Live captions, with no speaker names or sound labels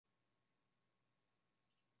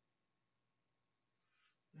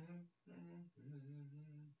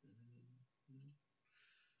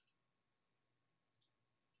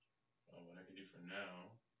What I can do for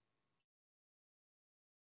now.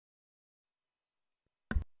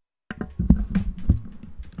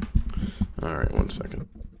 All right, 1 second.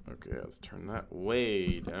 Okay, let's turn that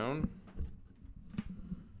way down.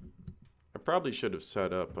 I probably should have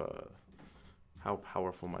set up how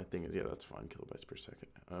powerful my thing is. Yeah, that's fine. Kilobytes per second.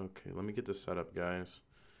 Okay, let me get this set up, guys.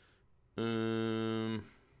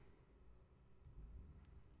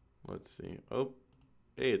 Let's see. Oh,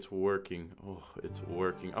 hey, it's working. Oh, it's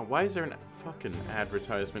working. Oh, why is there a fucking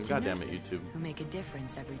advertisement? To God damn it, nurses YouTube. who make a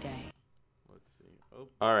difference every day. Let's see. Oh,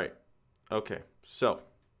 all right. Okay, so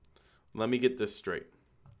let me get this straight.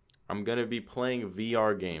 I'm gonna be playing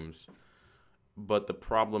VR games, but the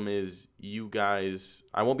problem is you guys.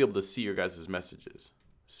 I won't be able to see your guys' messages.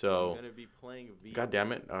 So, I'm gonna be playing VR. God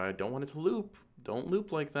damn it! I don't want it to loop. Don't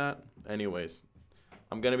loop like that. Anyways,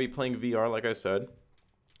 I'm gonna be playing VR, like I said.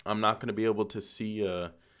 I'm not gonna be able to see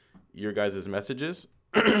your guys' messages.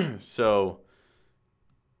 So,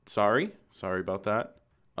 sorry about that.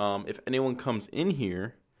 If anyone comes in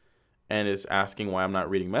here and is asking why I'm not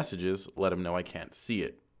reading messages, let them know I can't see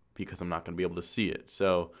it because I'm not going to be able to see it.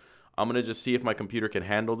 So I'm going to just see if my computer can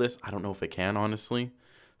handle this. I don't know if it can, honestly.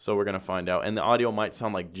 So we're going to find out. And the audio might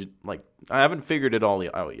sound like I haven't figured it all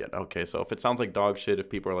out yet. Okay, so if it sounds like dog shit, if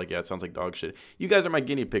people are like, yeah, it sounds like dog shit, you guys are my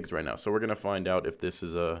guinea pigs right now. So we're going to find out if this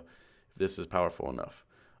is powerful enough.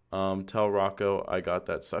 Tell Rocco I got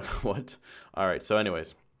that suck. What? All right. So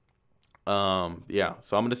anyways, yeah,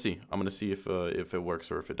 so I'm gonna see if it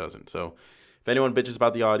works or if it doesn't. So if anyone bitches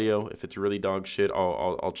about the audio, if it's really dog shit,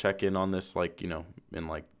 I'll check in on this, like, you know, in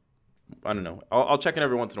like, I don't know, I'll check in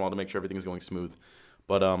every once in a while to make sure everything's going smooth.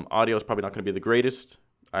 But audio is probably not gonna be the greatest.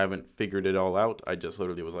 I haven't figured it all out. I just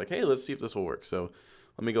literally was like, hey, let's see if this will work. So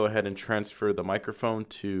let me go ahead and transfer the microphone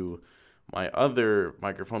to my other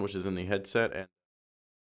microphone, which is in the headset, and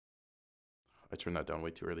I turned that down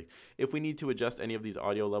way too early. If we need to adjust any of these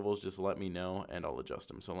audio levels, just let me know and I'll adjust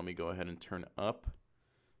them. So let me go ahead and turn up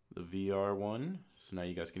the VR one. So now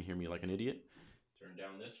you guys can hear me like an idiot. Turn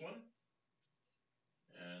down this one.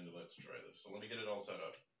 And let's try this. So let me get it all set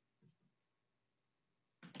up.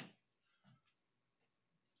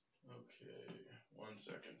 Okay, 1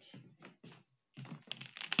 second.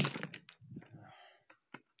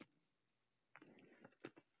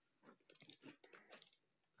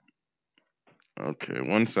 Okay,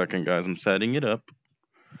 1 second, guys. I'm setting it up.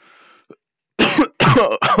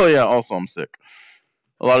 Oh, yeah, also, I'm sick.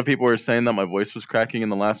 A lot of people were saying that my voice was cracking in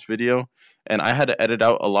the last video, and I had to edit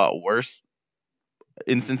out a lot worse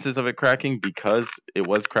instances of it cracking because it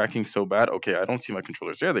was cracking so bad. Okay, I don't see my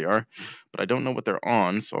controllers. There they are, but I don't know what they're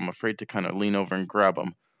on, so I'm afraid to kind of lean over and grab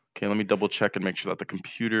them. Okay, let me double check and make sure that the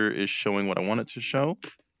computer is showing what I want it to show.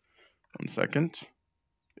 1 second.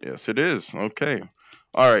 Yes, it is. Okay.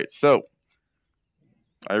 All right, so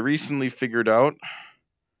I recently figured out.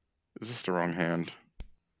 Is this the wrong hand?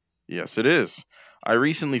 Yes, it is. I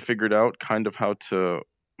recently figured out kind of how to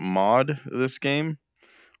mod this game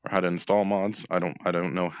or how to install mods. I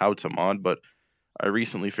don't know how to mod, but I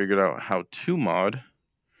recently figured out how to mod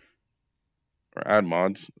or add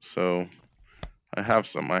mods. So I have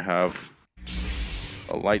some. I have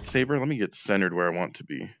a lightsaber. Let me get centered where I want to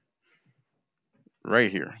be.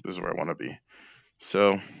 Right here. This is where I want to be.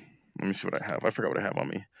 So let me see what I have. I forgot what I have on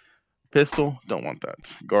me. Pistol. Don't want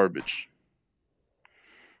that. Garbage.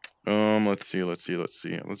 Let's see.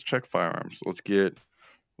 Let's check firearms. Let's get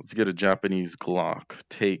a Japanese Glock.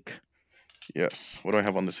 Take. Yes. What do I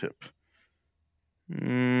have on this hip?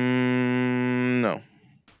 No.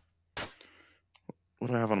 What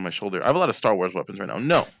do I have on my shoulder? I have a lot of Star Wars weapons right now.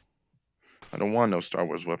 No. I don't want no Star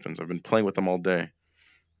Wars weapons. I've been playing with them all day.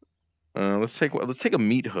 Let's take a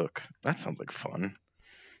meat hook. That sounds like fun.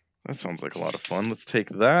 That sounds like a lot of fun. Let's take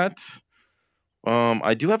that.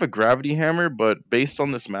 I do have a gravity hammer, but based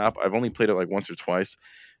on this map, I've only played it like once or twice.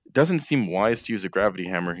 It doesn't seem wise to use a gravity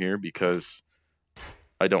hammer here because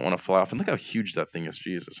I don't want to fly off. And look how huge that thing is.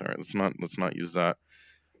 Jesus. All right, let's not use that.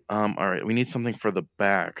 All right, we need something for the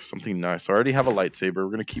back, something nice. So I already have a lightsaber. We're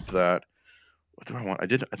gonna keep that. What do I want? I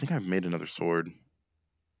think I've made another sword.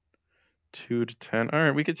 2 to 10. All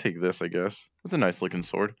right, we could take this, I guess. That's a nice looking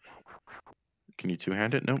sword. Can you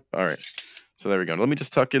two-hand it? Nope. All right. So there we go. Let me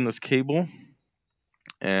just tuck in this cable,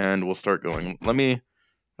 and we'll start going. I'm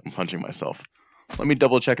punching myself. Let me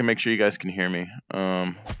double check and make sure you guys can hear me.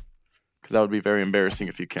 Because that would be very embarrassing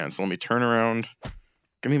if you can't. So let me turn around.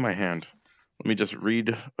 Give me my hand. Let me just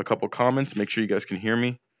read a couple comments, make sure you guys can hear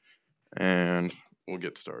me, and we'll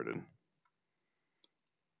get started.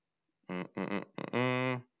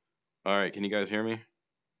 All right, can you guys hear me?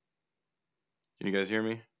 Can you guys hear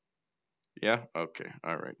me? Yeah? Okay.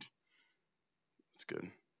 All right. That's good.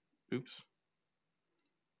 Oops.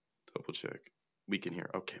 Double check. We can hear.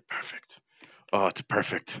 Okay, perfect. Oh, it's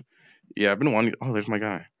perfect. Yeah, I've been wanting. Oh, there's my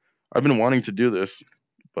guy. I've been wanting to do this,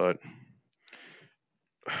 but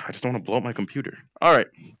I just don't want to blow up my computer. All right.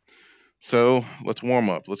 So let's warm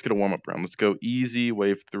up. Let's get a warm up round. Let's go easy.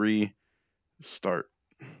 Wave 3. Start.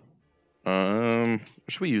 What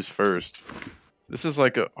should we use first? This is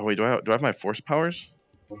like a. Oh wait, do I have my force powers?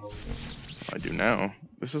 I do now.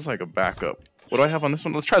 This is like a backup. What do I have on this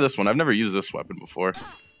one? Let's try this one. I've never used this weapon before.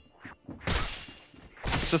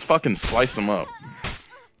 Let's just fucking slice them up.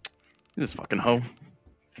 This fucking hoe.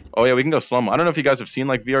 Oh yeah, we can go slow mo. I don't know if you guys have seen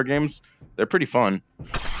like VR games. They're pretty fun.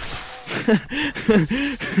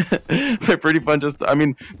 They're pretty fun. Just, I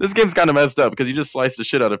mean, this game's kind of messed up because you just slice the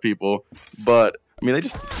shit out of people. But I mean,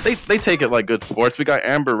 they take it like good sports. We got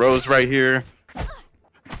Amber Rose right here.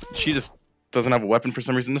 She just doesn't have a weapon for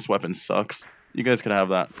some reason. This weapon sucks. You guys can have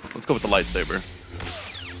that. Let's go with the lightsaber.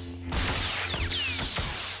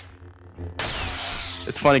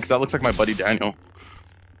 It's funny because that looks like my buddy Daniel.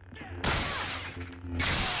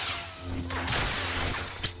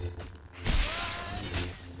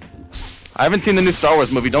 I haven't seen the new Star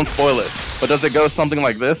Wars movie, don't spoil it. But does it go something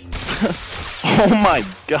like this? Oh my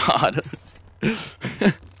god.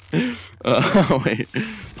 Wait.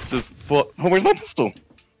 It's just full. Oh, where's my pistol?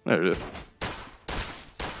 There it is.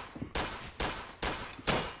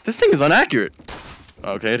 This thing is inaccurate.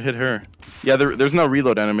 Okay, it hit her. Yeah, there's no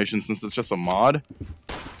reload animation since it's just a mod.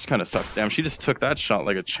 Which kind of sucks. Damn, she just took that shot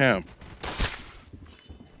like a champ.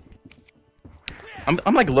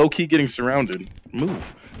 I'm like low-key getting surrounded.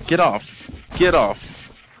 Move. Get off. Get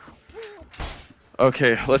off.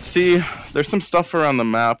 Okay, let's see. There's some stuff around the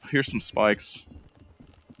map. Here's some spikes.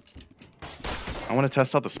 I want to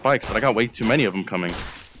test out the spikes, but I got way too many of them coming.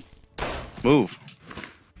 Move.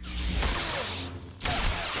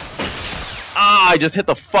 Ah, I just hit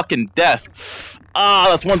the fucking desk. Ah,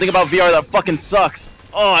 that's one thing about VR that fucking sucks.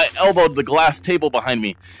 Oh, I elbowed the glass table behind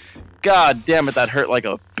me. God damn it, that hurt like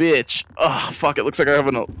a bitch. Oh, fuck, it looks like I'm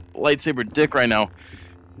having a lightsaber dick right now.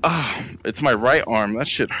 Ah, it's my right arm. That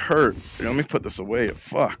shit hurt. Here, let me put this away.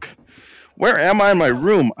 Fuck. Where am I in my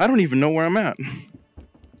room? I don't even know where I'm at.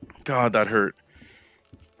 God, that hurt.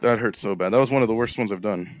 That hurt so bad. That was one of the worst ones I've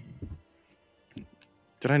done.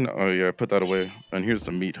 Did I know? Oh, yeah, I put that away. And here's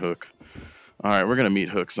the meat hook. Alright, we're gonna meat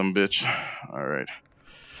hook some bitch. Alright.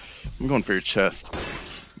 I'm going for your chest.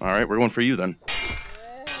 Alright, we're going for you then.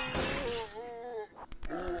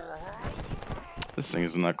 This thing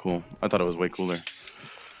isn't that cool. I thought it was way cooler.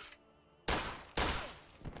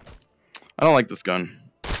 I don't like this gun.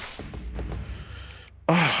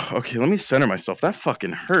 Oh, okay, let me center myself. That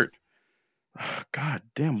fucking hurt. Oh, God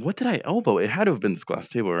damn, what did I elbow? It had to have been this glass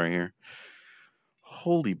table right here.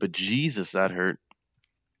 Holy bejesus, that hurt.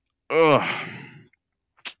 Ugh.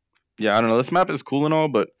 Yeah, I don't know. This map is cool and all,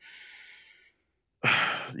 but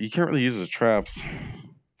you can't really use it as traps.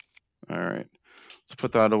 Alright. Let's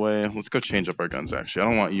put that away. Let's go change up our guns, actually. I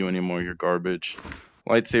don't want you anymore. You're garbage.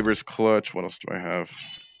 Lightsaber's clutch. What else do I have?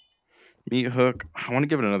 Meat hook. I want to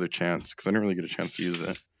give it another chance because I didn't really get a chance to use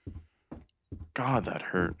it. God, that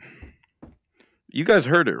hurt. You guys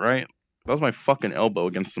heard it, right? That was my fucking elbow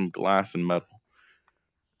against some glass and metal.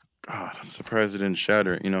 God, I'm surprised it didn't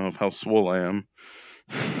shatter, you know, of how swole I am.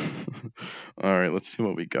 Alright, let's see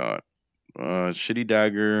what we got. Shitty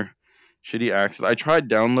dagger. Shitty axe. I tried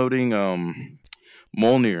downloading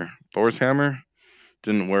Mjolnir, Thor's hammer.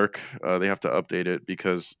 Didn't work. They have to update it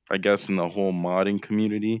because I guess in the whole modding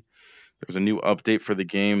community, there's a new update for the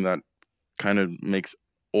game that kind of makes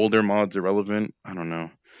older mods irrelevant. I don't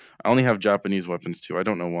know. I only have Japanese weapons too. I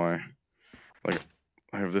don't know why. Like,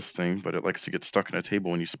 I have this thing, but it likes to get stuck in a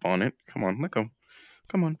table when you spawn it. Come on, let go.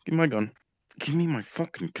 Come on, give me my gun. Give me my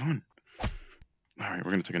fucking gun. Alright,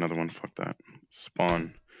 we're gonna take another one. Fuck that.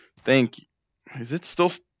 Spawn. Thank you. Is it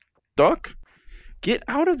still stuck? Get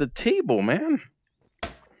out of the table, man.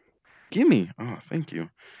 Gimme. Oh, thank you.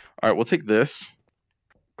 Alright, we'll take this.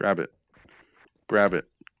 Grab it. Grab it.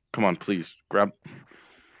 Come on, please. Grab.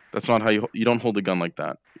 That's not how you don't hold a gun like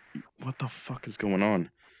that. What the fuck is going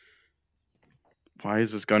on? Why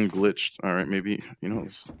is this gun glitched? Alright, maybe, you know,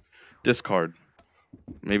 discard.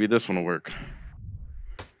 Maybe this one will work.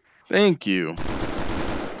 Thank you.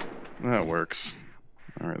 That works.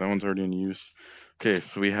 Alright, that one's already in use. Okay,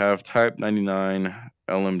 so we have Type 99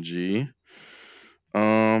 LMG.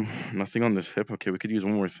 Nothing on this hip. Okay, we could use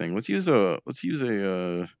one more thing. Let's use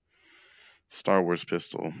a Star Wars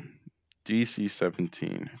pistol.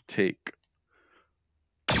 DC-17. Take.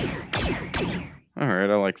 Alright,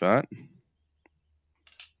 I like that.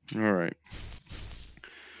 Alright.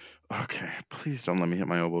 Okay, please don't let me hit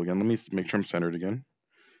my elbow again. Let me make sure I'm centered again.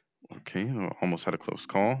 Okay, almost had a close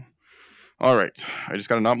call. All right, I just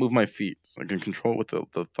gotta not move my feet. So I can control it with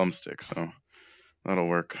the thumbstick, so that'll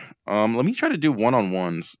work. Let me try to do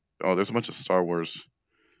one-on-ones. Oh, there's a bunch of Star Wars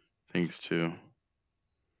things too.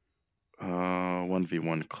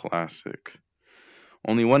 1v1 classic.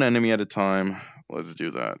 Only one enemy at a time. Let's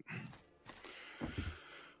do that.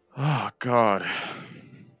 Oh God,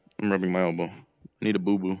 I'm rubbing my elbow. I need a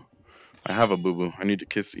boo-boo. I have a boo-boo. I need a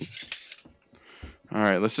kissy. All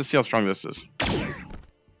right, let's just see how strong this is.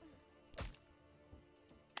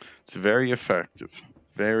 It's very effective.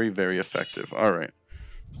 Very, very effective. All right.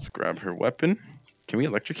 Let's grab her weapon. Can we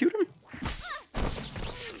electrocute him?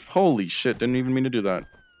 Holy shit. Didn't even mean to do that.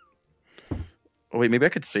 Oh, wait. Maybe I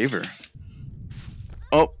could save her.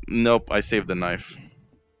 Oh, nope. I saved the knife.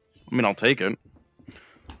 I mean, I'll take it.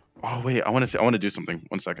 Oh, wait. I want to do something.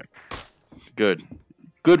 1 second. Good.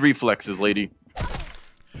 Good reflexes, lady.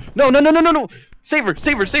 No, no, no, no, no, no. Save her.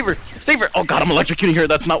 Save her. Save her. Save her. Oh, God. I'm electrocuting her.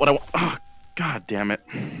 That's not what I want. Oh, God damn it.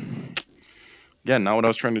 Yeah, not what I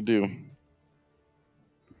was trying to do.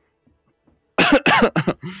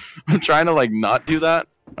 I'm trying to, like, not do that.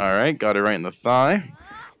 Alright, got it right in the thigh.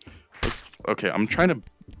 Okay, I'm trying to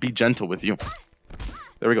be gentle with you.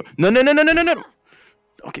 There we go. No, no, no, no, no, no, no.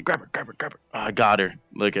 Okay, grab her, grab her, grab her. I got her.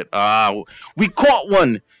 Look at, we caught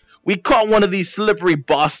one. We caught one of these slippery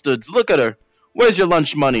bastards. Look at her. Where's your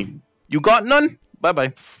lunch money? You got none?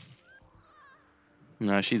 Bye-bye.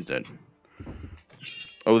 Nah, she's dead.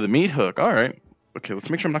 Oh, the meat hook. Alright. Okay, let's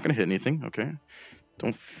make sure I'm not going to hit anything. Okay.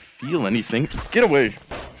 Don't feel anything. Get away.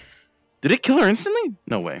 Did it kill her instantly?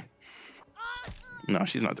 No way. No,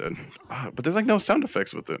 she's not dead. But there's like no sound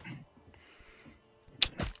effects with it.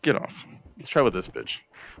 Get off. Let's try with this bitch.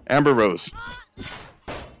 Amber Rose.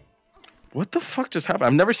 What the fuck just happened?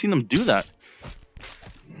 I've never seen them do that.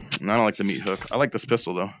 I don't like the meat hook. I like this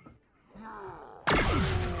pistol though.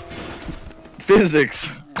 Physics.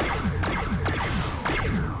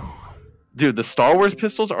 Dude, the Star Wars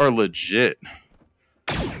pistols are legit.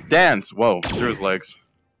 Dance. Whoa, through his legs.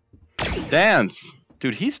 Dance.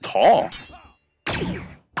 Dude, he's tall.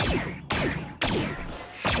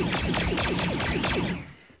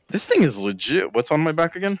 This thing is legit. What's on my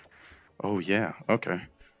back again? Oh, yeah. Okay.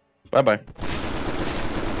 Bye-bye.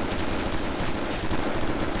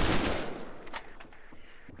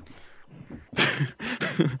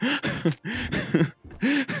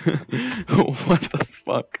 What the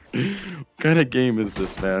fuck? What kind of game is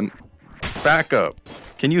this, man? Back up.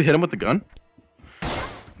 Can you hit him with the gun?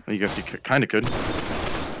 I guess you kind of could.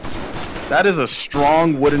 That is a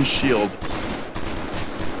strong wooden shield.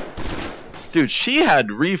 Dude, she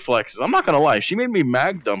had reflexes. I'm not gonna lie. She made me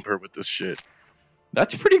mag dump her with this shit.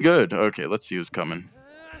 That's pretty good. Okay, let's see who's coming.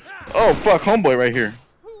 Oh, fuck. Homeboy right here.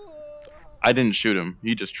 I didn't shoot him.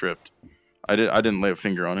 He just tripped. I didn't lay a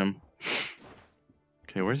finger on him.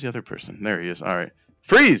 Okay, where's the other person? There he is. All right.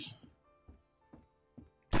 Freeze!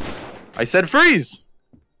 I said freeze!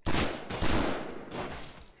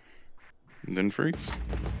 And then freeze.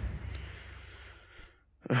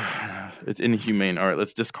 It's inhumane. All right,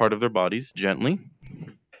 let's discard of their bodies gently.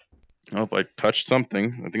 Oh, I touched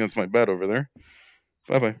something. I think that's my bed over there.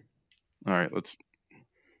 Bye-bye. All right, let's...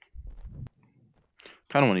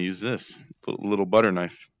 kind of want to use this little butter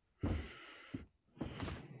knife.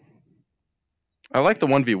 I like the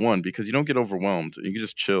 1v1 because you don't get overwhelmed. You can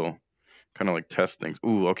just chill. Kind of like test things.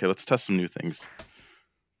 Ooh, okay, let's test some new things.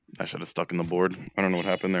 I should have stuck in the board. I don't know what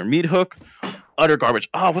happened there. Meat hook. Utter garbage.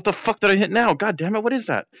 Oh, what the fuck did I hit now? God damn it, what is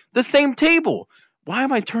that? The same table. Why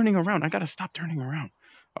am I turning around? I gotta stop turning around.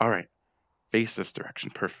 All right. Face this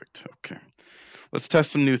direction. Perfect. Okay. Let's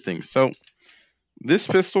test some new things. So, this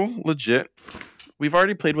pistol, legit. We've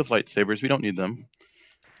already played with lightsabers. We don't need them.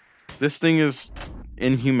 This thing is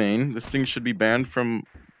inhumane. This thing should be banned from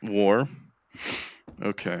war.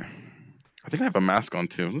 Okay. I think I have a mask on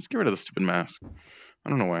too. Let's get rid of the stupid mask. I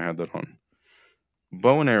don't know why I had that on.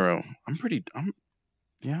 Bow and arrow. I'm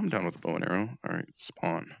down with a bow and arrow. All right,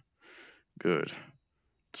 spawn. Good.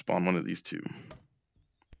 Spawn one of these two.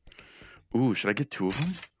 Ooh, should I get two of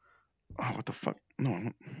them? Oh, what the fuck?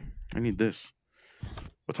 No, I need this.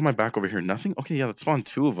 What's on my back over here? Nothing? Okay, yeah, let's spawn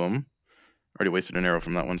two of them. I already wasted an arrow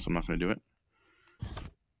from that one, so I'm not going to do it.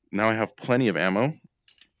 Now I have plenty of ammo.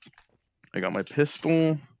 I got my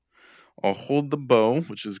pistol. I'll hold the bow,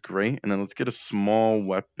 which is great. And then let's get a small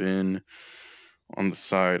weapon on the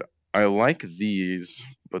side. I like these,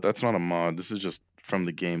 but that's not a mod. This is just from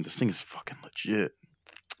the game. This thing is fucking legit.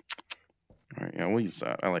 Alright, yeah, we'll use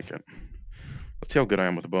that. I like it. Let's see how good I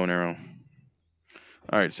am with a bow and arrow.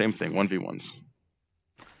 Alright, same thing. 1v1s.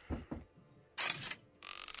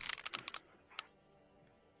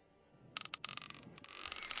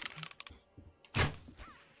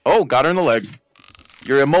 Oh, got her in the leg.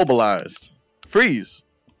 You're immobilized. Freeze.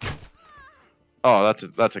 Oh,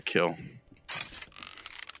 that's a kill.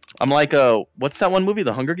 I'm like, what's that one movie?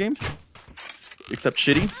 The Hunger Games? Except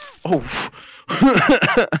shitty. Oh.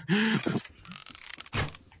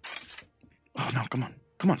 Oh no, come on.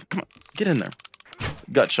 Come on, come on. Get in there.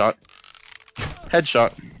 Gut shot.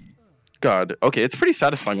 Headshot. God. Okay, it's pretty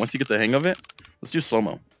satisfying once you get the hang of it. Let's do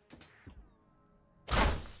slow-mo.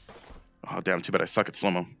 Oh, damn, too bad I suck at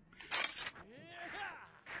slow-mo.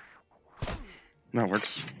 That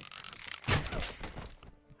works.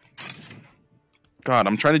 God,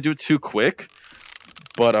 I'm trying to do it too quick,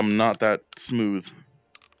 but I'm not that smooth.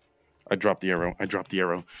 I dropped the arrow. I dropped the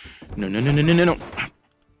arrow. No, no, no, no, no, no, no.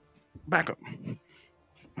 Back up.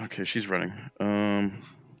 Okay, she's running.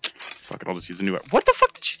 Fuck it, I'll just use a new arrow. What the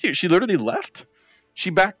fuck did she do? She literally left? She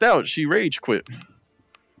backed out. She rage quit.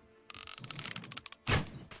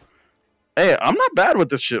 Hey, I'm not bad with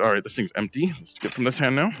this shit. Alright, this thing's empty. Let's get from this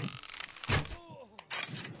hand now.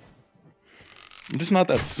 I'm just not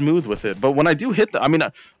that smooth with it. But when I do hit I mean,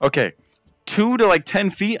 okay. 2 to like 10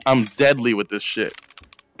 feet, I'm deadly with this shit.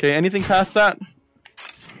 Okay, anything past that?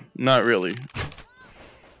 Not really.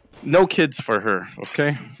 No kids for her,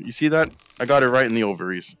 okay? You see that? I got it right in the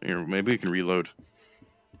ovaries. Here, maybe we can reload.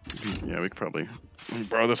 Yeah, we could probably... Let me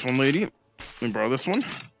borrow this one, lady. Let me borrow this one.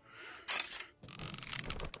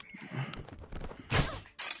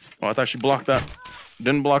 Oh, I thought she blocked that.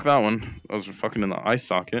 Didn't block that one. I was fucking in the eye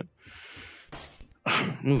socket.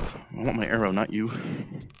 Ooh, I want my arrow, not you.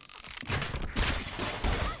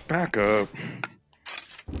 Back up.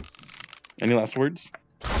 Any last words?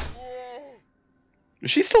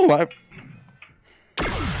 Is she still alive?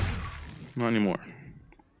 Not anymore.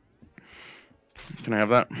 Can I have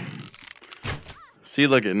that? See,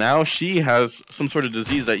 look at now she has some sort of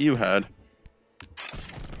disease that you had.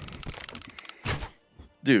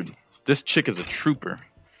 Dude, this chick is a trooper.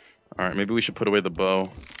 Alright, maybe we should put away the bow.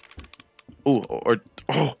 Oh,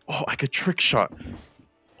 I could trick shot.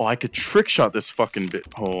 Oh, I could trick shot this fucking bit.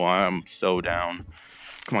 Oh, I'm so down.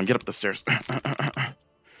 Come on, get up the stairs.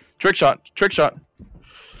 Trick shot, trick shot.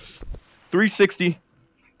 360.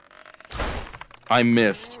 I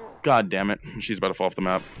missed. God damn it. She's about to fall off the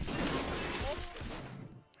map.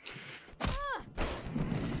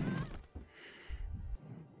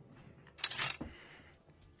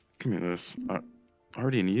 Give me this.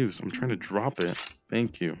 Already in use. I'm trying to drop it.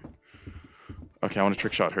 Thank you. Okay, I want to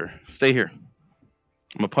trick shot her. Stay here.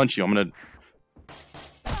 I'm gonna punch you. I'm gonna...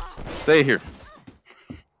 Stay here.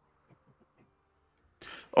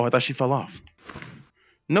 Oh, I thought she fell off.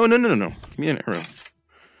 No, no, no, no, no. Give me an arrow.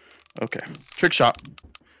 Okay. Trick shot.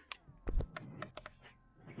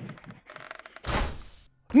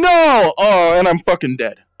 No! Oh, and I'm fucking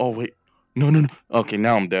dead. Oh, wait. No, no, no. Okay,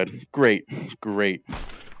 now I'm dead. Great. Great.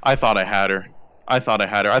 I thought I had her. I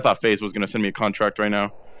thought FaZe was going to send me a contract right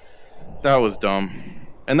now. That was dumb.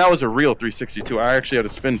 And that was a real 362. I actually had to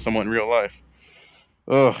spin somewhat in real life.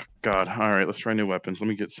 Oh, God. All right, let's try new weapons. Let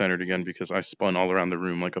me get centered again because I spun all around the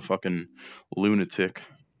room like a fucking lunatic.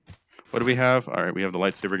 What do we have? All right, we have the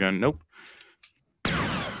lightsaber gun. Nope.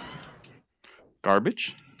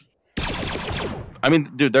 Garbage. I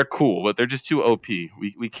mean, dude, they're cool, but they're just too OP.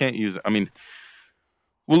 We can't use it. I mean,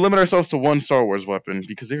 we'll limit ourselves to one Star Wars weapon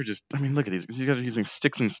because they're just... I mean, look at these. You guys are using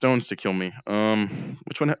sticks and stones to kill me.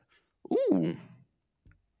 Which one? Ooh.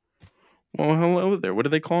 Well, hello there. What do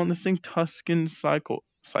they call this thing? Tuscan cycle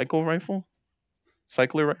rifle?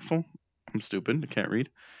 Cycler rifle? I'm stupid. I can't read.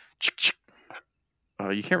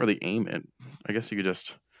 You can't really aim it. I guess you could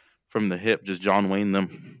just, from the hip, just John Wayne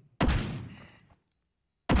them.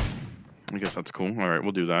 I guess that's cool. All right,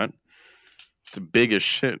 we'll do that. It's big as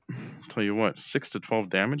shit. I'll tell you what, 6 to 12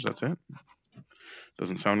 damage. That's it.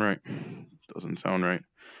 Doesn't sound right. Doesn't sound right.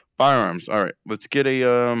 Firearms. All right, let's get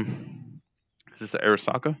a. Is this the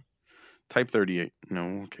Arasaka? Type 38.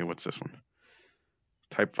 No. Okay, what's this one?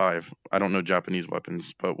 Type 5. I don't know Japanese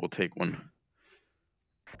weapons, but we'll take one.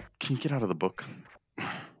 Can you get out of the book?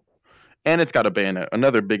 And it's got a bayonet.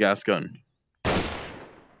 Another big ass gun. All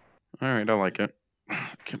right, I like it.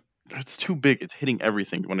 It's too big. It's hitting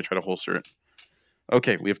everything when I try to holster it.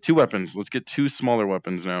 Okay, we have 2 weapons. Let's get 2 smaller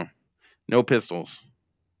weapons now. No pistols.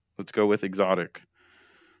 Let's go with exotic.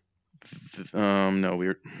 No,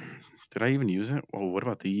 weird. Did I even use it? Oh, what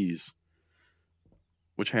about these?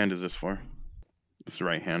 Which hand is this for? It's the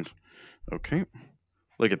right hand. Okay.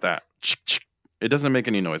 Look at that. It doesn't make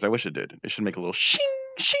any noise. I wish it did. It should make a little shing,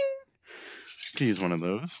 shing. Could use one of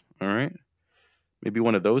those. All right. Maybe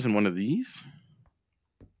one of those and one of these.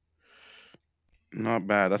 Not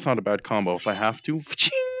bad. That's not a bad combo. If I have to.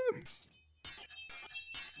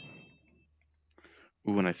 Ooh,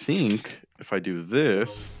 Ooh, and I think if I do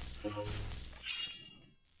this...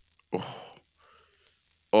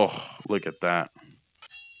 Oh, look at that.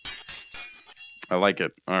 I like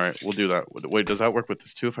it. Alright, we'll do that. Wait, does that work with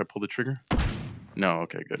this too if I pull the trigger? No,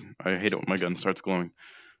 okay, good. I hate it when my gun starts glowing.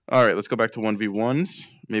 Alright, let's go back to 1v1s.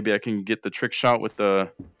 Maybe I can get the trick shot with the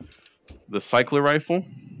cycler rifle.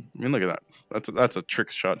 I mean, look at that. That's a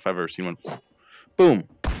trick shot if I've ever seen one. Boom.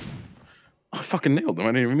 Oh, I fucking nailed them. I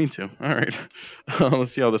didn't even mean to. Alright.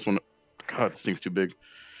 Let's see how this one... God, this thing's too big.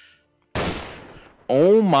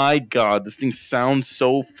 Oh my god, this thing sounds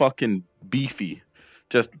so fucking beefy.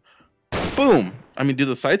 Just... Boom. I mean, do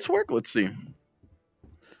the sights work? Let's see.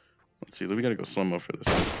 Let's see. We gotta go slow-mo for this.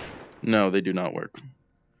 No, they do not work.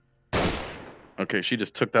 Okay, she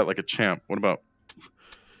just took that like a champ. What about...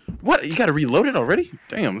 What? You gotta reload it already?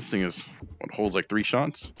 Damn, this thing is... What, holds like 3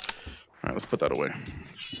 shots? Alright, let's put that away.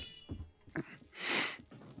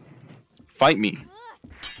 Fight me.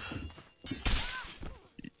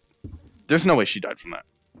 There's no way she died from that.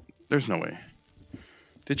 There's no way.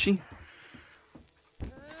 Did she?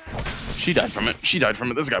 She died from it. She died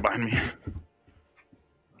from it. This guy behind me.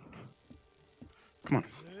 Come on.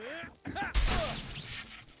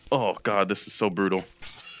 Oh, God, this is so brutal.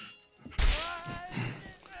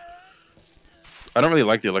 I don't really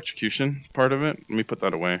like the electrocution part of it. Let me put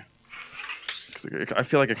that away. I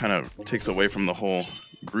feel like it kind of takes away from the whole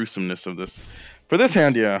gruesomeness of this. For this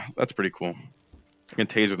hand, yeah, that's pretty cool. I can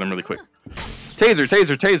taser them really quick. Taser,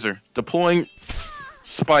 taser, taser. Deploying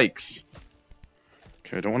spikes.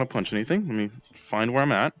 Okay, I don't want to punch anything. Let me find where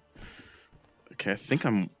I'm at. Okay, I think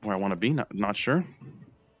I'm where I want to be. Not sure. I'm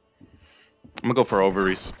going to go for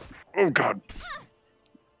ovaries. Oh, God.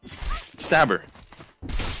 Stab her.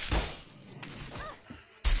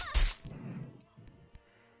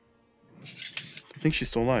 I think she's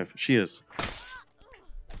still alive. She is.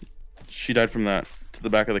 She died from that. To the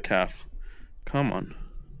back of the calf. Come on.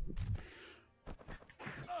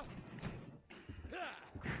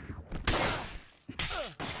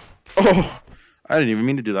 Oh! I didn't even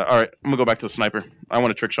mean to do that. Alright, I'm gonna go back to the sniper. I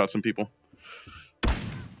want to trick shot some people.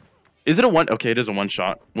 Is it a one? Okay, it is a one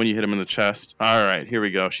shot when you hit him in the chest. Alright, here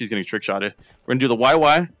we go. She's getting trick shotted. We're gonna do the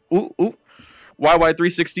YY. Ooh, ooh. YY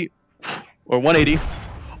 360. Or 180.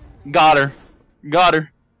 Got her. Got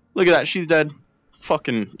her. Look at that. She's dead.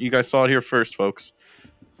 Fucking, you guys saw it here first, folks.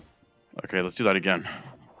 Okay, let's do that again.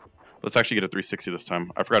 Let's actually get a 360 this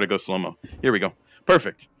time. I forgot to go slow-mo. Here we go.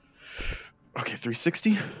 Perfect. Okay,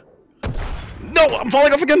 360. No, I'm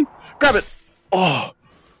falling off again. Grab it. Oh.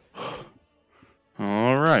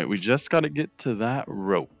 All right, we just got to get to that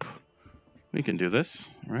rope. We can do this,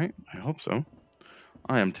 right? I hope so.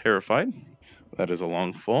 I am terrified. That is a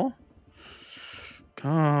long fall.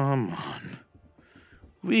 Come on.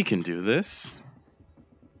 We can do this.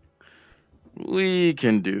 We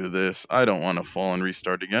can do this. I don't want to fall and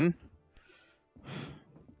restart again.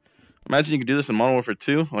 Imagine you could do this in Modern Warfare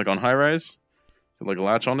 2, like on high rise. Like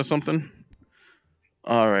latch onto something.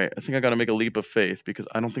 Alright, I think I gotta make a leap of faith because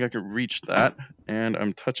I don't think I can reach that. And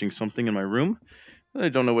I'm touching something in my room. I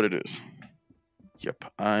don't know what it is. Yep,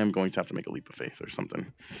 I'm going to have to make a leap of faith or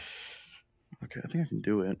something. Okay, I think I can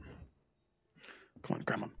do it. Come on,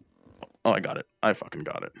 grab on. Oh, I got it. I fucking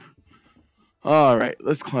got it. Alright,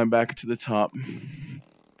 let's climb back to the top.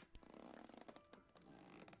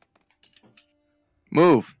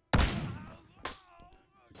 Move.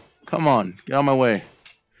 Come on, get out of my way.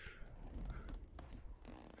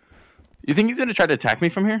 You think he's gonna try to attack me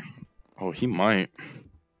from here? Oh, he might.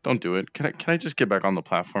 Don't do it. Can I just get back on the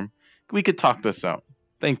platform? We could talk this out.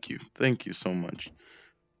 Thank you. Thank you so much.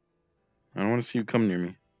 I don't want to see you come near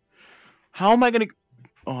me. How am I gonna...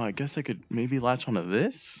 Oh, I guess I could maybe latch onto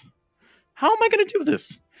this? How am I gonna do this?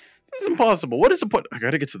 This is impossible. What is the point? I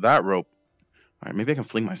gotta get to that rope. Alright, maybe I can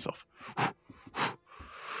fling myself.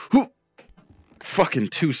 Fucking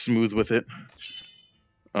too smooth with it.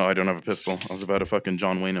 Oh, I don't have a pistol. I was about to fucking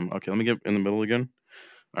John Wayne him. Okay, let me get in the middle again.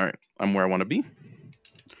 Alright, I'm where I want to be.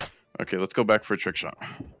 Okay, let's go back for a trick shot.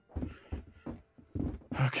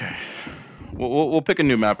 Okay. We'll pick a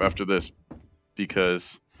new map after this.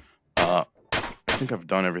 Because I think I've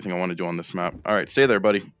done everything I want to do on this map. Alright, stay there,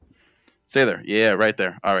 buddy. Stay there. Yeah, right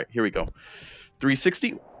there. Alright, here we go.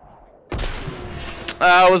 360.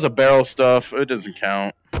 Ah, it was a barrel stuff. It doesn't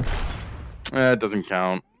count. It doesn't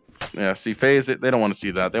count. Yeah, see, FaZe, they don't want to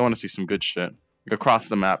see that. They want to see some good shit. Like across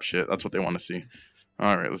the map shit. That's what they want to see.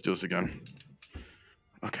 Alright, let's do this again.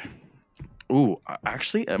 Okay. Ooh,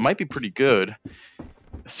 actually, it might be pretty good.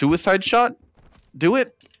 Suicide shot? Do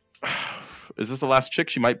it? Is this the last chick?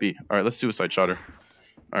 She might be. Alright, let's suicide shot her.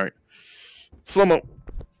 Alright. Slow-mo.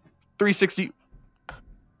 360.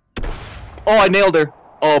 Oh, I nailed her.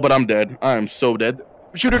 Oh, but I'm dead. I am so dead.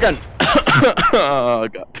 Shoot again. Oh,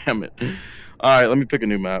 God damn it. Alright, let me pick a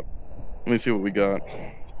new map. Let me see what we got.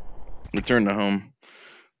 Return to home.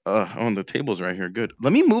 Oh, the table's right here. Good.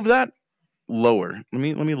 Let me move that lower. Let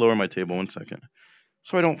me lower my table 1 second.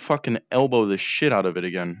 So I don't fucking elbow the shit out of it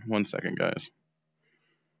again. 1 second, guys.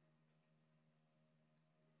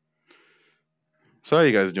 So how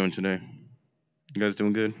you guys doing today? You guys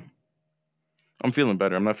doing good? I'm feeling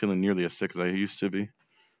better. I'm not feeling nearly as sick as I used to be.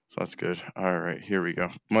 So that's good. Alright, here we go.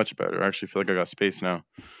 Much better. I actually feel like I got space now.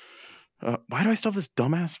 Why do I still have this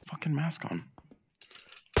dumbass fucking mask on?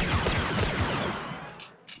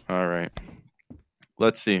 Alright.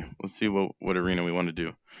 Let's see. Let's see what arena we want to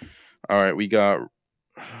do. Alright, we got...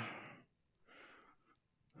 What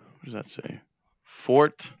does that say?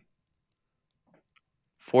 Fort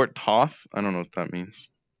Toth? I don't know what that means.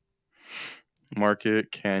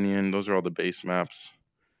 Market, Canyon, those are all the base maps.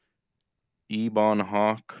 Ebon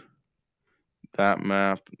Hawk, that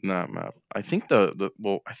map. I think I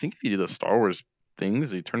think if you do the Star Wars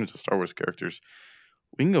things, you turn into Star Wars characters.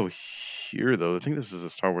 We can go here though. I think this is a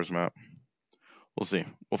Star Wars map. We'll see.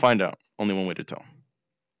 We'll find out. Only one way to tell.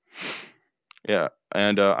 Yeah,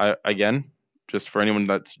 and again, just for anyone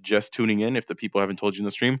that's just tuning in, if the people haven't told you in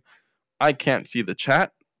the stream, I can't see the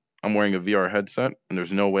chat. I'm wearing a VR headset, and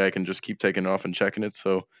there's no way I can just keep taking it off and checking it.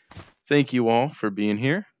 So, thank you all for being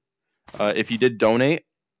here. If you did donate,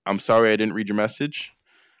 I'm sorry I didn't read your message.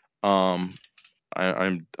 I'm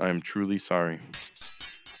truly sorry.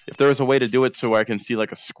 If there was a way to do it so I can see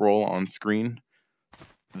like a scroll on screen,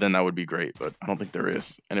 then that would be great. But I don't think there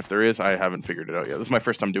is. And if there is, I haven't figured it out yet. This is my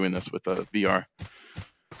first time doing this with VR.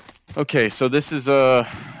 Okay, so this is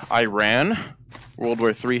Iran. World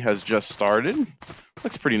War III has just started.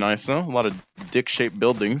 Looks pretty nice though. A lot of dick-shaped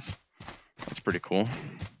buildings. That's pretty cool.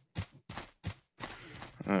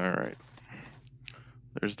 Alright.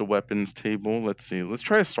 There's the weapons table. Let's see. Let's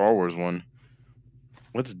try a Star Wars one.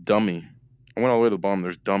 What's dummy? I went all the way to the bottom.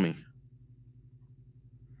 There's dummy.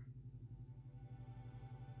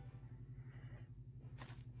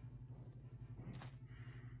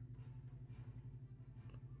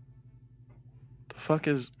 The fuck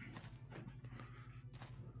is...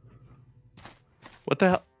 What the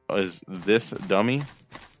hell is this dummy?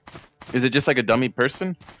 Is it just like a dummy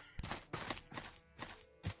person?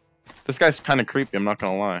 This guy's kind of creepy, I'm not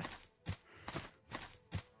gonna lie.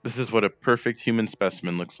 This is what a perfect human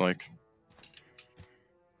specimen looks like.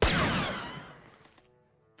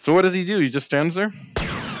 So what does he do? He just stands there?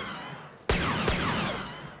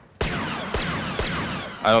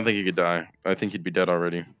 I don't think he could die. I think he'd be dead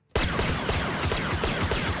already.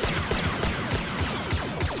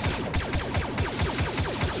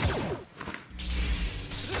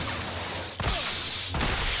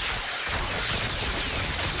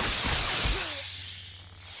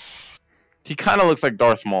 He kind of looks like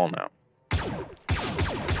Darth Maul now.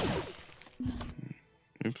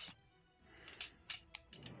 Oops.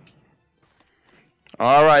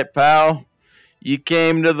 All right, pal. You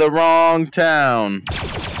came to the wrong town.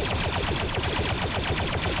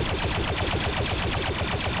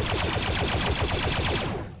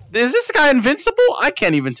 Is this guy invincible? I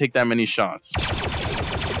can't even take that many shots.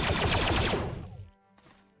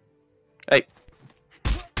 Hey.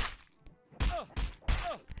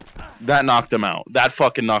 That knocked him out. That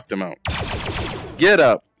fucking knocked him out. Get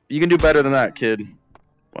up. You can do better than that, kid.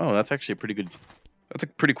 Wow, that's actually a pretty good... That's a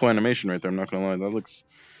pretty cool animation right there, I'm not gonna lie. That looks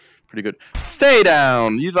pretty good. Stay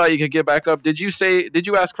down! You thought you could get back up. Did you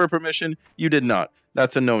ask for permission? You did not.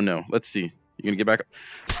 That's a no-no. Let's see. You gonna get back up?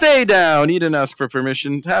 Stay down! You didn't ask for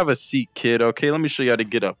permission. Have a seat, kid. Okay, let me show you how to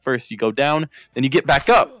get up. First, you go down, then you get back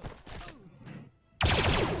up.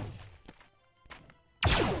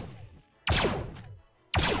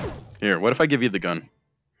 Here, what if I give you the gun?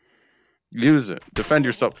 Use it. Defend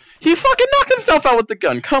yourself. He fucking knocked himself out with the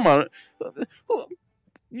gun. Come on.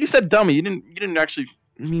 You said dummy. You didn't actually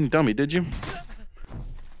mean dummy, did you?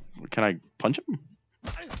 Can I punch him?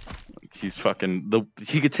 He's fucking...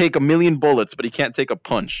 He could take 1,000,000 bullets, but he can't take a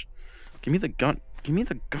punch. Give me the gun. Give me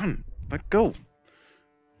the gun. Let go.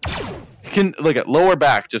 He can... Look at lower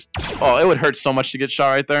back. Just... Oh, it would hurt so much to get shot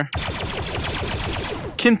right there.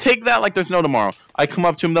 Can take that like there's no tomorrow. I come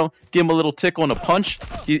up to him though, give him a little tickle and a punch.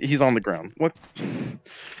 He's on the ground. What?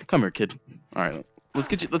 Come here, kid. All right, let's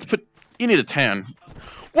get you. Let's put. You need a tan.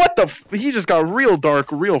 What the? He just got real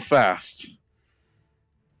dark real fast.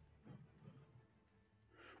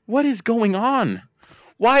 What is going on?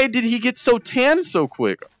 Why did he get so tan so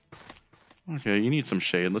quick? Okay, you need some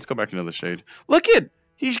shade. Let's go back into the shade. Look at.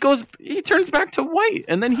 He turns back to white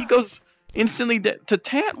and then he goes instantly to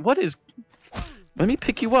tan. What is? Let me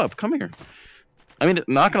pick you up. Come here. I mean,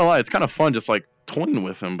 not gonna lie, it's kind of fun just like toying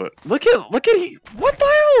with him. But look at he. What the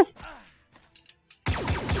hell?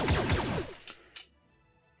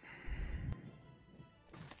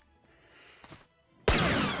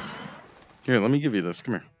 Here, let me give you this.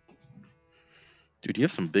 Come here. Dude, you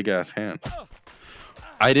have some big ass hands.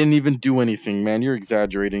 I didn't even do anything, man. You're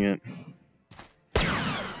exaggerating it.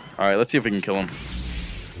 Alright, let's see if we can kill him.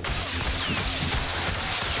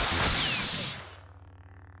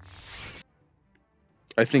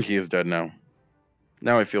 I think he is dead now.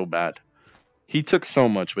 Now I feel bad. He took so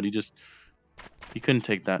much, but he couldn't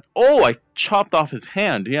take that. Oh, I chopped off his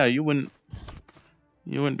hand. Yeah, you wouldn't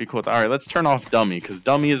be cool with that. Alright, let's turn off Dummy, because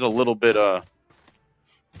Dummy is a little bit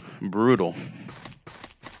brutal.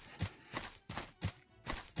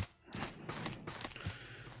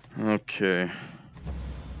 Okay.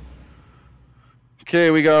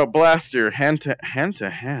 Okay, we got Blaster, hand to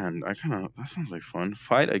hand. That sounds like fun.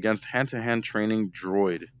 Fight against hand-to-hand training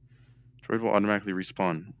droid. Droid will automatically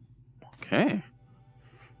respawn. Okay.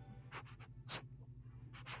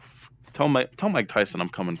 Tell Mike Tyson I'm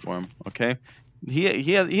coming for him. Okay. He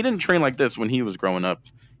didn't train like this when he was growing up.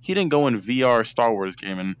 He didn't go in VR Star Wars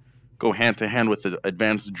game and go hand to hand with the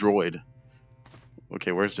advanced droid.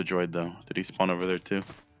 Okay, where's the droid though? Did he spawn over there too?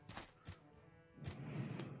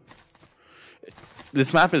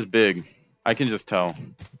 This map is big. I can just tell.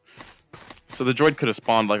 So the droid could have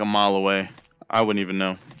spawned like a mile away. I wouldn't even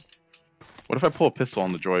know. What if I pull a pistol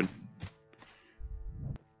on the droid?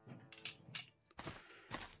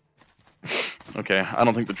 Okay, I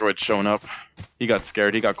don't think the droid's showing up. He got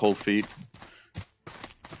scared. He got cold feet.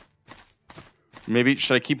 Maybe,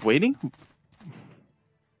 should I keep waiting?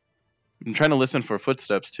 I'm trying to listen for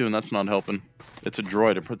footsteps too, and that's not helping. It's a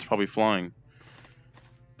droid. It's probably flying.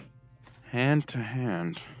 Hand to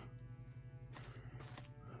hand.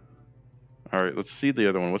 Alright, let's see the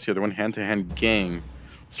other one. What's the other one? Hand to hand gang.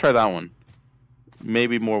 Let's try that one.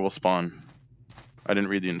 Maybe more will spawn. I didn't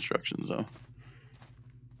read the instructions though.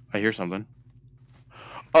 I hear something.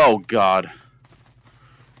 Oh god.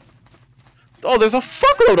 Oh, there's a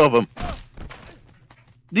fuckload of them.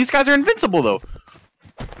 These guys are invincible though.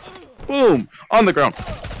 Boom. On the ground.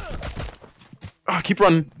 Oh, keep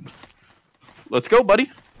running. Let's go, buddy.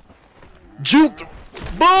 Juked.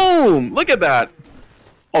 Boom. Look at that.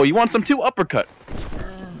 Oh, you want some too? Uppercut.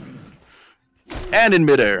 And in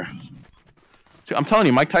midair. See, I'm telling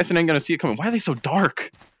you, Mike Tyson ain't gonna see it coming. Why are they so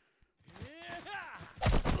dark?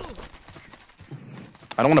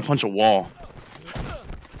 I don't want to punch a wall.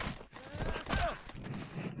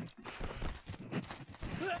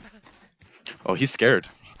 Oh, he's scared.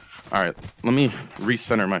 Alright, let me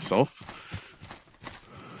recenter myself.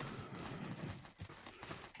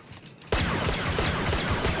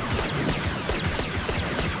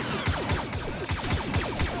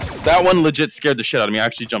 That one legit scared the shit out of me. I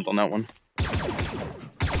actually jumped on that one.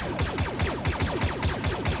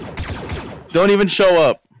 Don't even show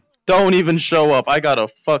up. Don't even show up. I got a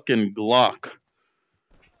fucking Glock.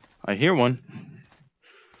 I hear one.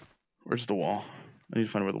 Where's the wall? I need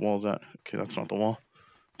to find where the wall's at. Okay, that's not the wall.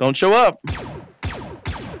 Don't show up.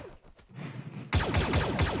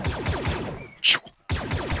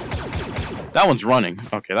 That one's running.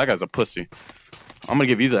 Okay, that guy's a pussy. I'm gonna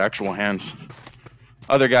give you the actual hands.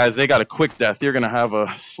 Other guys, they got a quick death. You're gonna have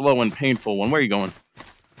a slow and painful one. Where are you going?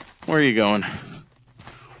 Where are you going?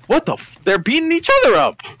 What the f— they're beating each other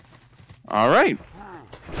up! Alright.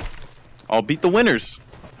 I'll beat the winners.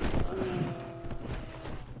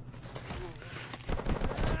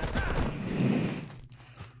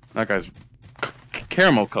 That guy's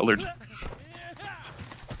caramel colored.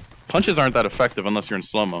 Punches aren't that effective unless you're in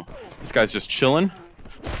slow-mo. This guy's just chilling.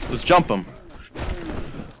 Let's jump him.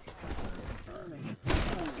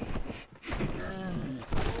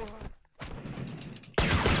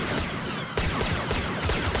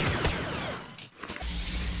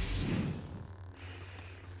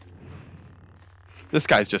 This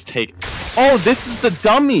guy's just taking— oh, this is the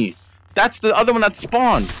dummy! That's the other one that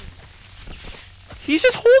spawned! He's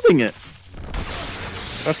just holding it!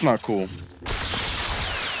 That's not cool.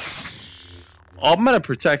 I'm gonna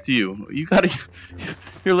protect you. You gotta—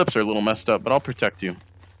 your lips are a little messed up, but I'll protect you.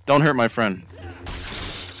 Don't hurt my friend.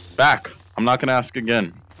 Back. I'm not gonna ask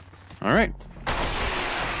again. Alright.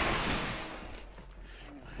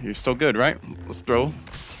 You're still good, right? Let's throw.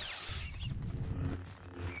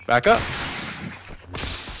 Back up.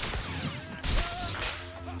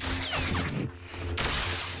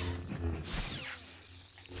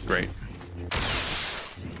 Great.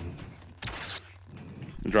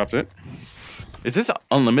 Dropped it. Is this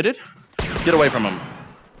unlimited? Get away from him.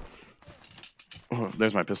 Oh,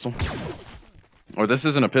 there's my pistol. Or this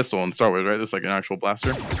isn't a pistol in Star Wars, right? This is like an actual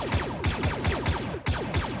blaster.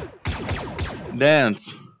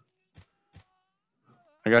 Dance.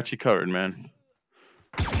 I got you covered, man.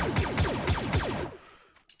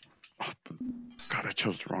 Oh, God, I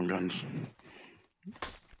chose the wrong guns.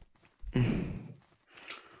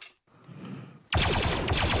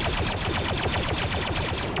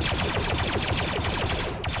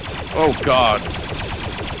 Oh, God.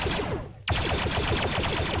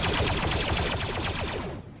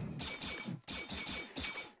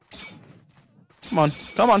 Come on,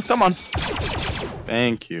 come on, come on.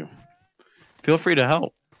 Thank you. Feel free to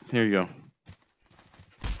help. Here you go.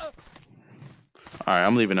 Alright,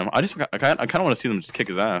 I'm leaving him. I kind of want to see them just kick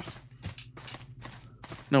his ass.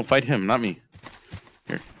 No, fight him, not me.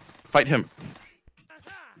 Here. Fight him.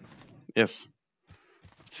 Yes.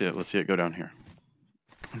 Let's see it. Let's see it go down here.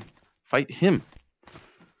 Fight him.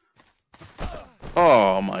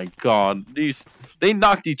 Oh my God. They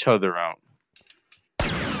knocked each other out.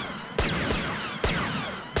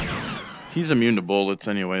 He's immune to bullets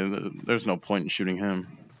anyway. There's no point in shooting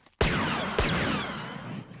him.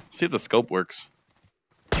 See if the scope works.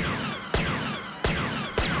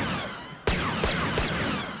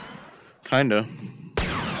 Kinda.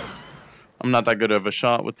 I'm not that good of a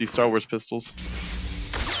shot with these Star Wars pistols.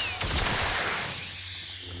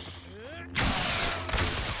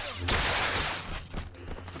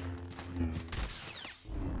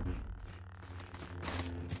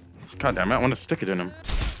 God damn it, I want to stick it in him.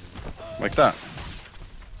 Like that.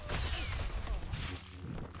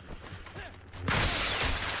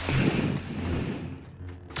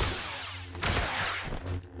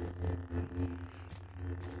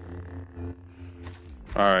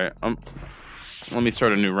 Alright, let me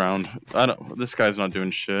start a new round. This guy's not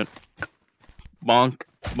doing shit. Bonk,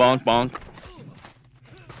 bonk, bonk.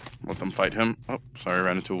 Let them fight him. Oh, sorry, I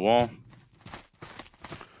ran into a wall.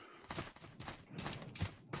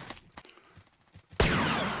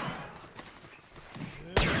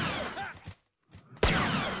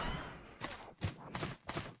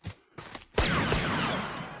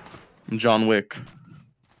 John Wick.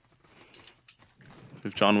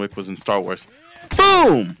 If John Wick was in Star Wars.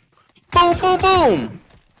 Boom! Boom, boom, boom!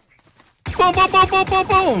 Boom, boom, boom, boom, boom,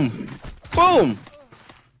 boom! Boom!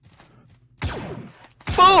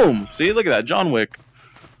 Boom! See, look at that, John Wick.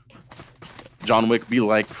 John Wick be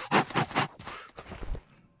like...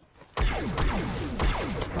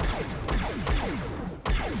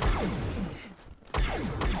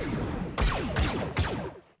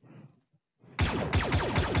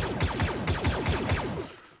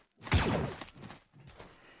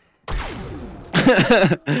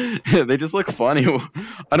 They just look funny.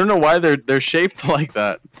 I don't know why they're shaped like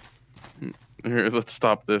that. Here, let's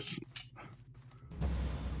stop this.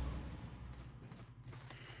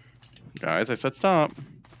 Guys, I said stop.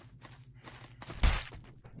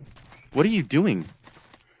 What are you doing?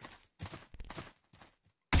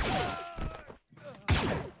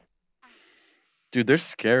 Dude, they're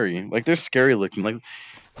scary. Like, they're scary looking. Like,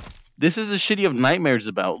 this is the shit you have nightmares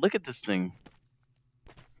about. Look at this thing.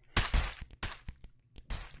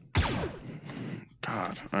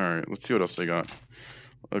 God. Alright, let's see what else they got.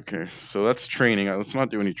 Okay, so that's training. Let's not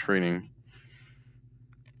do any training.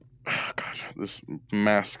 Oh, God, this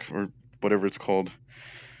mask, or whatever it's called,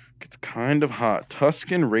 gets kind of hot.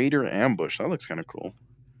 Tusken Raider Ambush. That looks kind of cool.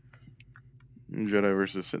 Jedi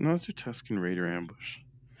versus Sith. No, let's do Tusken Raider Ambush.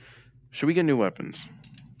 Should we get new weapons?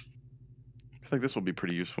 I feel like this will be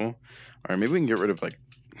pretty useful. Alright, maybe we can get rid of, like...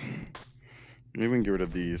 Maybe we can get rid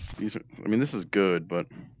of these. These are... I mean, this is good, but...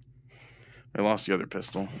 I lost the other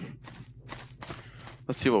pistol.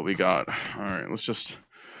 Let's see what we got. Alright, let's just...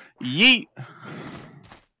 Yeet!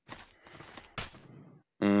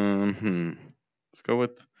 Let's go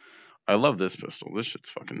with... I love this pistol. This shit's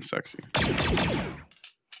fucking sexy.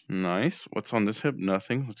 Nice. What's on this hip?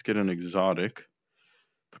 Nothing. Let's get an exotic.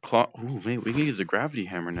 The claw... Ooh, wait, we can use a gravity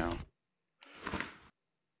hammer now.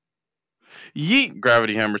 Yeet!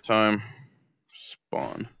 Gravity hammer time.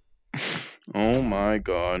 Spawn. Oh my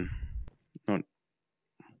God.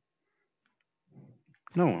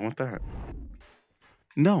 No, I want that.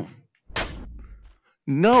 No.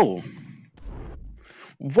 No.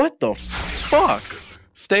 What the fuck?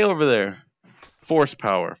 Stay over there. Force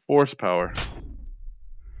power. Force power.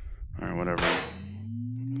 Alright, whatever.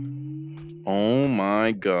 Oh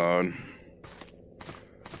my God.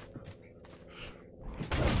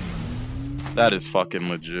 That is fucking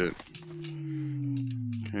legit.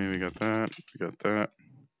 Okay, we got that. We got that.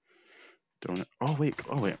 Don't. Oh wait.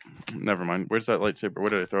 Oh wait. Never mind. Where's that lightsaber? Where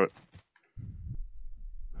did I throw it?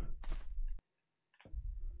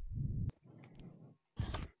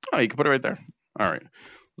 Oh, you can put it right there. All right,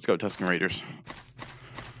 let's go, Tusken Raiders.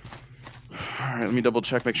 All right, let me double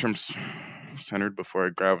check, make sure I'm centered before I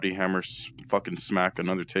gravity hammer fucking smack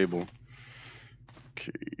another table.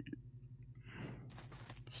 Okay.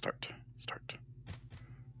 Start.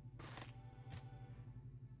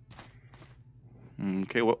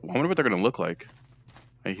 Okay, I wonder what they're gonna look like.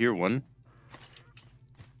 I hear one.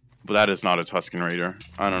 But that is not a Tusken Raider.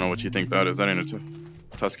 I don't know what you think that is. That ain't a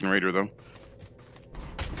Tusken Raider, though.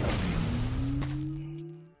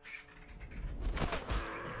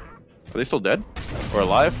 Are they still dead? Or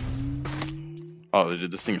alive? Oh,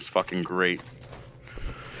 dude, this thing is fucking great.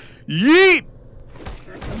 Yeet!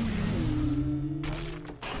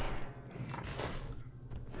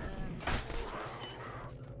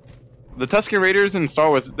 The Tusken Raiders in Star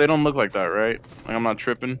Wars, they don't look like that, right? Like, I'm not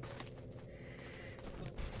tripping.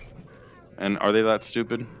 And are they that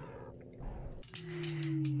stupid?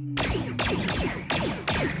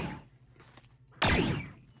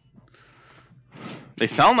 They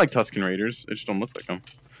sound like Tusken Raiders. They just don't look like them.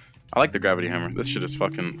 I like the gravity hammer. This shit is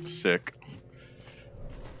fucking sick.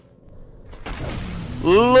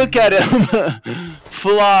 Look at him!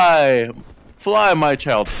 Fly! Fly, my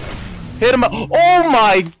child. Hit him up. Oh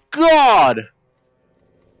my god!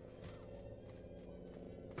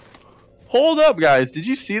 Hold up, guys. Did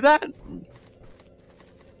you see that?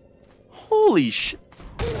 Holy shit.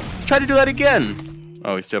 Let's try to do that again.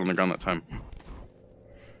 Oh, he stayed on the ground that time.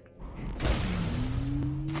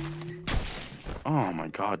 Oh my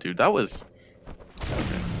god, dude. That was...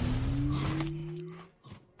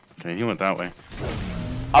 Okay, he went that way.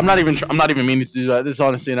 I'm not even meaning to do that. This is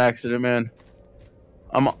honestly an accident, man.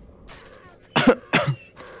 I'm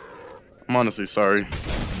honestly sorry.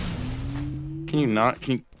 Can you let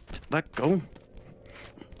go?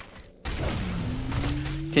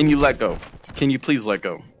 Can you let go? Can you please let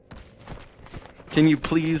go? Can you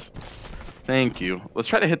please? Thank you. Let's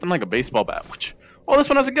try to hit them like a baseball bat. Oh, this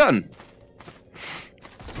one has a gun.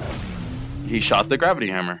 He shot the gravity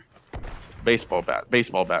hammer. Baseball bat.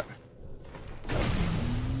 Baseball bat.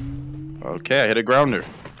 Okay, I hit a grounder.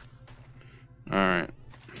 Alright.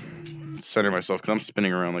 Center myself because I'm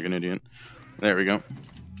spinning around like an idiot. There we go.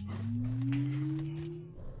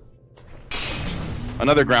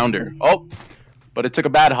 Another grounder. Oh! But it took a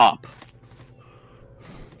bad hop.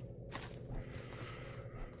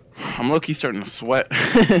 I'm low-key starting to sweat.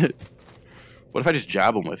 What if I just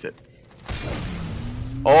jab him with it?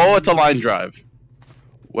 Oh, it's a line drive.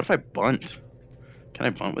 What if I bunt? Can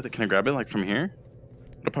I bunt with it? Can I grab it like from here?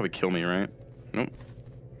 It'll probably kill me, right? Nope.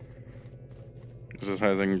 This is as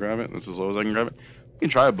high as I can grab it. This is as low as I can grab it. You can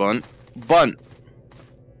try a bunt. Bunt.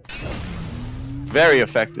 Very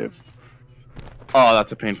effective. Oh,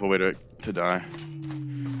 that's a painful way to die.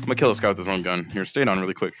 I'm gonna kill this guy with his own gun. Here, stay down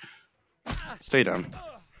really quick. Stay down.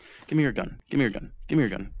 Give me your gun. Give me your gun. Give me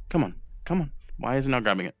your gun. Come on. Come on. Why is it not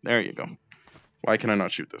grabbing it? There you go. Why can I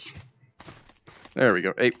not shoot this? There we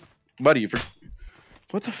go. Hey, buddy,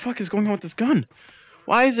 what the fuck is going on with this gun?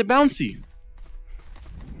 Why is it bouncy?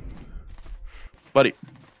 Buddy,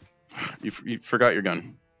 you forgot your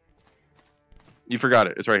gun. You forgot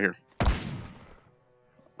it. It's right here.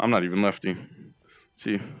 I'm not even lefty.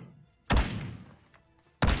 See?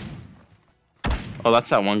 Oh, that's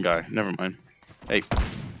that one guy. Never mind. Hey.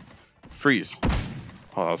 Freeze.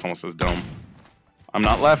 Oh, that was almost his dome. I'm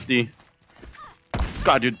not lefty.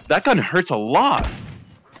 God, dude, that gun hurts a lot.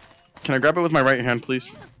 Can I grab it with my right hand,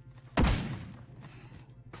 please?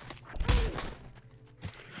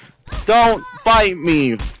 Don't fight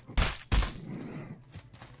me.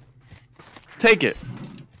 Take it.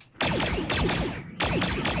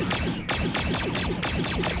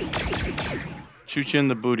 Shoot you in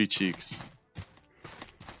the booty cheeks.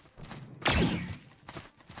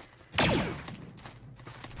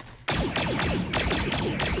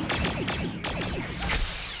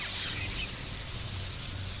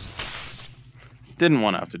 Didn't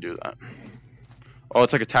want to have to do that. Oh,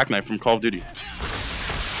 it's like a tack knife from Call of Duty.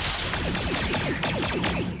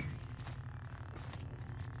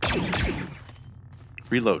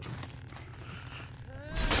 Reload.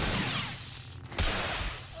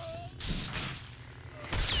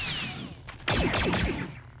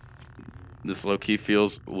 This low-key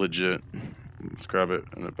feels legit. Let's grab it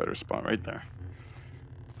in a better spot right there.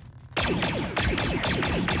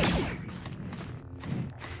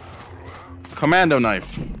 Commando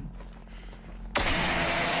knife.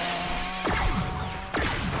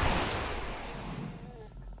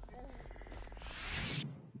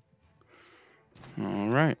 All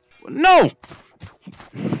right. No!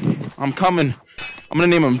 I'm coming. I'm gonna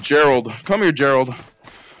name him Gerald. Come here, Gerald.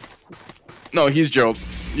 No, he's Gerald.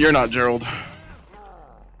 You're not Gerald.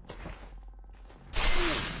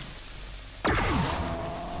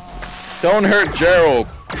 Don't hurt Gerald.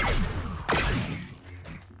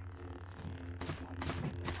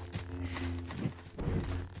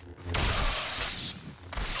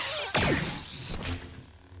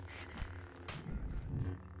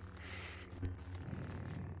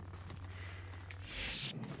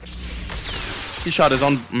 He shot his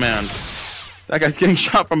own man. That guy's getting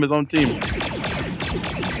shot from his own team.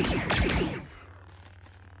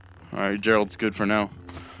 Alright, Gerald's good for now.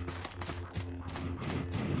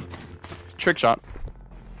 Trick shot.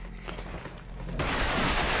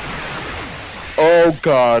 Oh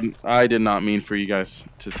god, I did not mean for you guys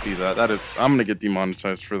to see that. That is, I'm gonna get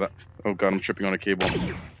demonetized for that. Oh god, I'm tripping on a cable.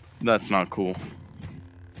 That's not cool.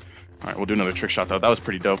 Alright, we'll do another trick shot though. That was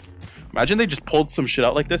pretty dope. Imagine they just pulled some shit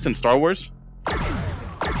out like this in Star Wars.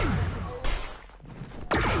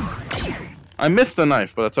 I missed the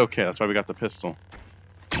knife, but that's okay. That's why we got the pistol.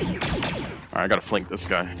 Alright, I gotta flank this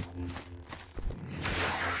guy.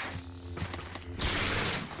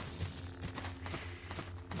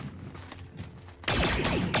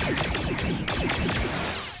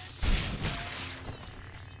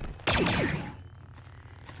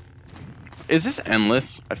 Is this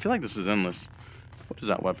endless? I feel like this is endless. What is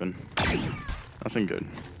that weapon? Nothing good.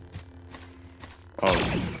 Oh,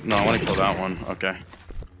 no, I want to kill that one. Okay.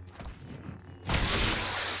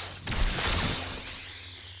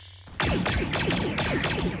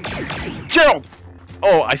 Gerald!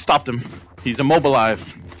 Oh, I stopped him. He's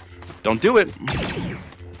immobilized. Don't do it.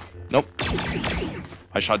 Nope.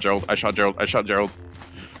 I shot Gerald. I shot Gerald. I shot Gerald.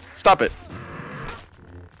 Stop it.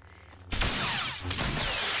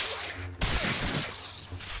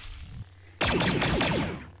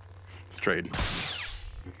 Let's trade.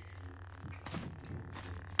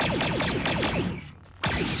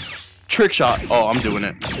 Trick shot. Oh, I'm doing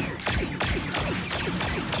it.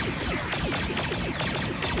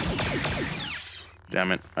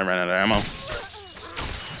 Damn it. I ran out of ammo.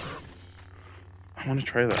 I want to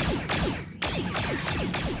try that.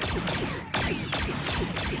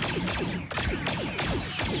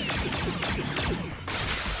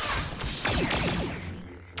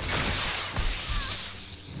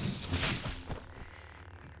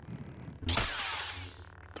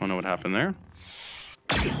 Don't know what happened there.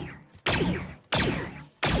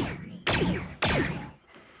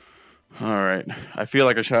 Alright, I feel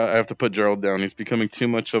like I have to put Gerald down. He's becoming too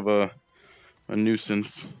much of a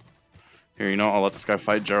nuisance. Here, you know, I'll let this guy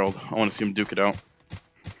fight Gerald. I want to see him duke it out.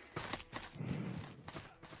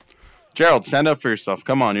 Gerald, stand up for yourself.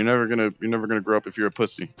 Come on, you're never gonna grow up if you're a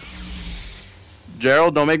pussy.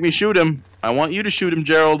 Gerald, don't make me shoot him. I want you to shoot him,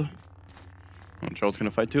 Gerald. Oh, Gerald's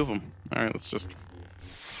gonna fight two of them. Alright, let's just...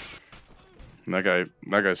 That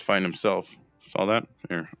guy's fighting himself. Saw that?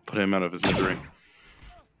 Here, put him out of his misery.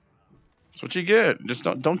 That's what you get. Just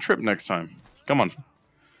don't trip next time. Come on.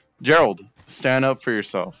 Gerald, stand up for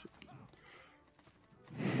yourself.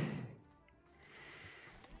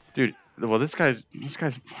 Dude, well this guy's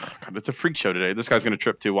God, it's a freak show today. This guy's gonna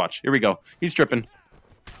trip too. Watch. Here we go. He's tripping.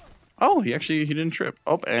 Oh, he didn't trip.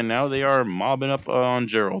 Oh, and now they are mobbing up on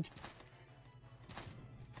Gerald.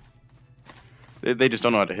 They just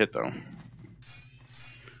don't know how to hit though.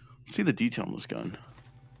 See the detail on this gun.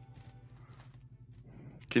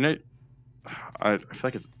 Can I feel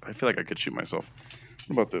like I could shoot myself.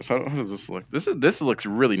 What about this? How does this look? This looks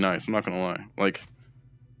really nice. I'm not gonna lie. Like,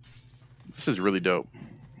 this is really dope.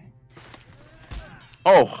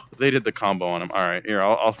 Oh, they did the combo on him. All right, here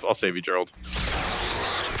I'll save you, Gerald.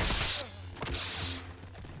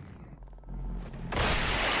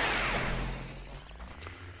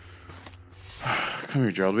 Come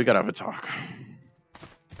here, Gerald. We gotta have a talk.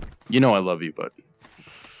 You know I love you, but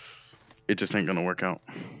it just ain't gonna work out.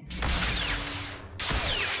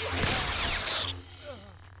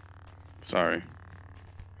 Sorry.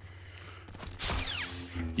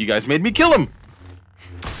 You guys made me kill him!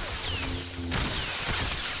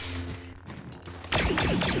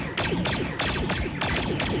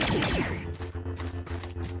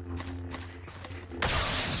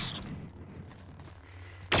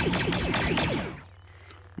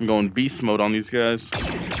 I'm going beast mode on these guys.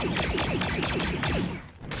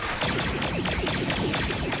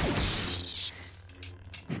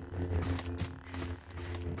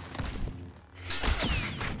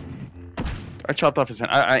 I chopped off his hand.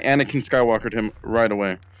 I Anakin Skywalkered him right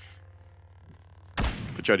away.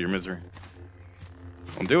 Put you out of your misery.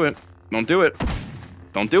 Don't do it. Don't do it.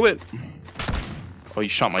 Don't do it. Oh, you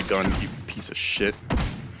shot my gun, you piece of shit.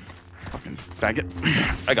 Fucking faggot.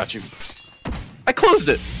 I got you. I closed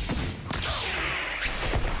it.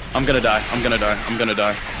 I'm gonna die. I'm gonna die. I'm gonna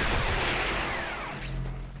die.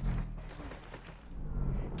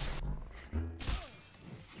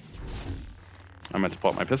 I meant to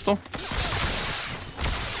pull out my pistol.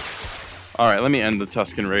 Alright, let me end the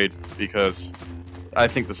Tusken raid because I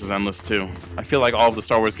think this is endless too. I feel like all of the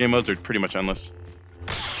Star Wars game modes are pretty much endless.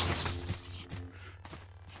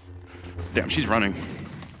 Damn, she's running.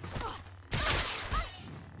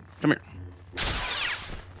 Come here.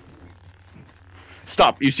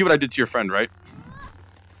 Stop. You see what I did to your friend, right?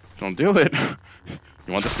 Don't do it.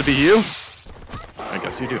 You want this to be you? I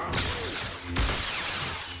guess you do.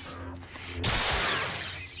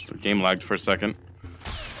 The game lagged for a second.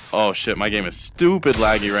 Oh shit, my game is stupid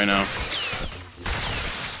laggy right now.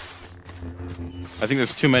 I think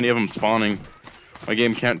there's too many of them spawning. My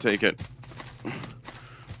game can't take it.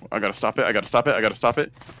 I gotta stop it, I gotta stop it, I gotta stop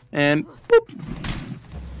it. And boop.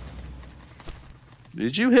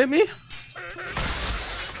 Did you hit me?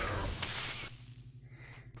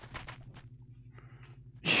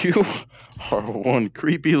 You are one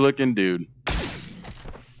creepy looking dude.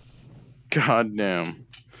 God damn.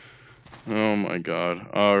 Oh my god.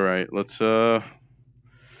 Alright, let's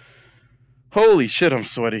holy shit, I'm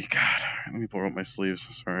sweaty. God. Let me pull up my sleeves.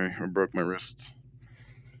 Sorry, I broke my wrists.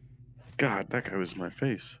 God, that guy was in my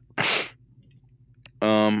face.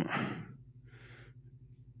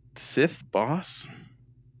 Sith boss?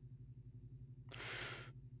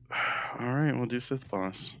 Alright, we'll do Sith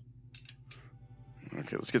boss.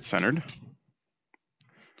 Okay, let's get centered.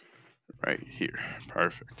 Right here.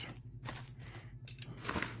 Perfect.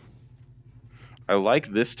 I like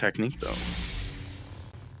this technique though.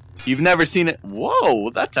 You've never seen it.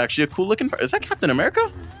 Whoa, that's actually a cool looking. Is that Captain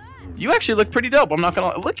America? You actually look pretty dope. I'm not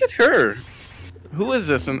gonna. Look at her. Who is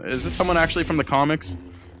this? And is this someone actually from the comics?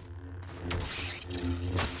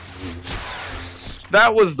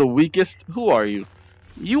 That was the weakest. Who are you?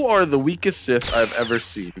 You are the weakest Sith I've ever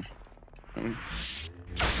seen.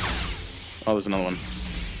 Oh, there's another one.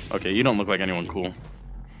 Okay, you don't look like anyone cool.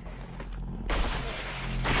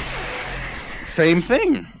 Same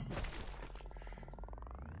thing.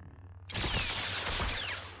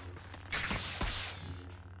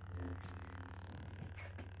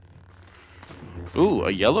 Ooh,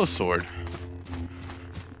 a yellow sword.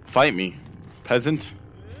 Fight me, peasant.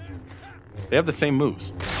 They have the same moves,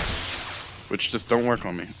 which just don't work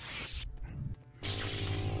on me.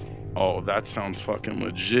 Oh, that sounds fucking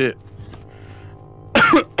legit.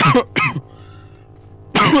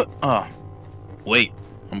 Wait,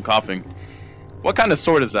 I'm coughing. What kind of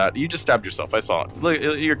sword is that? You just stabbed yourself. I saw it. Look,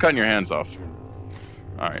 you're cutting your hands off.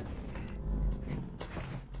 All right.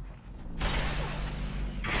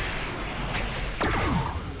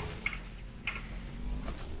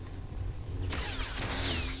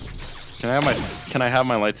 Can I have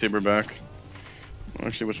my lightsaber back?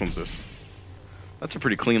 Actually, which one's this? That's a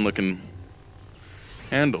pretty clean looking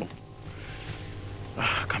handle.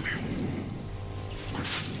 Come here.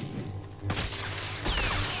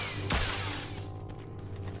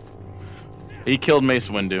 He killed Mace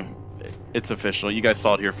Windu. It's official. You guys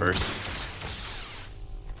saw it here first.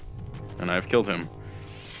 And I've killed him.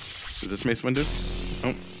 Is this Mace Windu?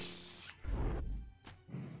 Nope.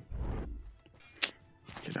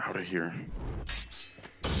 Get out of here.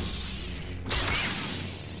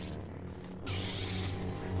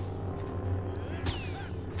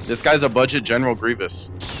 This guy's a budget General Grievous.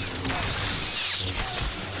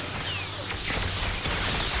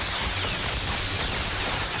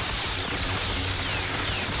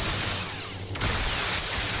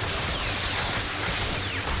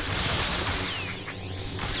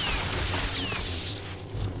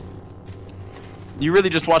 You really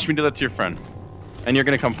just watched me do that to your friend. And you're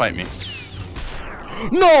gonna come fight me.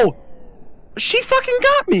 No! She fucking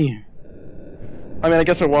got me! I mean, I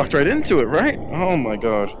guess I walked right into it, right? Oh my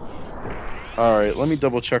god. Alright, let me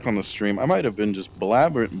double check on the stream. I might have been just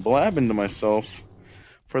blabbing to myself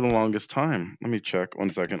for the longest time. Let me check.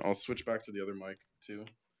 1 second. I'll switch back to the other mic, too.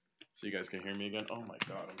 So you guys can hear me again. Oh my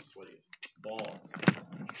god, I'm sweaty as balls.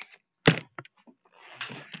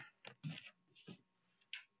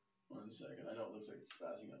 1 second. I know it looks like it's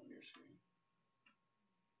spazzing out on your screen.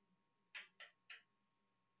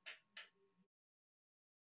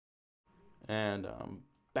 And I'm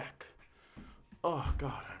back. Oh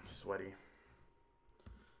god, I'm sweaty.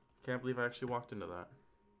 Can't believe I actually walked into that.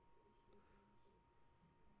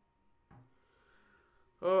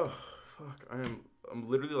 Oh fuck, I'm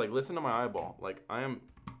literally like, listen to my eyeball. Like I'm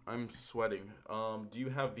sweating. Do you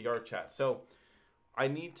have VR chat? So I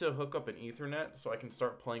need to hook up an Ethernet so I can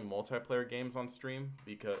start playing multiplayer games on stream,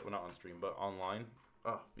 because well, not on stream but online.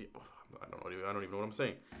 I don't even know what I'm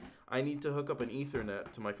saying. I need to hook up an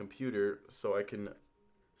Ethernet to my computer so I can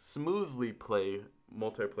smoothly play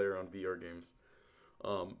multiplayer on VR games.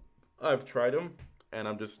 I've tried them. and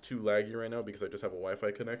I'm just too laggy right now because I just have a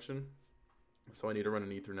Wi-Fi connection. So I need to run an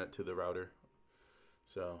Ethernet to the router.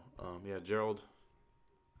 So, yeah, Gerald.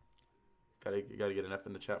 Gotta get an F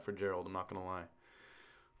in the chat for Gerald. I'm not gonna lie.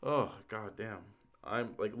 Oh, god damn.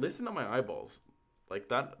 I'm like, listen to my eyeballs. Like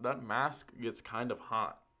that mask gets kind of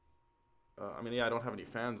hot. I mean, yeah, I don't have any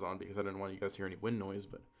fans on because I didn't want you guys to hear any wind noise,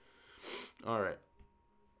 but all right.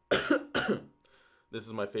 This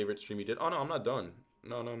is my favorite stream you did. Oh no, I'm not done.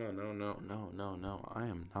 No. I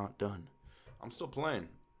am not done. I'm still playing.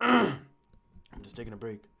 I'm just taking a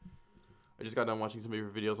break. I just got done watching some of your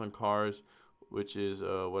videos on cars, which is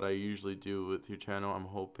what I usually do with your channel. I'm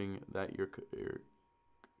hoping that your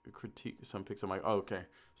critique some pics of my. Oh, okay,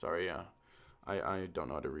 sorry. Yeah, I don't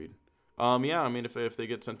know how to read. Yeah, I mean, if they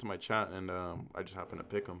get sent to my chat and I just happen to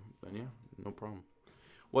pick them, then yeah, no problem.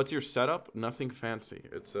 What's your setup? Nothing fancy.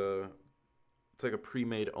 It's like a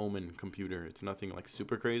pre-made Omen computer. It's nothing like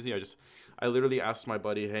super crazy. I literally asked my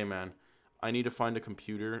buddy, hey man, I need to find a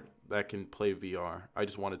computer that can play VR. I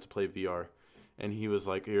just wanted to play VR. And he was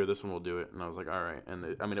like, here, this one will do it. And I was like, all right.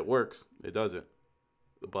 And I mean, it works. It does it.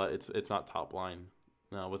 But it's not top line.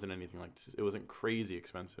 No, it wasn't anything like this. It wasn't crazy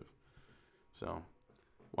expensive. So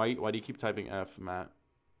why do you keep typing F, Matt?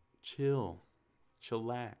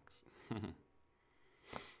 Chillax.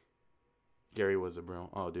 Gary was a bro.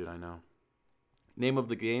 Oh, dude, I know. Name of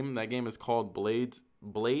the game? That game is called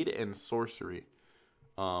Blade and Sorcery.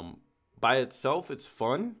 By itself, it's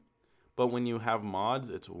fun, but when you have mods,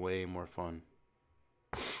 it's way more fun.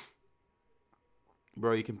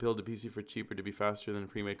 Bro, you can build a PC for cheaper to be faster than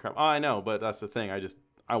pre-made crap. Oh, I know, but that's the thing.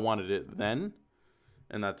 I wanted it then,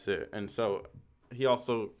 and that's it. And so he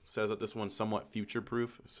also says that this one's somewhat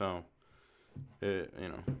future-proof, so you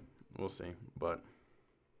know, we'll see. But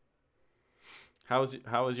how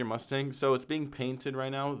is your Mustang? So it's being painted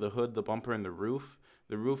right now, the hood, the bumper, and the roof.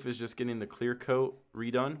 The roof is just getting the clear coat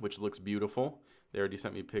redone, which looks beautiful. They already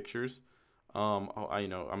sent me pictures.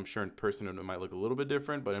 I'm sure in person it might look a little bit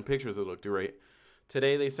different, but in pictures it looked great.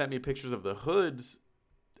 Today they sent me pictures of the hoods,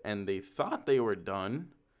 and they thought they were done,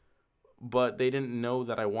 but they didn't know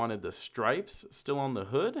that I wanted the stripes still on the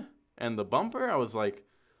hood and the bumper. I was like,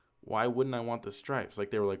 why wouldn't I want the stripes?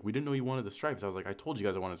 Like, they were like, we didn't know you wanted the stripes. I was like, I told you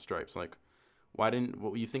guys I wanted stripes. Like,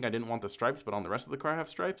 you think I didn't want the stripes, but on the rest of the car I have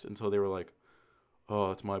stripes? And so they were like,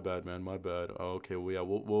 oh, it's my bad, man, my bad. Oh, okay, well, yeah,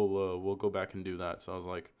 we'll go back and do that. So I was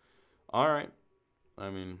like, all right. I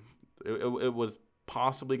mean, it was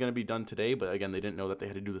possibly going to be done today, but again, they didn't know that they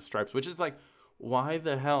had to do the stripes, which is like, why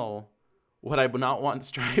the hell would I not want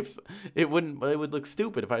stripes? It would look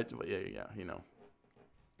stupid if yeah, you know.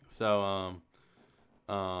 So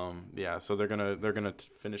yeah, so they're gonna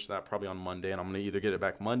finish that probably on Monday, and I'm gonna either get it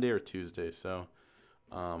back Monday or Tuesday. So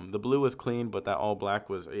the blue was clean, but that all black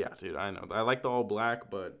was, yeah, dude, I know I like the all black,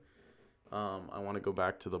 but I want to go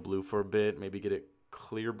back to the blue for a bit, maybe get it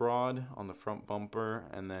clear broad on the front bumper,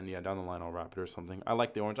 and then yeah, down the line I'll wrap it or something. I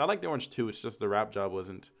like the orange too. It's just the wrap job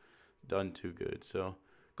wasn't done too good. So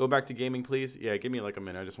go back to gaming, please. Yeah, give me like a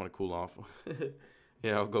minute. I just want to cool off.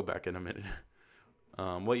 Yeah, I'll go back in a minute.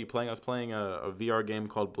 What are you playing? I was playing a VR game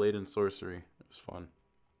called Blade and Sorcery. It was fun.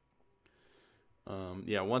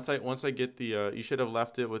 Yeah, once I get the you should have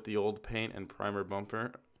left it with the old paint and primer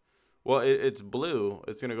bumper. Well, it's blue.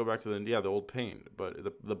 It's gonna go back to the old paint, but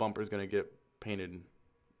the bumper is gonna get painted,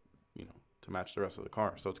 you know, to match the rest of the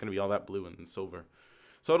car. So it's gonna be all that blue and silver.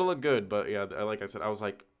 So it'll look good. But yeah, like I said,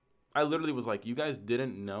 I literally was like, you guys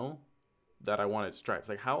didn't know that I wanted stripes.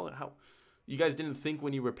 Like how you guys didn't think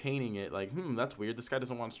when you were painting it, like, that's weird. This guy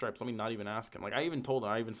doesn't want stripes. Let me not even ask him. Like, I even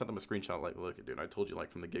sent them a screenshot. Like, look, dude, I told you,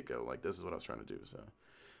 like, from the get-go, like, this is what I was trying to do. So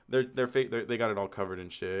they got it all covered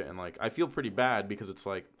and shit. And like, I feel pretty bad because it's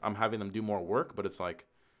like I'm having them do more work, but it's like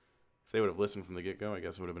if they would have listened from the get-go, I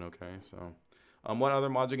guess it would have been okay. So what other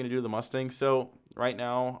mods are going to do to the Mustang? So right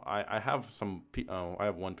now I have I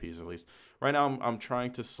have one piece at least. Right now I'm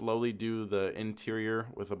trying to slowly do the interior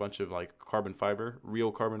with a bunch of like carbon fiber,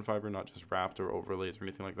 real carbon fiber, not just wrapped or overlays or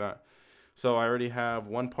anything like that. So I already have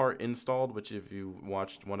one part installed, which if you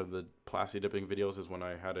watched one of the plasti dipping videos is when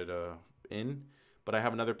I had it in. But I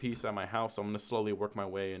have another piece at my house, so I'm going to slowly work my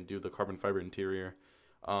way and do the carbon fiber interior.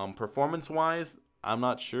 Performance-wise, I'm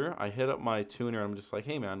not sure. I hit up my tuner, and I'm just like,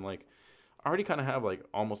 hey, man, like, I already kind of have, like,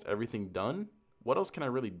 almost everything done. What else can I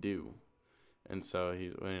really do? And so,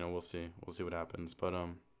 we'll see. We'll see what happens. But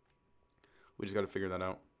we just got to figure that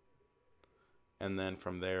out. And then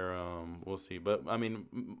from there, we'll see. But, I mean,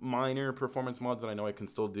 minor performance mods that I know I can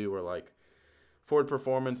still do are, like, Ford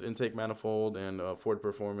Performance intake manifold and Ford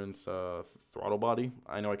Performance throttle body.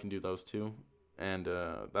 I know I can do those too, and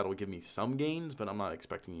that'll give me some gains, but I'm not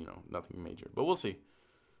expecting nothing major. But we'll see.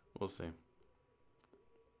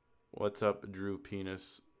 What's up, Drew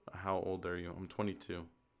Penis? How old are you? I'm 22.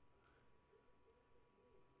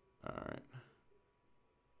 All right.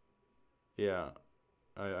 Yeah,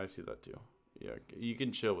 I see that too. Yeah, you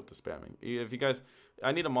can chill with the spamming. If you guys,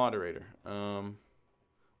 I need a moderator.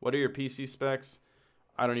 What are your PC specs?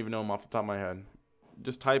 I don't even know them off the top of my head.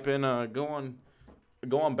 Just type in, go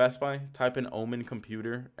on Best Buy, type in Omen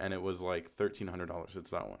computer, and it was like $1,300.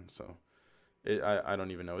 It's that one. So, I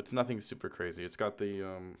don't even know. It's nothing super crazy. It's got the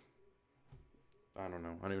I don't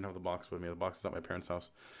know. I don't even have the box with me. The box is at my parents'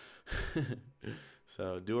 house.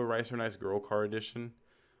 So do a Rice or Nice girl car edition.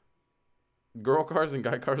 Girl cars and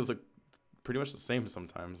guy cars look pretty much the same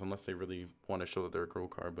sometimes, unless they really want to show that they're a girl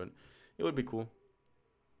car. But it would be cool.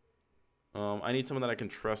 I need someone that I can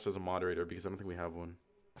trust as a moderator because I don't think we have one.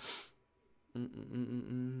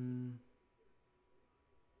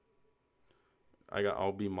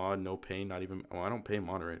 I'll be mod, no pay, not even. Oh, I don't pay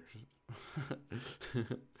moderators.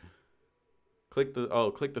 Click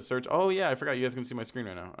the search. Oh yeah, I forgot you guys can see my screen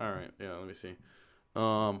right now. All right, yeah, let me see.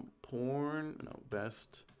 Porn, no,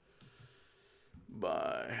 Best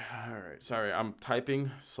Buy. All right, sorry, I'm typing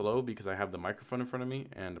slow because I have the microphone in front of me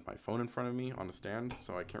and my phone in front of me on a stand,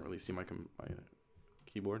 so I can't really see my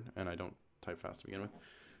keyboard, and I don't type fast to begin with.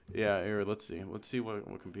 Yeah, here, let's see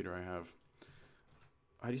what computer I have.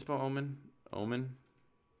 How do you spell Omen? Omen,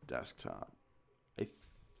 desktop. I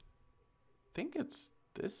think it's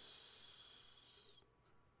this.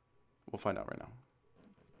 We'll find out right now.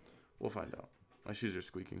 We'll find out. My shoes are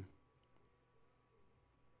squeaking.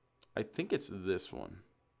 I think it's this one.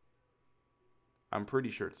 I'm pretty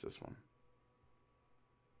sure it's this one.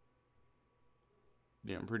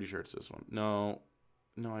 Yeah, I'm pretty sure it's this one. No,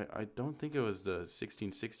 I don't think it was the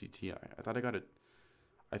 1660 Ti. I thought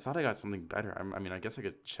I got something better. I mean, I guess I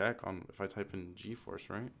could check on if I type in GeForce,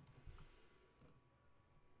 right?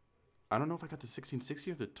 I don't know if I got the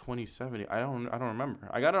 1660 or the 2070. I don't remember.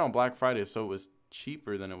 I got it on Black Friday, so it was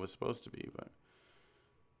cheaper than it was supposed to be. But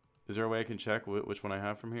is there a way I can check which one I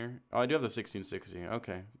have from here? Oh, I do have the 1660.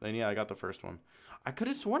 Okay, then yeah, I got the first one. I could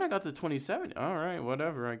have sworn I got the 2070. All right,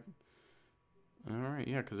 whatever. All right,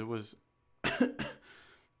 yeah, because it was,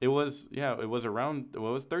 it was around. Well,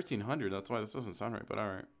 it was 1300. That's why this doesn't sound right. But all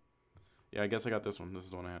right, yeah, I guess I got this one. This is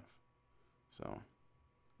the one I have. So,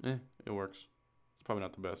 it works. It's probably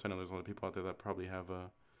not the best. I know there's a lot of people out there that probably have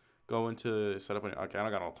go into setup. Okay, I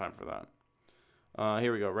don't got all the time for that.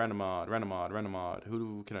 Here we go. Random mod.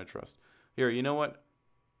 Who can I trust? Here, you know what?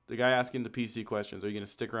 The guy asking the PC questions. Are you gonna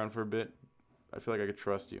stick around for a bit? I feel like I could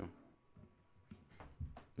trust you.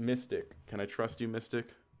 Mystic. Can I trust you, Mystic?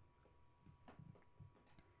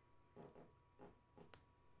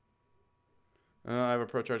 I have a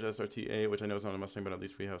ProCharge SRT8, which I know is not a Mustang, but at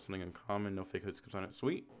least we have something in common. No fake hood skips on it.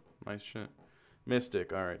 Sweet. Nice shit.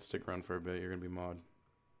 Mystic. All right, stick around for a bit. You're gonna be mod.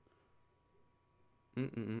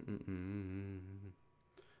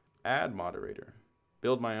 Add moderator.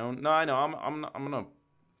 Build my own. No, I know.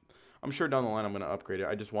 I'm sure down the line I'm gonna upgrade it.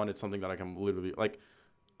 I just wanted something that I can literally like.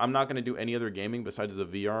 I'm not gonna do any other gaming besides the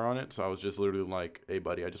VR on it. So I was just literally like, hey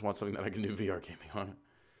buddy, I just want something that I can do VR gaming on it.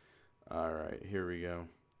 All right, here we go.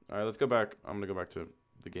 All right, let's go back. I'm gonna go back to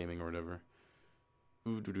the gaming or whatever.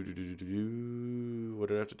 What did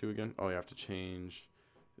I have to do again? Oh, you have to change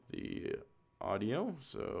the audio.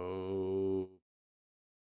 So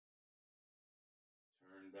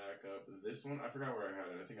turn back up this one. I forgot where I had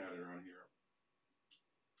it. I think I had it around here.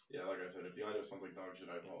 Yeah, like I said, if the audio sounds like dog shit,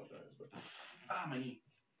 I apologize. But my knee.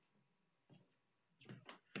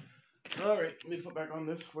 All right, let me put back on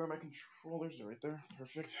this. Where are my controllers? They're right there.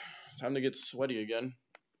 Perfect. Time to get sweaty again.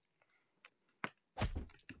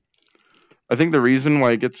 I think the reason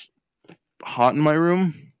why it gets hot in my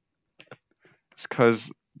room is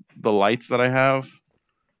because the lights that I have.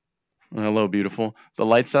 Hello, beautiful. The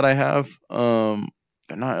lights that I have,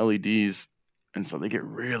 they're not LEDs, and so they get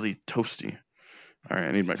really toasty. All right,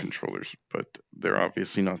 I need my controllers, but they're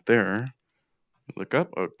obviously not there. Look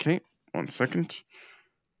up. Okay, 1 second.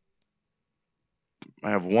 I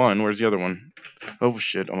have one. Where's the other one? Oh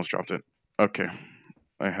shit, almost dropped it. Okay,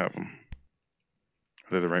 I have them.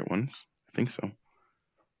 Are they the right ones? I think so.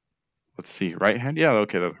 Let's see. Right hand? Yeah,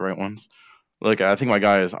 okay, they're the right ones. Look, I think my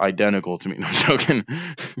guy is identical to me. No, I'm joking.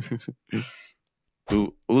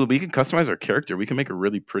 Ooh, we can customize our character. We can make a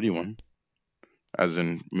really pretty one. As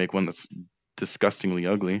in, make one that's disgustingly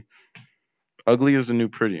ugly. Ugly is the new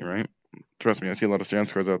pretty, right? Trust me, I see a lot of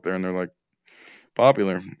stance cards out there, and they're like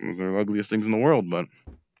popular. They're the ugliest things in the world, but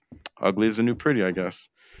ugly is the new pretty, I guess.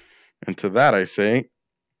 And to that, I say,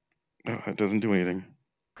 oh, it doesn't do anything.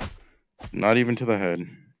 Not even to the head.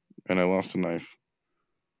 And I lost a knife.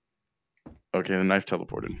 Okay, the knife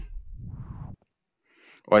teleported.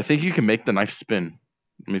 Oh, I think you can make the knife spin.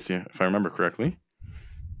 Let me see if I remember correctly.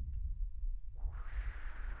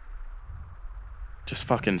 Just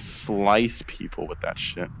fucking slice people with that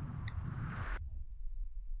shit.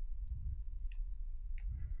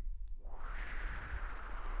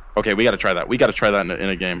 Okay, we gotta try that. We gotta try that in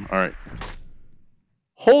a game. All right.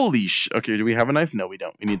 Holy sh... Okay, do we have a knife? No, we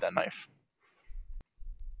don't. We need that knife.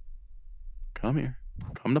 Come here.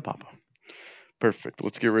 Come to Papa. Perfect.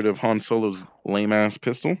 Let's get rid of Han Solo's lame-ass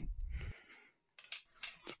pistol.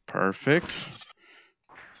 Perfect.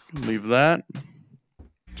 Leave that.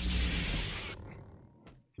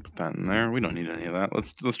 Put that in there. We don't need any of that.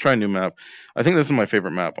 Let's try a new map. I think this is my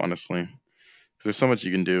favorite map, honestly. There's so much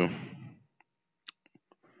you can do.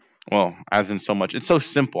 Well, as in so much. It's so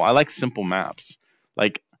simple. I like simple maps.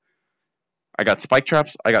 Like, I got spike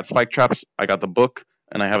traps, I got the book,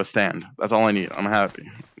 and I have a stand. That's all I need. I'm happy.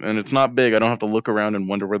 And it's not big. I don't have to look around and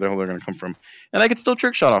wonder where the hell they're going to come from. And I can still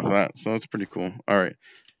trick shot off of that, so that's pretty cool. All right.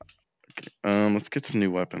 Okay, let's get some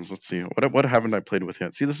new weapons. Let's see. What haven't I played with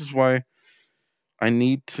yet? See, this is why I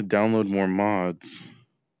need to download more mods.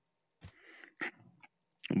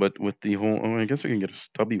 But with the whole... Oh, I guess we can get a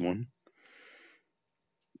stubby one.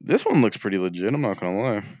 This one looks pretty legit, I'm not going to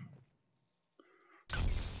lie.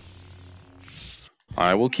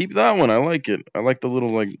 I will keep that one. I like it. I like the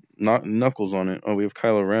little, like, knuckles on it. Oh, we have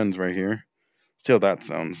Kylo Ren's right here. See how that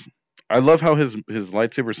sounds. I love how his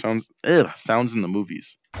lightsaber sounds in the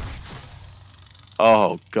movies.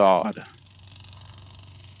 Oh, God.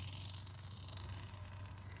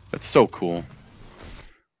 That's so cool.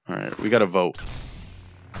 Alright, we gotta vote.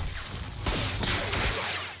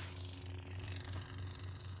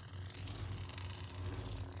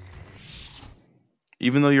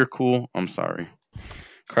 Even though you're cool, I'm sorry.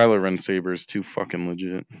 Kylo Ren saber is too fucking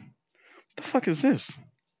legit. What the fuck is this?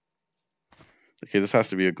 Okay, this has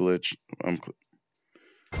to be a glitch. What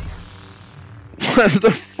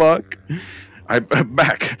the fuck? I'm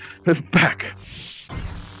back. Back.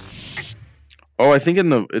 Oh, I think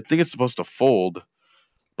it's supposed to fold,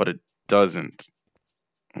 but it doesn't.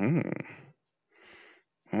 Oh.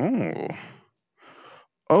 Oh.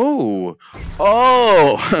 Oh.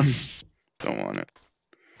 Oh. Don't want it.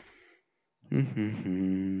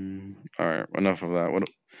 All right, enough of that.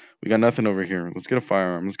 We got nothing over here. Let's get a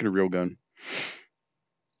firearm. Let's get a real gun.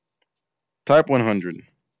 Type 100.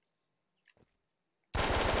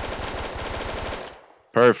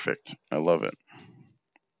 Perfect. I love it.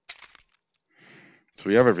 So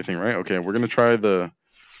we have everything, right? Okay, we're gonna try the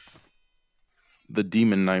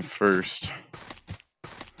demon knife first.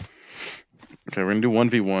 Okay, we're gonna do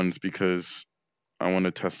 1v1s because I want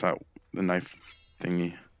to test out the knife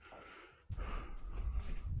thingy.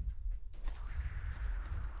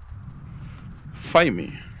 Fight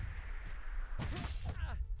me.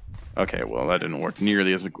 Okay, well that didn't work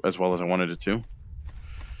nearly as well as I wanted it to.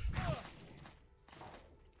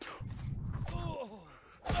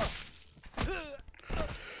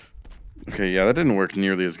 Okay, yeah, that didn't work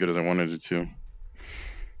nearly as good as I wanted it to.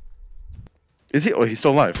 Is he? Oh, he's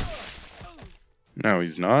still alive. No,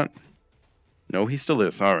 he's not. No, he still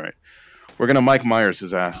is. All right. We're gonna Mike Myers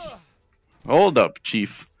his ass. Hold up,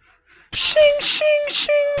 Chief. Shing, shing,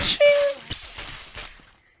 shing, shing.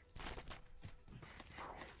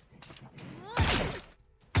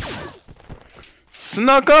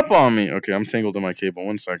 Snuck up on me. Okay, I'm tangled in my cable.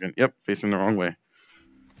 1 second. Yep, facing the wrong way.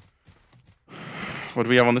 What do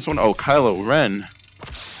we have on this one? Oh, Kylo Ren.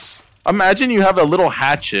 Imagine you have a little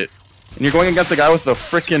hatchet and you're going against a guy with a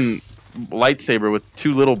freaking lightsaber with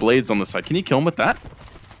 2 little blades on the side. Can you kill him with that?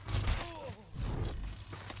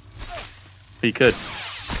 He could.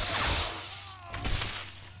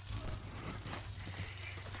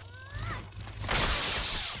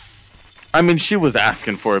 I mean, she was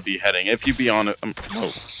asking for a beheading. If you be honest,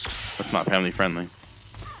 oh, that's not family friendly.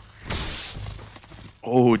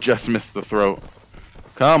 Oh, just missed the throat.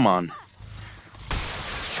 Come on.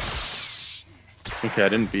 Okay, I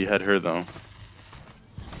didn't behead her though.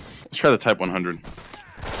 Let's try the Type 100.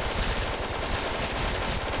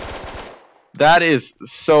 That is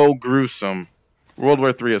so gruesome. World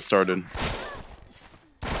War III has started.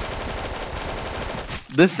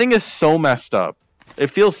 This thing is so messed up.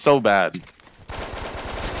 It feels so bad.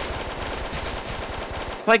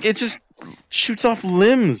 Like, it just shoots off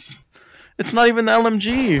limbs. It's not even the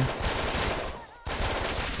LMG.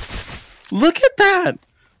 Look at that.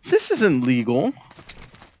 This isn't legal.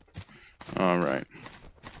 Alright.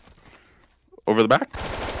 Over the back.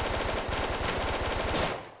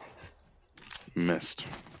 Missed.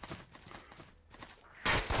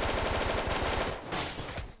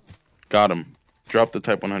 Got him. Dropped the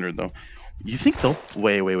Type 100 though. You think they'll...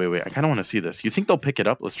 Wait. I kind of want to see this. You think they'll pick it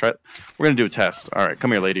up? Let's try it. We're going to do a test. All right,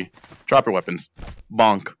 come here, lady. Drop your weapons.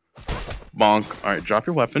 Bonk. Bonk. All right, drop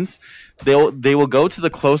your weapons. They will go to the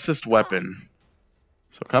closest weapon.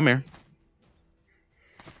 So come here.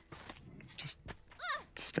 Just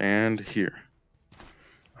stand here.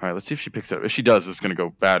 All right, let's see if she picks it up. If she does, it's going to go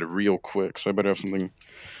bad real quick. So I better have something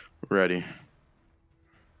ready.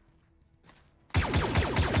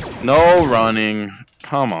 No running.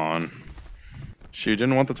 Come on. She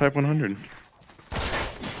didn't want the Type 100.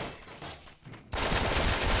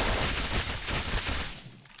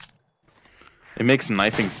 It makes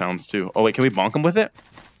knifing sounds too. Oh wait, can we bonk him with it?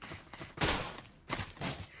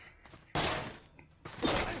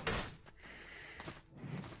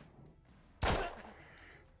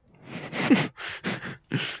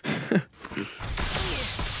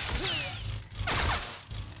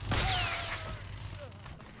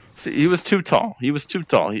 See, he was too tall. He was too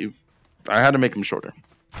tall. I had to make him shorter.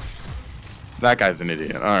 That guy's an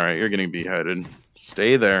idiot. All right, you're getting beheaded.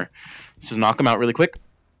 Stay there. Let's just knock him out really quick.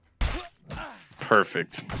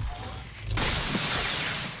 Perfect.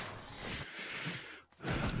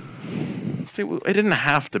 See, it didn't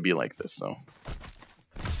have to be like this, though.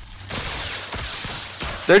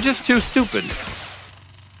 They're just too stupid.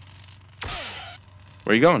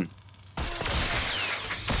 Where are you going?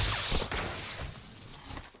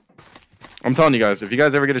 I'm telling you guys, if you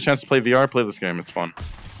guys ever get a chance to play VR, play this game. It's fun.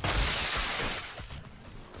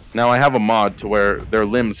 Now, I have a mod to where their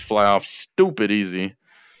limbs fly off stupid easy,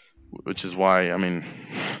 which is why, I mean,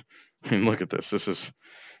 look at this.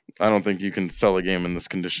 I don't think you can sell a game in this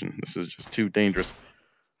condition. This is just too dangerous.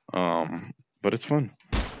 But it's fun.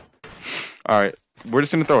 All right, we're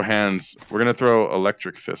just going to throw hands. We're going to throw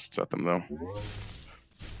electric fists at them, though.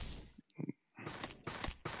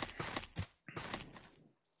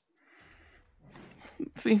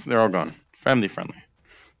 See, they're all gone. Family friendly.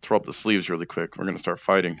 Throw up the sleeves really quick. We're going to start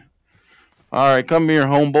fighting. All right, come here,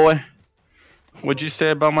 homeboy. What'd you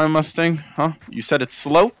say about my Mustang? Huh? You said it's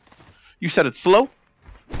slow? You said it's slow?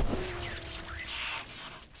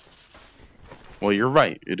 Well, you're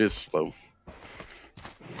right. It is slow.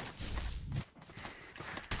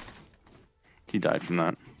 He died from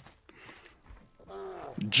that.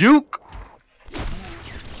 Juke!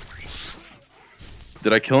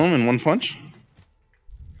 Did I kill him in one punch?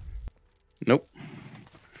 Nope.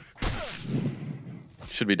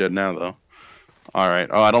 Should be dead now, though. Alright.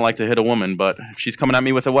 Oh, I don't like to hit a woman, but if she's coming at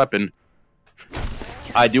me with a weapon,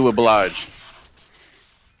 I do oblige.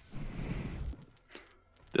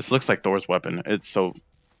 This looks like Thor's weapon. It's so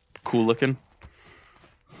cool looking.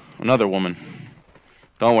 Another woman.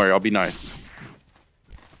 Don't worry, I'll be nice.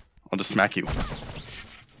 I'll just smack you.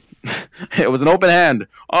 It was an open hand,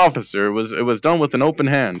 officer. It was done with an open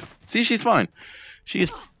hand. See, she's fine.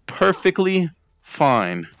 She's perfectly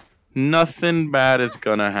fine. Nothing bad is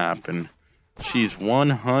gonna happen. She's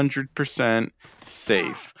 100%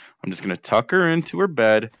 safe. I'm just gonna tuck her into her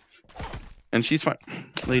bed, and she's fine.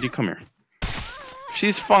 Lady, come here.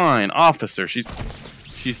 She's fine, officer. She's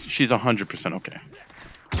 100% okay.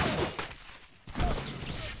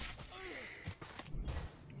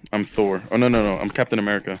 I'm Thor. Oh no, I'm Captain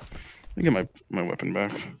America. Let me get my weapon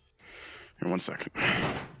back. Here, 1 second.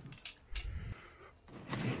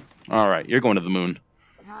 All right, you're going to the moon.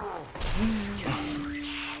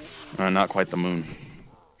 Not quite the moon.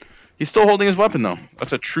 He's still holding his weapon, though.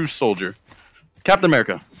 That's a true soldier. Captain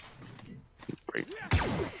America. Great.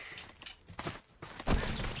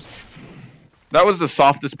 That was the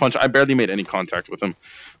softest punch. I barely made any contact with him,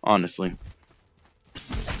 honestly.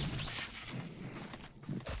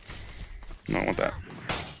 No, I want that.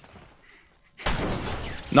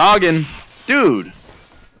 Noggin. Dude.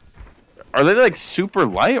 Are they like super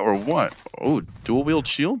light or what? Oh, dual wield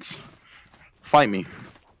shields? Fight me.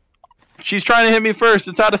 She's trying to hit me first.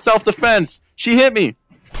 It's out of self-defense. She hit me.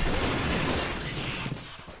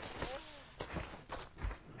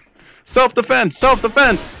 Self-defense.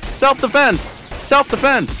 Self-defense. Self-defense.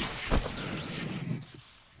 Self-defense.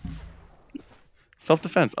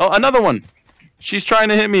 Self-defense. Oh, another one. She's trying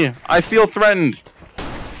to hit me. I feel threatened.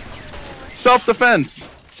 Self-defense.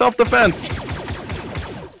 Self-defense.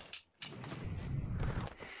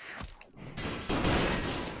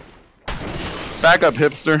 Back up,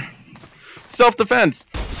 hipster. Self-defense.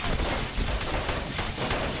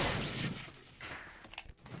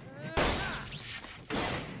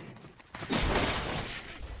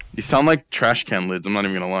 You sound like trash can lids, I'm not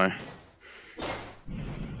even gonna lie.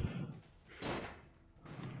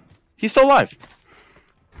 He's still alive.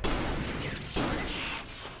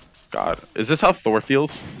 God, is this how Thor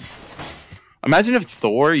feels? Imagine if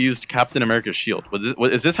Thor used Captain America's shield.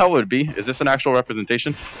 Is this how it would be? Is this an actual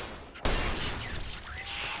representation?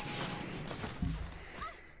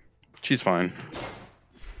 She's fine.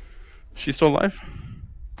 She's still alive?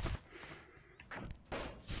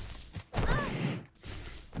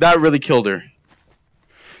 That really killed her.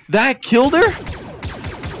 That killed her?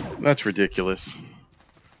 That's ridiculous.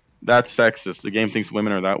 That's sexist. The game thinks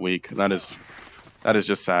women are that weak. That is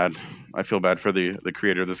just sad. I feel bad for the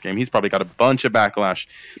creator of this game. He's probably got a bunch of backlash.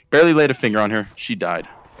 Barely laid a finger on her. She died.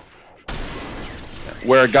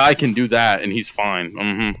 Where a guy can do that and he's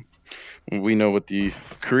fine. We know what the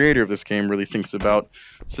creator of this game really thinks about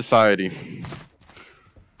society.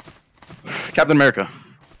 Captain America.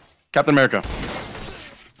 Captain America.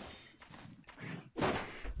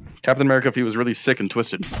 Captain America if he was really sick and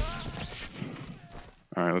twisted.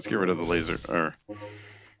 Alright, let's get rid of the laser.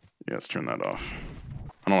 Yeah, let's turn that off.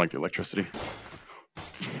 I don't like the electricity.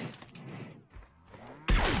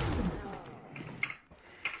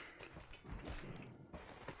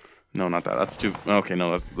 No, not that. That's too... Okay,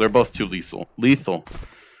 no, they're both too lethal. Lethal.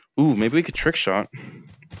 Ooh, maybe we could trick shot.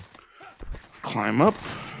 Climb up.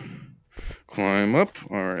 Climb up.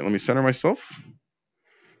 Alright, let me center myself.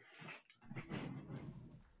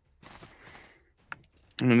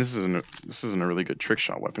 I mean, this isn't a really good trick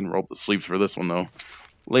shot weapon. Roll up the sleeves for this one, though.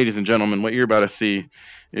 Ladies and gentlemen, what you're about to see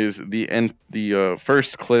is the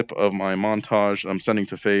first clip of my montage I'm sending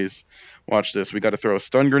to FaZe. Watch this. We got to throw a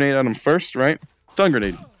stun grenade at him first, right? Stun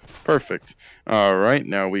grenade. Perfect. All right,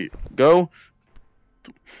 now we go.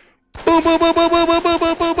 Boom, boom, boom, boom, boom, boom, boom,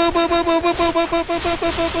 boom, boom, boom, boom, boom, boom, boom,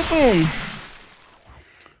 boom, boom, boom.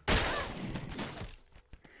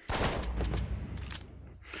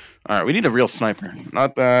 All right, we need a real sniper.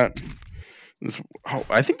 Not that.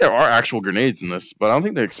 I think there are actual grenades in this, but I don't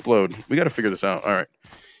think they explode. We got to figure this out. All right.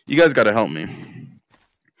 You guys got to help me.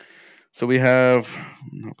 So we have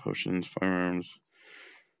no potions, firearms,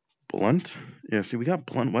 blunt. Yeah, see, we got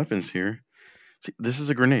blunt weapons here. See, this is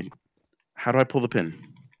a grenade. How do I pull the pin?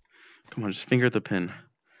 Come on, just finger at the pin.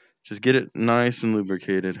 Just get it nice and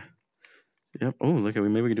lubricated. Yep. Oh, look at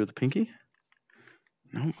maybe we can do it with the pinky.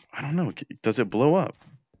 No, I don't know. Does it blow up?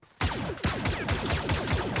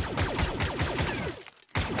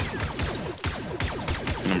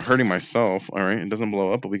 And I'm hurting myself. All right, it doesn't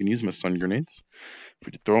blow up, but we can use them as stun grenades. If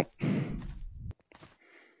we throw, can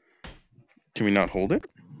we not hold it?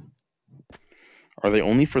 Are they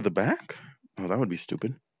only for the back? Oh, that would be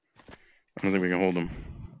stupid. I don't think we can hold them.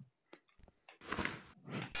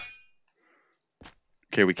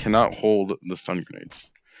 Okay, we cannot hold the stun grenades.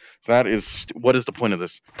 That is, what is the point of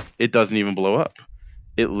this? It doesn't even blow up.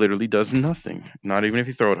 It literally does nothing. Not even if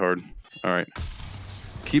you throw it hard. All right.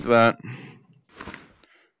 Keep that.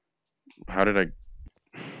 How did I...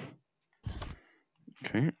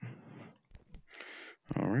 Okay.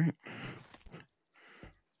 All right.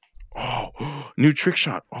 Oh, new trick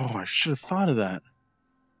shot. Oh, I should have thought of that.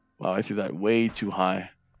 Wow, I threw that way too high.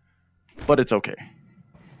 But it's okay.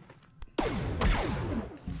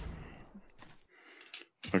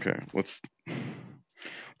 Okay, let's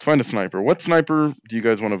find a sniper. What sniper do you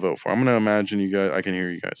guys want to vote for? I'm going to imagine you guys... I can hear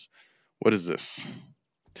you guys. What is this?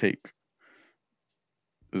 Take.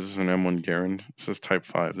 This is an M1 Garand. This is Type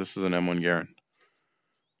 5. This is an M1 Garand.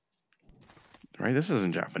 Right? This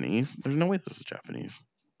isn't Japanese. There's no way this is Japanese.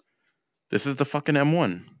 This is the fucking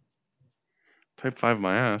M1. Type 5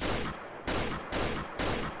 my ass.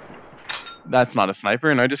 That's not a sniper,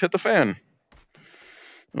 and I just hit the fan.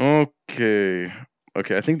 Okay.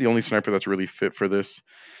 Okay, I think the only sniper that's really fit for this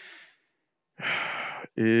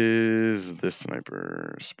is this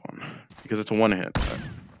sniper spawn. Because it's a one hit,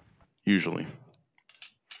 usually.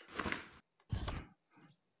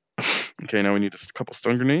 Okay, now we need a couple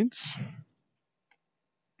stun grenades.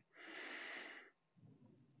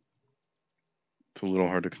 It's a little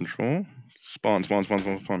hard to control. Spawn, spawn, spawn,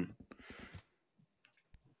 spawn, spawn.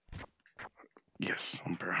 Yes,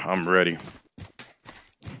 I'm ready.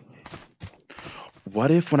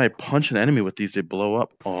 What if when I punch an enemy with these, they blow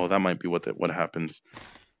up? Oh, that might be what happens.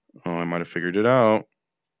 Oh, I might have figured it out.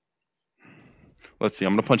 Let's see.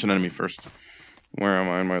 I'm gonna punch an enemy first. Where am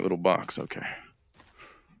I in my little box? Okay.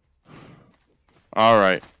 All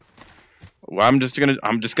right. Well, I'm just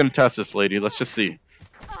gonna test this, lady. Let's just see.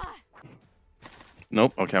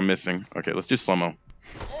 Nope. Okay, I'm missing. Okay, let's do slow-mo.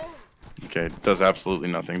 Okay, it does absolutely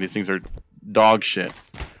nothing. These things are dog shit.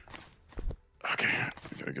 Okay, I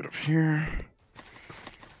gotta get up here.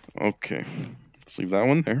 Okay, let's leave that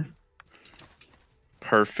one there.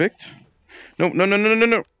 Perfect. No, no, no, no, no,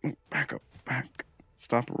 no, no. Back up, back.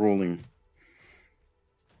 Stop rolling.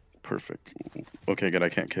 Perfect. Okay, good, I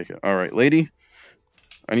can't kick it. All right, lady.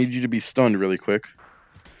 I need you to be stunned really quick.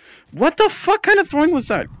 What the fuck kind of throwing was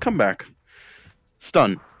that? Come back.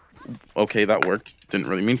 Stun. Okay, that worked. Didn't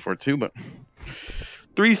really mean for it to, but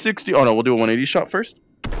 360. Oh no, we'll do a 180 shot first.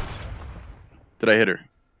 Did I hit her?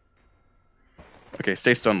 Okay,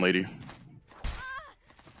 stay stunned, lady.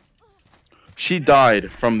 She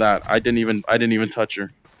died from that. I didn't even touch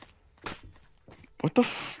her. What the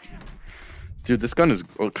f... Dude, this gun is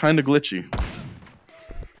kind of glitchy.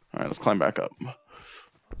 Alright, let's climb back up.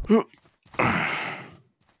 Nope.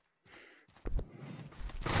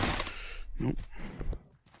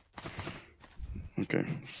 Okay,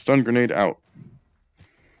 stun grenade out.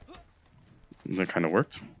 That kind of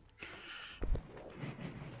worked.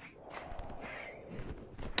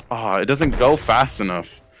 Ah, it doesn't go fast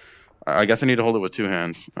enough. I guess I need to hold it with 2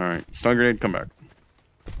 hands. Alright, stun grenade, come back.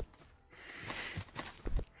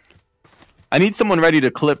 I need someone ready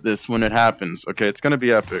to clip this when it happens. Okay, it's gonna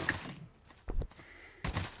be epic.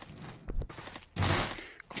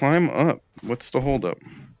 Climb up. What's the hold up?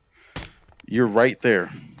 You're right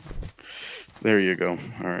there. There you go.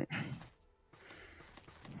 Alright.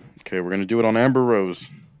 Okay, we're gonna do it on Amber Rose.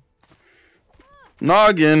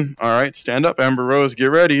 Noggin. Alright, stand up, Amber Rose.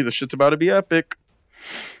 Get ready. This shit's about to be epic.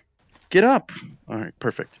 Get up. Alright,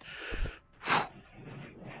 perfect.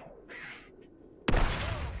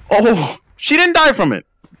 Oh, she didn't die from it.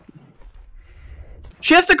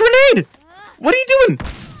 She has the grenade. What are you doing?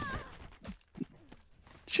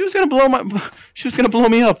 She was gonna blow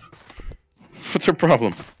me up. What's her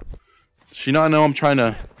problem? Does she not know I'm trying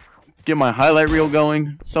to get my highlight reel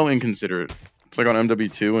going? So inconsiderate. It's like on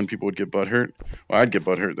MW2 when people would get butthurt. Well, I'd get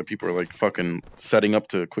butthurt that people are like fucking setting up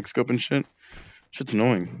to quickscope and shit. Shit's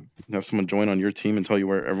annoying. Have someone join on your team and tell you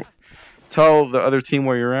where, tell the other team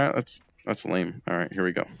where you're at. That's lame. All right, here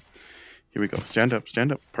we go. Here we go. Stand up,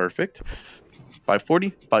 stand up. Perfect.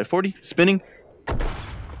 540, spinning.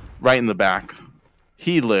 Right in the back.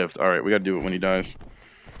 He lived. All right, we gotta do it when he dies.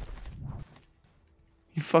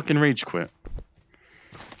 He fucking rage quit.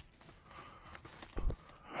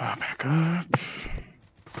 Back up.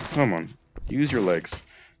 Come on. Use your legs.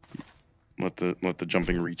 Let the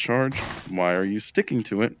jumping recharge. Why are you sticking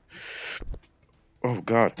to it? Oh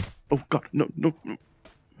god. Oh god. No.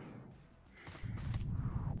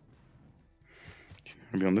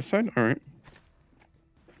 Maybe on this side? Alright.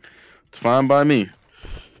 It's fine by me.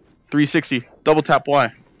 360. Double tap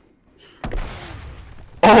Y.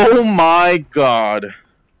 Oh my god.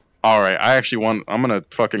 Alright, I actually want... I'm gonna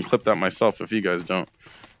fucking clip that myself if you guys don't.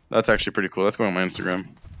 That's actually pretty cool. That's going on my Instagram.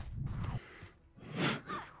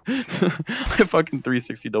 I fucking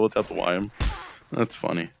 360 double tap the Y him. That's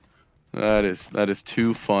funny. That is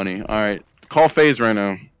too funny. Alright. Call FaZe right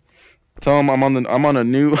now. Tell him I'm on a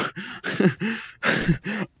new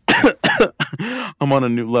I'm on a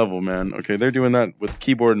new level, man. Okay, they're doing that with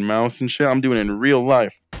keyboard and mouse and shit. I'm doing it in real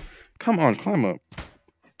life. Come on, climb up.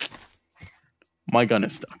 My gun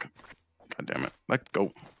is stuck. God damn it. Let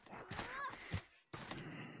go.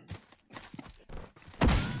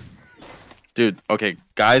 Dude, okay.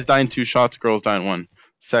 Guys die in 2 shots, girls die in 1.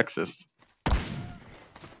 Sexist.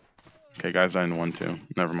 Okay, guys die in 1 too.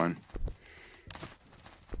 Never mind.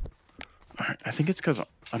 Alright, I think it's because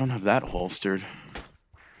I don't have that holstered.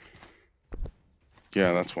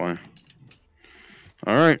 Yeah, that's why.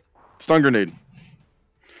 Alright. Stun grenade.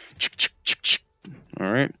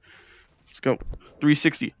 Alright. Let's go.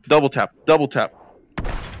 360. Double tap. Double tap.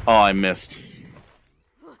 Oh, I missed.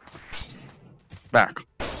 Back.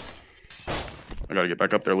 I gotta get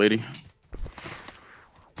back up there, lady.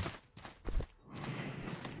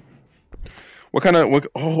 What kind of...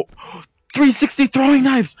 Oh... 360 throwing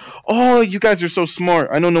knives! Oh, you guys are so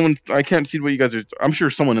smart. I know no one... I can't see what you guys are... I'm sure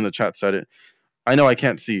someone in the chat said it. I know I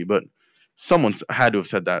can't see, but someone had to have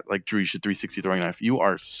said that. Like, Drew, you should 360 throwing knife. You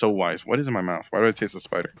are so wise. What is in my mouth? Why do I taste a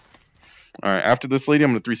spider? Alright, after this lady,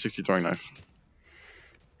 I'm going to 360 throwing knife.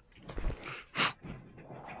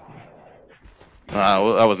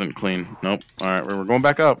 Well, that wasn't clean. Nope. Alright, we're going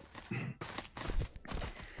back up.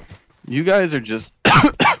 You guys are just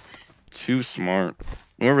too smart.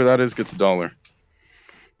 Whoever that is gets $1.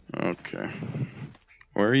 Okay.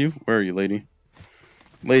 Where are you? Where are you, lady?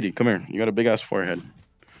 Lady, come here. You got a big-ass forehead.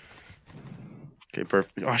 Okay,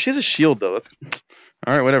 perfect. Oh, she has a shield, though. That's...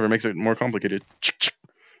 Alright, whatever. Makes it more complicated.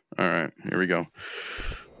 Alright, here we go.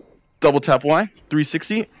 Double tap Y.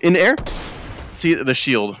 360. In the air. See the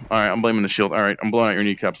shield. Alright, I'm blaming the shield. Alright, I'm blowing out your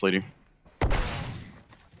kneecaps, lady.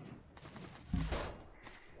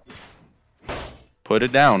 Put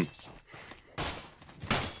it down.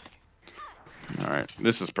 Alright,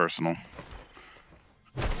 this is personal.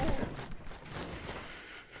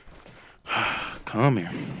 Come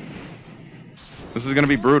here. This is gonna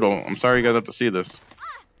be brutal. I'm sorry you guys have to see this.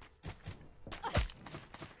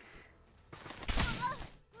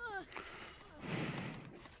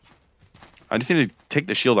 I just need to take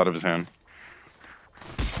the shield out of his hand.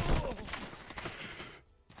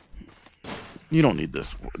 You don't need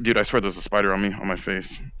this. Dude, I swear there's a spider on me, on my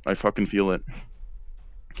face. I fucking feel it.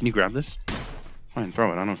 Can you grab this? Fine,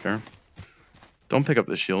 throw it. I don't care. Don't pick up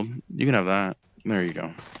this shield. You can have that. There you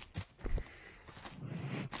go.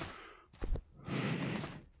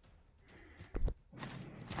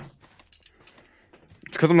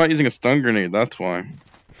 It's because I'm not using a stun grenade. That's why.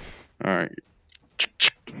 Alright.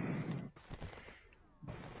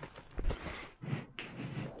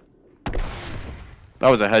 That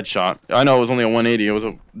was a headshot. I know it was only a 180. It was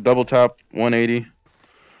a double tap 180.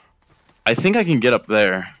 I think I can get up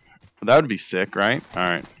there. That would be sick, right?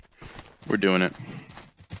 Alright. We're doing it.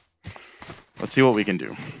 Let's see what we can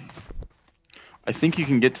do. I think you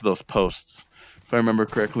can get to those posts, if I remember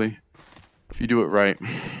correctly. If you do it right.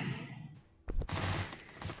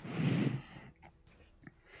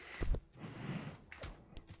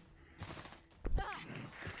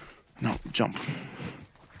 No, jump.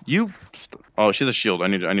 You. Oh, she's a shield. I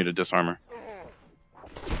need to disarm her.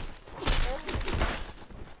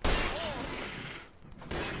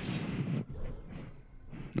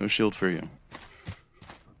 No shield for you.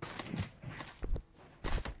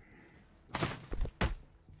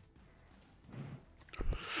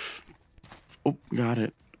 Oh, got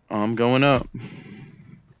it. I'm going up.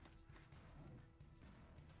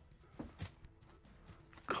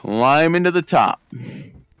 Climb into the top.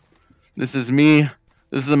 This is me.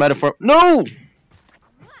 This is a metaphor. No!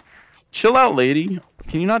 Chill out, lady.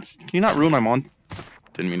 Can you not ruin my mon?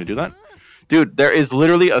 Didn't mean to do that. Dude, there is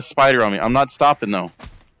literally a spider on me. I'm not stopping though.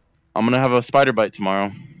 I'm gonna have a spider bite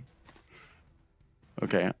tomorrow.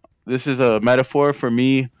 Okay. This is a metaphor for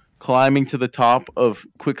me climbing to the top of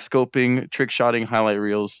quick scoping, trick shotting highlight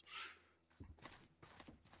reels.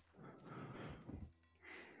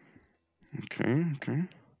 Okay, okay. I'm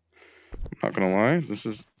not gonna lie. This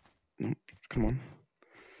is nope, come on.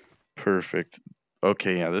 Perfect.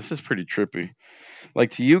 Okay, yeah, this is pretty trippy.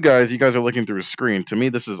 Like to you guys are looking through a screen. To me,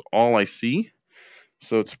 this is all I see.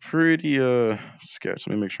 So it's pretty sketch.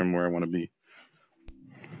 Let me make sure I'm where I want to be.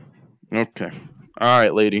 Okay.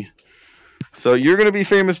 Alright, lady. So you're gonna be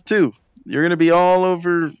famous too. You're gonna be all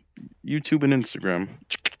over YouTube and Instagram.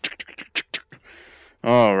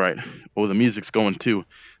 Alright. Oh, the music's going too.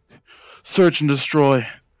 Search and destroy.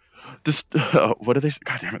 What did they say?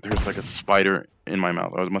 God damn it, there's like a spider in my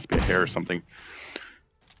mouth. Oh, it must be a hair or something.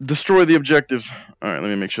 Destroy the objectives. Alright, let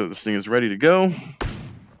me make sure this thing is ready to go.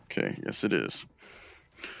 Okay, yes it is.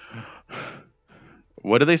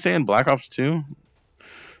 What did they say in Black Ops 2?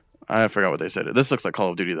 I forgot what they said. This looks like Call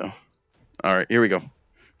of Duty though. Alright, here we go.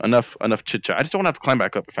 Enough chit chat. I just don't want to have to climb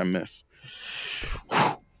back up if I miss.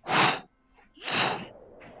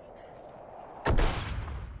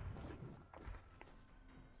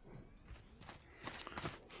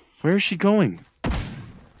 Where is she going?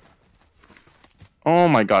 Oh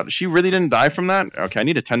my god, she really didn't die from that? Okay, I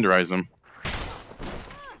need to tenderize him.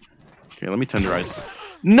 Okay, let me tenderize.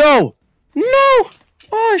 No! No!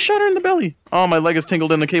 Oh, I shot her in the belly. Oh, my leg is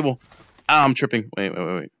tangled in the cable. Ah, I'm tripping. Wait.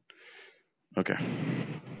 Okay.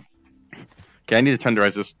 Okay, I need to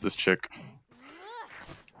tenderize this chick.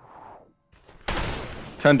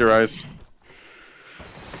 Tenderize.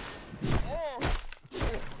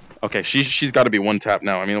 Okay, she's got to be one tap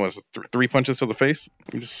now. I mean, it was 3 punches to the face.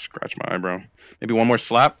 Let me just scratch my eyebrow. Maybe one more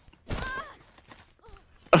slap.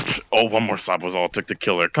 Oh, one more slap was all it took to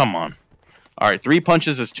kill her. Come on. All right, 3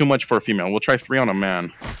 punches is too much for a female. We'll try 3 on a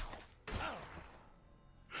man.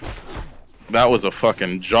 That was a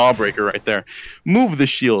fucking jawbreaker right there. Move the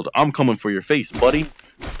shield. I'm coming for your face, buddy.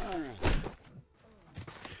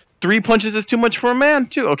 3 punches is too much for a man,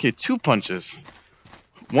 too. Okay, 2 punches.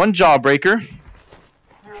 1 jawbreaker.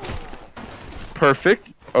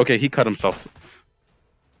 Perfect. Okay, he cut himself.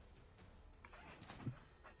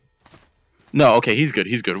 No, okay, he's good.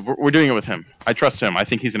 He's good. We're doing it with him. I trust him. I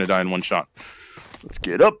think he's going to die in 1 shot. Let's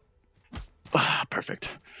get up. Perfect.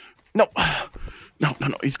 No. No.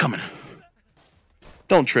 He's coming.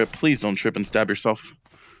 Don't trip. Please don't trip and stab yourself.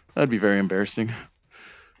 That'd be very embarrassing.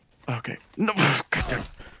 Okay. No. Goddamn.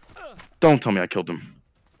 Don't tell me I killed him.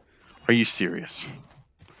 Are you serious?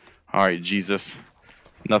 All right, Jesus.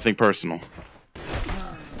 Nothing personal.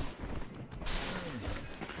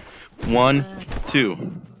 1,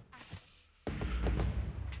 2.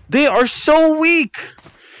 They are so weak.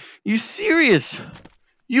 You serious?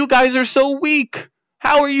 You guys are so weak.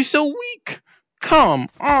 How are you so weak? Come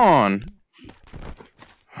on.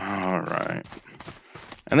 All right.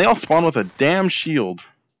 And they all spawn with a damn shield.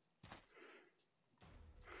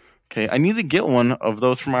 Okay, I need to get one of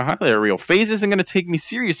those for my highlight reel. FaZe isn't going to take me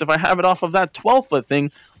serious if I have it off of that 12-foot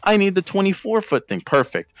thing. I need the 24-foot thing.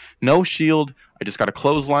 Perfect. No shield. I just got a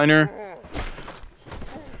clothesliner.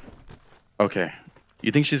 Okay.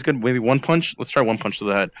 You think she's good? Maybe one punch? Let's try one punch to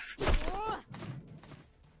the head.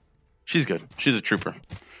 She's good. She's a trooper.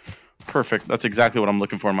 Perfect. That's exactly what I'm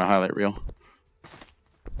looking for in my highlight reel.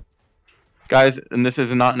 Guys, and this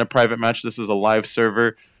is not in a private match. This is a live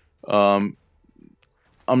server.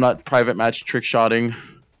 I'm not private match trick shotting.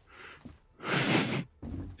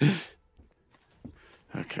 Okay,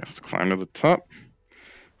 let's climb to the top.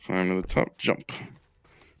 Climb to the top. Jump.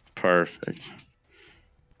 Perfect.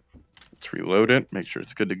 Let's reload it. Make sure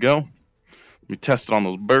it's good to go. Let me test it on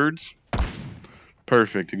those birds.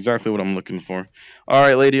 Perfect. Exactly what I'm looking for. All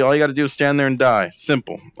right, lady. All you got to do is stand there and die.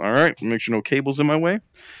 Simple. All right. Make sure no cable's in my way.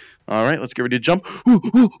 All right. Let's get ready to jump.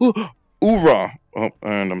 Hoorah! Oh,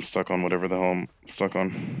 and I'm stuck on whatever the hell I'm stuck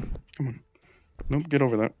on. Come on. Nope, get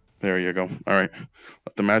over that. There you go. Alright.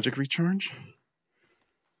 Let the magic recharge.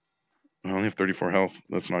 I only have 34 health.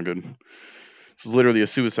 That's not good. This is literally a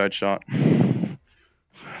suicide shot.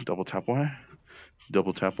 Double tap Y.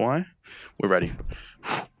 Double tap Y. We're ready.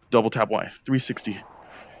 Double tap Y. 360.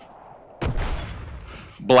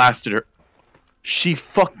 Blasted her. She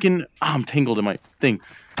fucking... I'm tangled in my thing.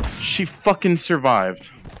 She fucking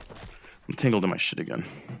survived. I'm tangled in my shit again.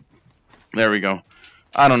 There we go.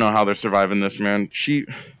 I don't know how they're surviving this, man.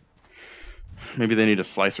 Maybe they need a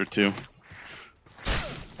slice or two.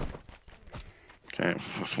 Okay,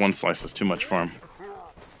 this one slice is too much for him.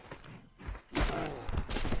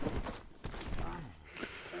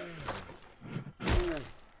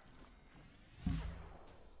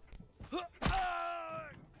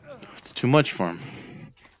 It's too much for him.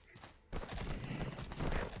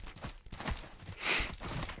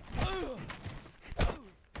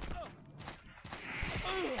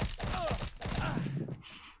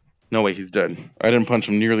 No way, he's dead. I didn't punch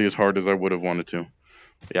him nearly as hard as I would have wanted to.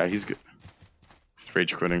 Yeah, he's good. He's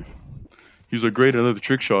rage quitting. He's like, great, another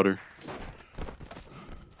trick shotter.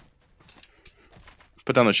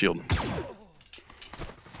 Put down the shield.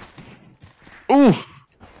 Ooh!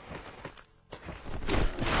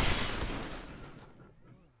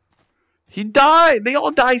 He died! They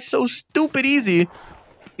all die so stupid easy.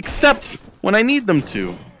 Except when I need them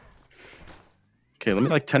to. Okay, let me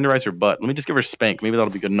like tenderize her butt. Let me just give her a spank. Maybe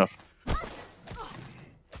that'll be good enough.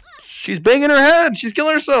 She's banging her head. She's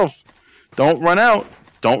killing herself. Don't run out.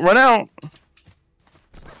 Don't run out.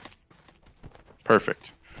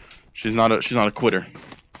 Perfect. She's not a quitter.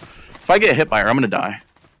 If I get hit by her, I'm gonna die.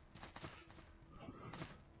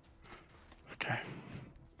 Okay.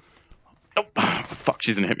 Nope. Fuck,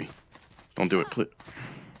 she's gonna hit me. Don't do it, please.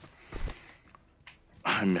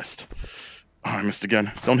 I missed. Oh, I missed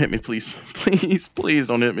again. Don't hit me, please. Please, please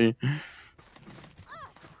don't hit me.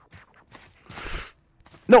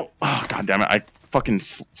 No! Oh, god damn it. I fucking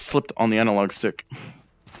slipped on the analog stick.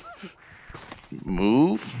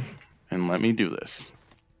 Move. And let me do this.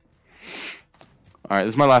 Alright,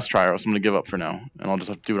 this is my last try, or else I'm going to give up for now. And I'll just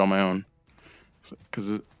have to do it on my own.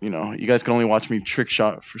 Because, you know, you guys can only watch me trick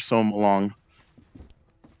shot for so long.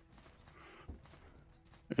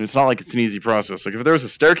 And it's not like it's an easy process. Like, if there was a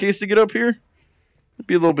staircase to get up here, it'd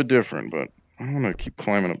be a little bit different, but I don't want to keep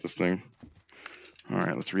climbing up this thing.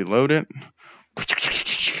 Alright, let's reload it.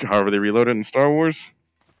 However they reload it in Star Wars.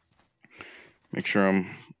 Make sure I'm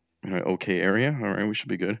in an okay area. Alright, we should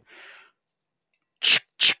be good.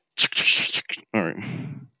 Alright.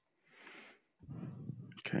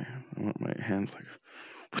 Okay, I want my hands like...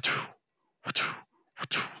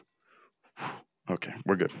 Okay,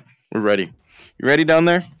 we're good. We're ready. You ready down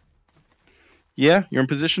there? Yeah? You're in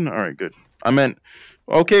position? Alright, good. I meant,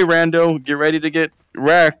 okay, rando, get ready to get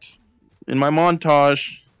wrecked in my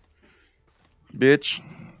montage. Bitch.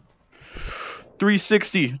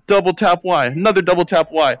 360. Double tap Y. Another double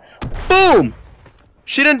tap Y. Boom!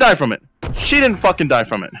 She didn't die from it. She didn't fucking die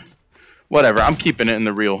from it. Whatever, I'm keeping it in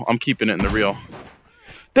the reel. I'm keeping it in the reel.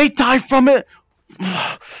 They die from it!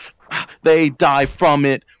 They die from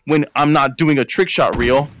it when I'm not doing a trick shot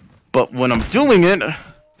reel. But when I'm doing it,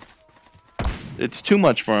 it's too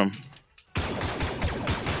much for him.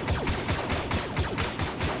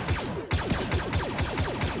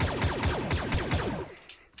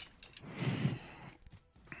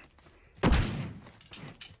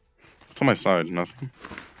 What's on my side? Nothing.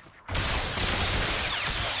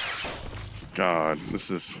 God, this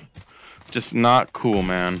is just not cool,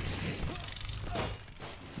 man.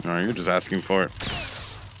 Alright, you're just asking for it.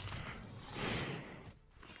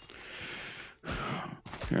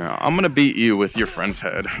 Yeah, Yeah, I'm gonna beat you with your friend's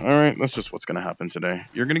head. All right, that's just what's gonna happen today.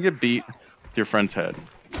 You're gonna get beat with your friend's head.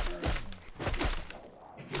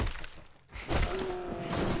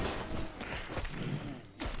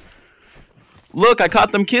 Look, I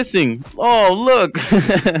caught them kissing. Oh, look.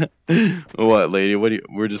 What, lady? What?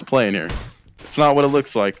 We're just playing here. It's not what it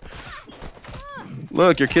looks like.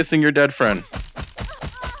 Look, you're kissing your dead friend.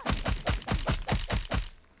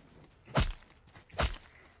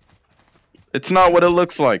 It's not what it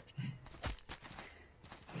looks like.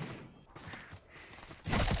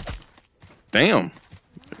 Damn.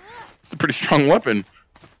 It's a pretty strong weapon.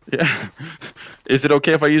 Yeah. Is it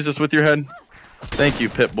okay if I use this with your head? Thank you,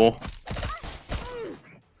 Pitbull.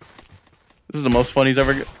 This is the most fun he's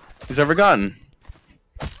ever gotten.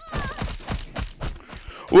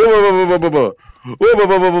 Whoa, whoa, whoa, whoa, whoa, whoa. Whoa, whoa,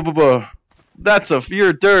 whoa, whoa, whoa, whoa. That's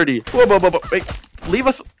you're dirty. Whoa, whoa, whoa, whoa. Wait, leave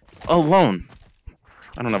us alone.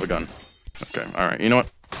 I don't have a gun. Okay, alright, you know what?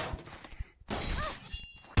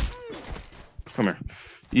 Come here.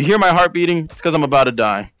 You hear my heart beating? It's because I'm about to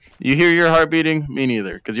die. You hear your heart beating? Me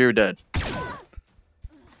neither, because you're dead.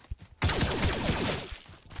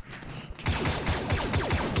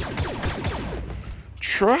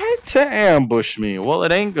 Try to ambush me. Well,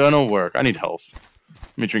 it ain't gonna work. I need health.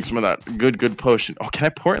 Let me drink some of that good potion. Oh, can I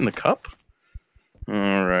pour it in the cup?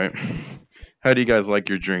 Alright. How do you guys like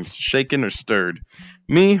your drinks? Shaken or stirred?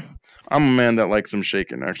 Me, I'm a man that likes them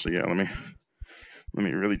shaken. Actually, yeah, let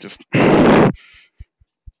me really just...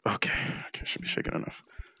 Okay, should be shaken enough.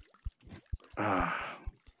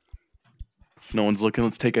 If no one's looking,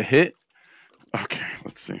 let's take a hit. Okay,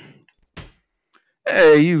 let's see.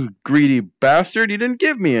 Hey, you greedy bastard, you didn't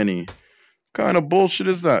give me any. What kind of bullshit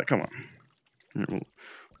is that? Come on. Here, we'll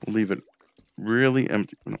leave it really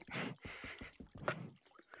empty. No.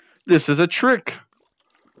 This is a trick.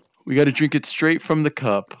 We gotta drink it straight from the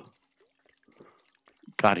cup.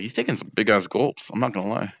 God, he's taking some big ass gulps. I'm not gonna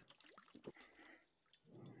lie.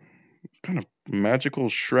 What kind of magical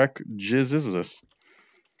Shrek jizz is this?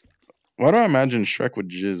 Why do I imagine Shrek with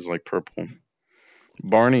jizz like purple?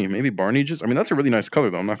 Barney, maybe Barney jizz? I mean, that's a really nice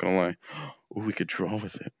color though, I'm not gonna lie. Oh, we could draw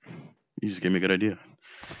with it. You just gave me a good idea.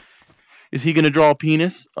 Is he gonna draw a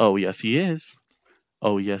penis? Oh, yes, he is.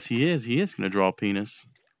 Oh, yes, he is. He is gonna draw a penis.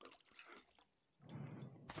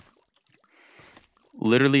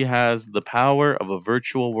 Literally has the power of a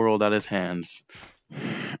virtual world at his hands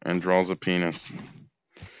and draws a penis.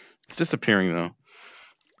 It's disappearing though.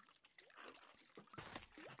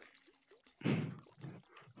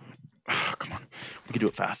 Oh, come on, we can do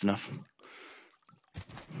it fast enough.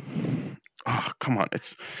 Oh, come on,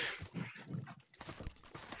 it's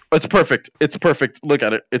perfect. It's perfect. Look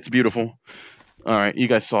at it. It's beautiful. All right, you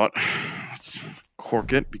guys saw it. Let's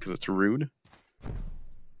cork it because it's rude. What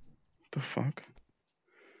the fuck?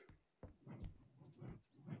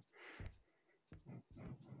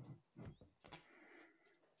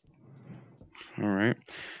 All right.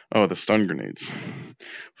 Oh, the stun grenades.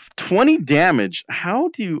 20 damage. How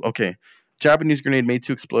do you... Okay. Japanese grenade made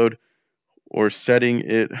to explode or setting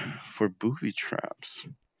it for booby traps.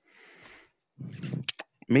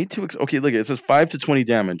 Made to... Okay, look. It says 5 to 20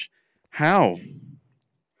 damage. How?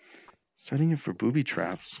 Setting it for booby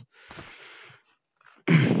traps.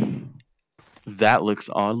 That looks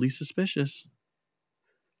oddly suspicious.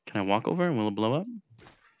 Can I walk over and will it blow up?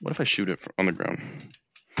 What if I shoot it on the ground?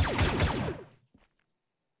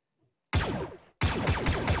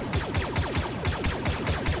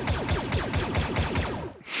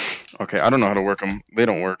 Okay, I don't know how to work them. They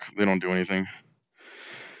don't work. They don't do anything.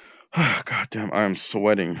 God damn, I am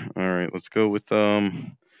sweating. All right, let's go with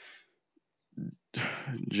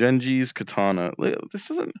Genji's katana. This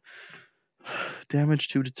isn't damage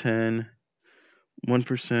 2 to 10,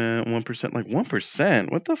 1%, 1%, like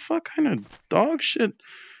 1%. What the fuck kind of dog shit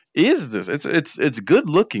is this? It's good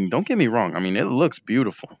looking. Don't get me wrong. I mean, it looks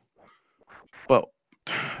beautiful, but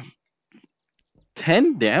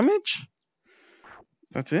 10 damage.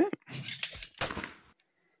 That's it?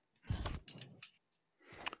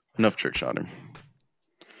 Enough trick shotting.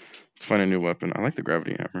 Let's find a new weapon. I like the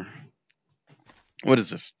gravity hammer. What is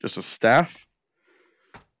this? Just a staff?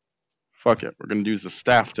 Fuck it. We're going to use the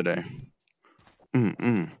staff today.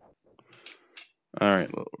 Alright.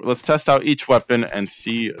 Let's test out each weapon and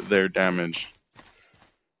see their damage.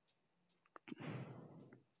 I'm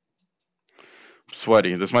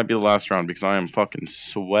sweaty. This might be the last round because I am fucking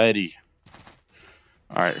sweaty.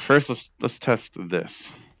 Alright, first let's test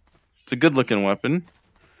this. It's a good looking weapon.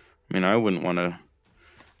 I mean, I wouldn't want to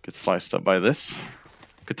get sliced up by this.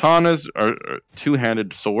 Katanas are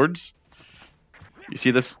two-handed swords. You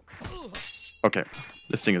see this? Okay,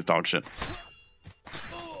 this thing is dog shit.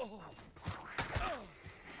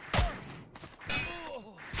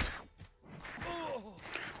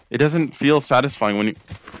 It doesn't feel satisfying when you...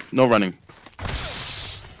 No running.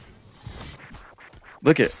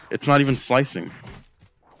 Look it. It's not even slicing.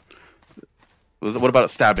 What about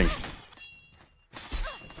stabbing?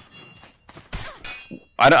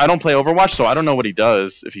 I don't play Overwatch, so I don't know what he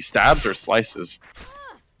does. If he stabs or slices.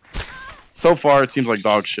 So far, it seems like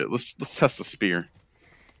dog shit. Let's test the spear.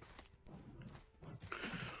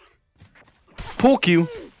 Pool cue.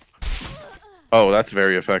 Oh, that's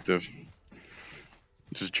very effective.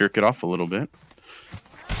 Just jerk it off a little bit.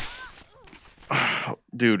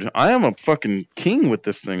 Dude, I am a fucking king with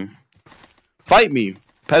this thing. Fight me,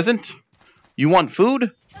 peasant. You want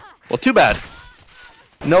food? Well, too bad.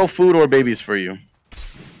 No food or babies for you.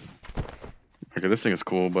 Okay, this thing is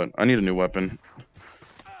cool, but I need a new weapon.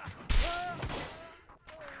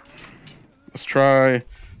 Let's try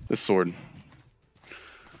this sword.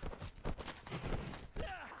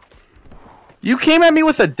 You came at me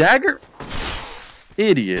with a dagger?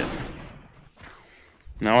 Idiot.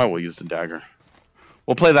 Now I will use the dagger.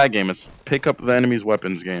 We'll play that game. It's pick up the enemy's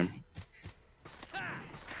weapons game.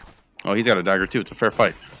 Oh, he's got a dagger too. It's a fair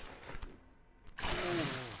fight.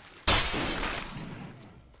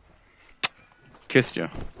 Kissed you.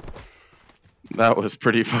 That was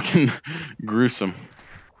pretty fucking gruesome.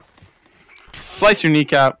 Slice your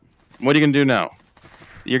kneecap. What are you gonna do now?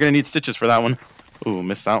 You're gonna need stitches for that one. Ooh,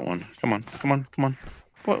 missed that one. Come on, come on, come on.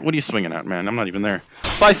 What are you swinging at, man? I'm not even there.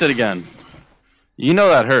 Slice it again. You know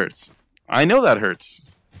that hurts. I know that hurts.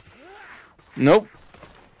 Nope.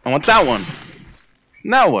 I want that one.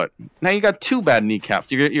 Now what? Now you got two bad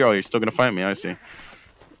kneecaps. You're still gonna fight me. I see.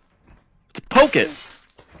 Let's poke it.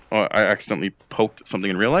 Oh, I accidentally poked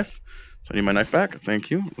something in real life. So I need my knife back.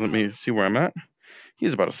 Thank you. Let me see where I'm at.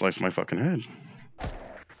 He's about to slice my fucking head.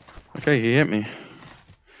 Okay, he hit me.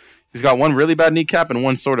 He's got one really bad kneecap and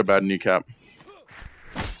one sort of bad kneecap.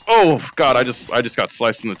 Oh god, I just got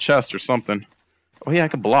sliced in the chest or something. Oh yeah, I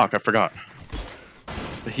could block. I forgot.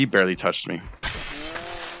 But he barely touched me.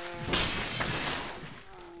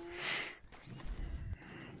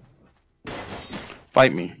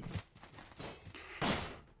 Fight me.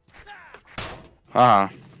 Ah.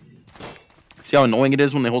 See how annoying it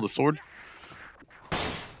is when they hold a sword?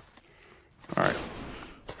 Alright.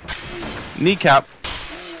 Kneecap.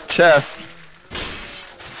 Chest.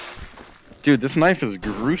 Dude, this knife is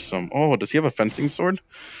gruesome. Oh, does he have a fencing sword?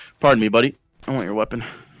 Pardon me, buddy. I want your weapon.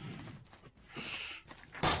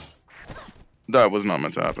 That was not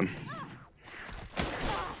meant to happen.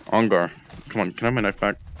 Ongar. Come on, can I have my knife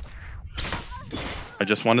back? I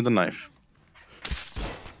just wanted the knife.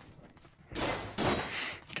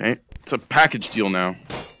 Okay, it's a package deal now.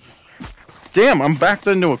 Damn, I'm backed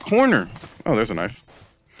into a corner. Oh, there's a knife.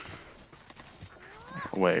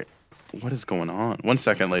 Wait, what is going on? 1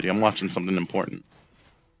 second, lady. I'm watching something important.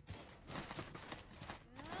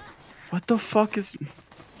 What the fuck is...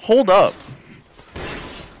 Hold up.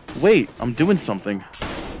 Wait, I'm doing something.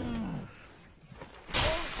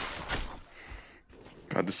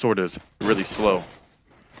 God, this sword is really slow.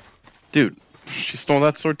 Dude, she stole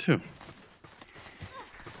that sword too.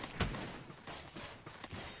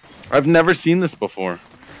 I've never seen this before.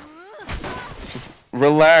 Just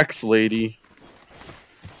relax, lady.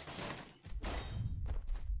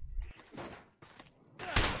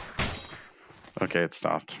 Okay, it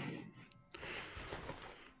stopped.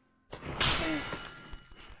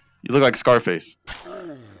 You look like Scarface.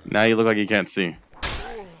 Now you look like you can't see.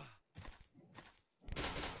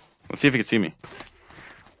 Let's see if he can see me.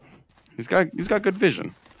 He's got good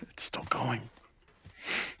vision. It's still going.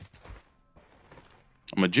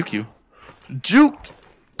 I'm gonna juke you. Juked!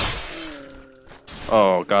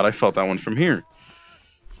 Oh god, I felt that one from here.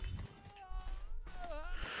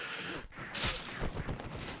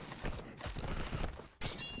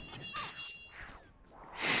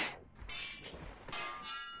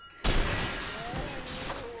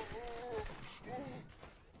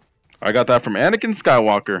 I got that from Anakin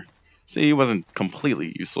Skywalker. See, he wasn't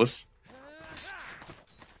completely useless.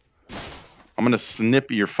 I'm gonna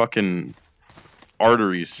snip your fucking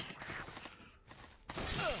arteries.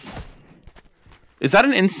 Is that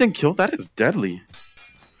an instant kill? That is deadly.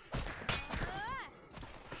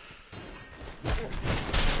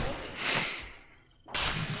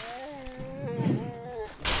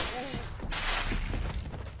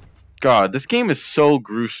 God, this game is so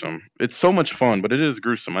gruesome. It's so much fun, but it is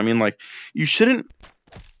gruesome. I mean, like, you shouldn't...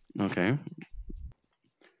 Okay.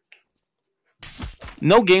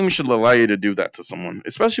 No game should allow you to do that to someone,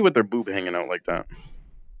 especially with their boob hanging out like that.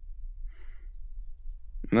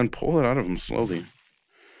 And then pull it out of them slowly.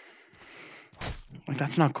 Like,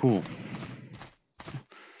 that's not cool.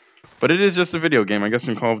 But it is just a video game. I guess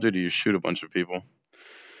in Call of Duty you shoot a bunch of people.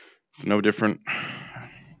 No different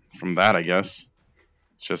from that, I guess.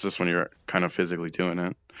 It's just this one you're kind of physically doing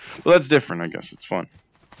it. Well, that's different, I guess. It's fun.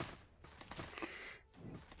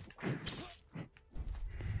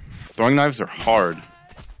 Throwing knives are hard.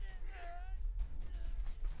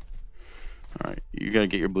 Alright, you gotta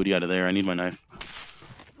get your booty out of there. I need my knife.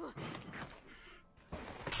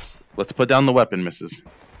 Let's put down the weapon, missus.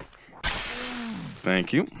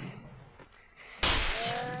 Thank you.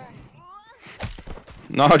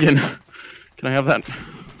 Noggin. Can I have that?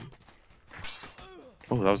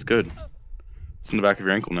 Oh, that was good. It's in the back of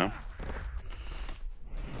your ankle now.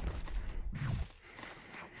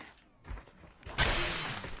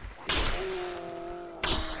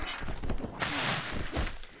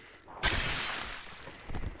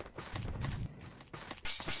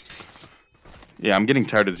 Yeah, I'm getting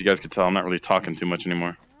tired, as you guys can tell. I'm not really talking too much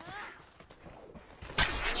anymore.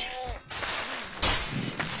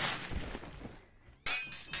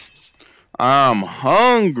 I'm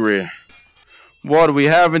hungry. What are we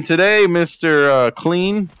having today, Mr.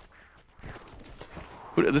 Clean?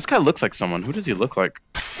 This guy looks like someone. Who does he look like?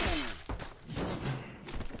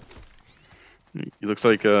 He looks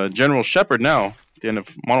like General Shepard now, at the end of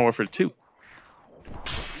Modern Warfare 2.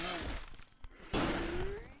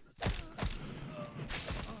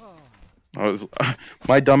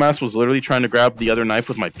 My dumbass was literally trying to grab the other knife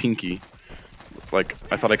with my pinky. Like,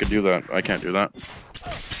 I thought I could do that. I can't do that.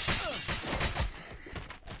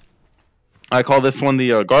 I call this one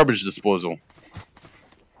the garbage disposal.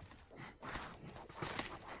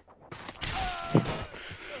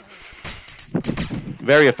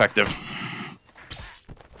 Very effective.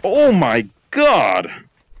 Oh my god!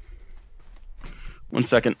 1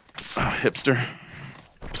 second. Hipster.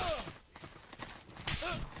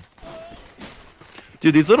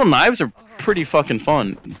 Dude, these little knives are pretty fucking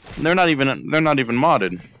fun. They're not even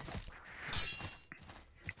modded.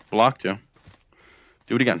 Blocked you.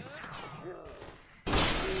 Do it again.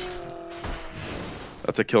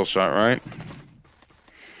 That's a kill shot, right?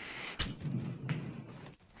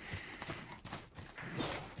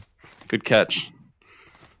 Good catch.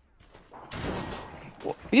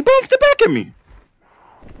 He bounced it back at me.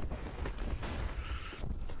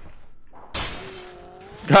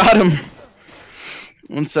 Got him.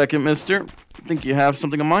 1 second, mister. Think you have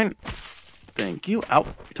something of mine? Thank you. Ow.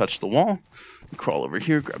 Touch the wall. Crawl over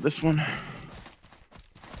here. Grab this one.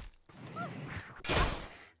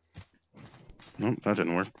 Nope, that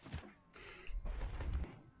didn't work.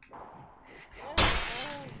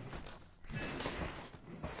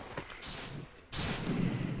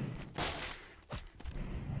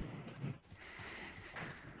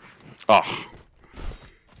 Oh.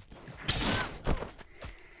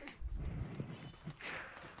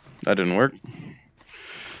 That didn't work.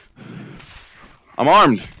 I'm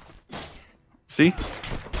armed. See?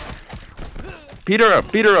 Beat her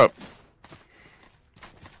up. Beat her up.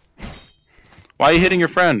 Why are you hitting your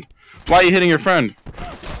friend? Why are you hitting your friend?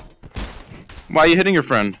 Why are you hitting your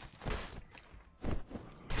friend?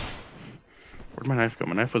 Where'd my knife go?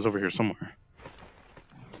 My knife was over here somewhere.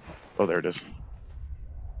 Oh, there it is.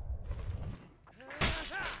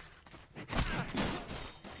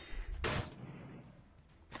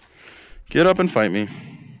 Get up and fight me.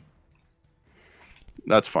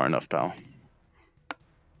 That's far enough, pal.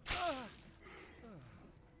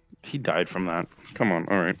 He died from that. Come on,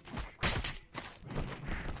 alright.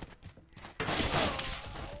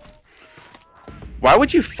 Why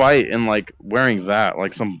would you fight in, like, wearing that?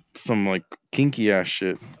 Like, some like, kinky-ass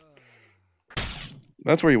shit.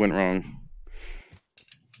 That's where you went wrong.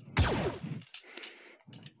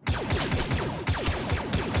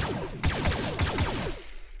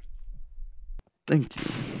 Thank you.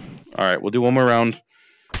 Alright, we'll do one more round,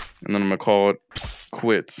 and then I'm gonna call it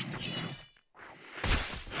quits.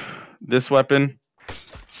 This weapon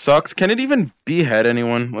sucks. Can it even behead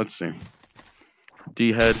anyone? Let's see.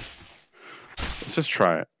 D-head. Let's just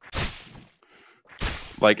try it.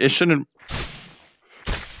 Like, it shouldn't...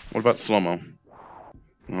 What about slow-mo?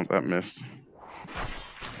 Oh, that missed.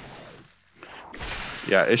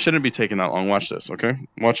 Yeah, it shouldn't be taking that long. Watch this, okay?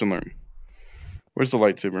 Watch and learn. Where's the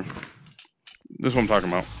lightsaber? This is what I'm talking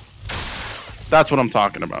about. That's what I'm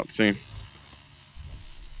talking about, see?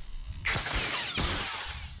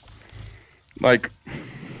 Like,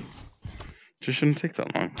 just shouldn't take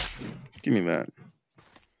that long. Give me that.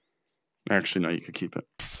 Actually, no, you could keep it.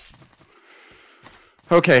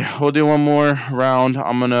 Okay, we'll do one more round.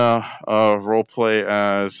 I'm gonna roleplay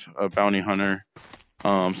as a bounty hunter. So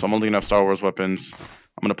I'm only gonna have Star Wars weapons.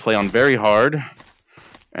 I'm gonna play on very hard,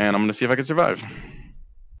 and I'm gonna see if I can survive.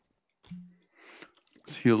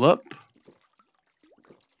 Let's heal up.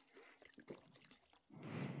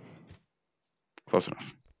 Close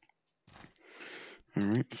enough.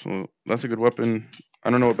 Alright, so that's a good weapon. I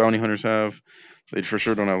don't know what bounty hunters have. They for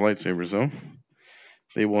sure don't have lightsabers, though.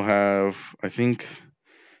 They will have, I think,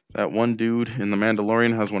 that one dude in The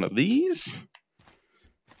Mandalorian has one of these.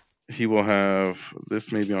 He will have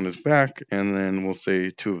this maybe on his back, and then we'll say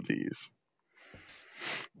 2 of these.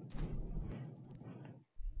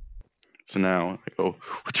 So now I go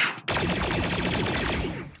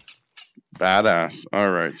badass. All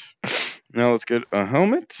right, now let's get a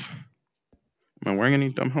helmet. Am I wearing any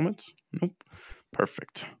dumb helmets? Nope.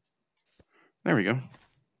 Perfect. There we go.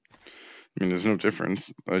 I mean, there's no difference.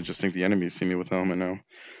 I just think the enemies see me with a helmet now.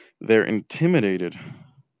 They're intimidated.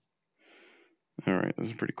 All right, this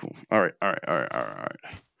is pretty cool. All right.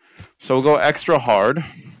 So we'll go extra hard.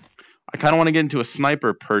 I kind of want to get into a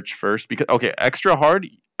sniper perch first because, okay, extra hard,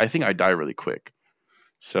 I think I die really quick.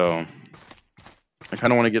 So I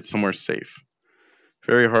kind of want to get somewhere safe.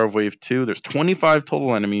 Very hard wave 2. There's 25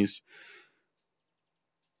 total enemies.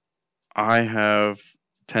 I have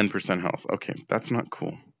 10% health. Okay, that's not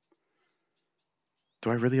cool. Do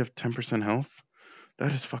I really have 10% health?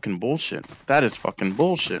 That is fucking bullshit. That is fucking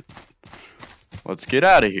bullshit. Let's get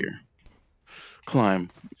out of here. Climb.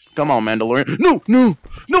 Come on, Mandalorian. No, no,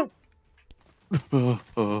 no.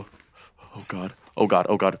 Oh god. Oh god.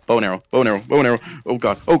 Oh god. Bow and arrow. Bow and arrow. Bow and arrow. Oh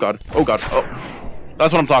god. Oh god. Oh god. Oh.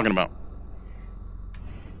 That's what I'm talking about.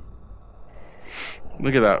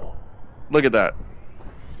 Look at that. Look at that.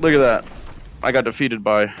 Look at that. I got defeated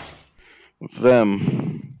by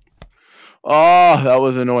them. Oh, that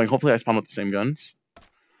was annoying. Hopefully I spawn with the same guns.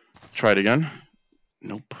 Try it again.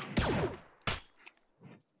 Nope.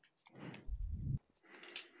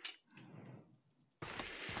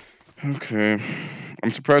 Okay. I'm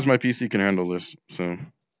surprised my PC can handle this, so.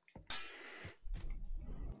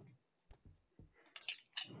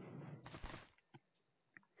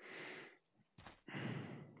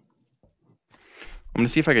 I'm gonna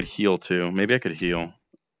see if I could heal too. Maybe I could heal.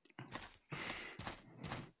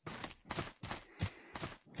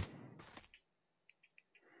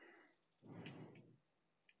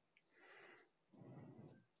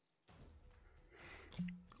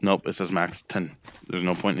 Nope, it says max 10. There's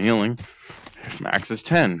no point in healing. If max is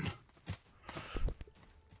 10.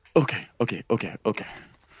 Okay. Oh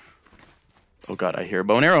god, I hear a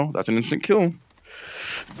bow and arrow. That's an instant kill.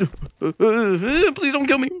 Please don't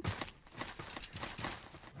kill me.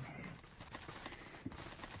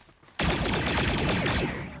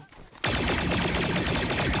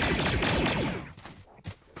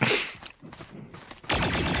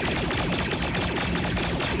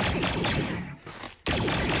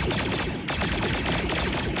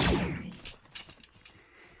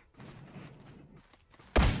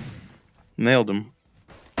 Nailed him.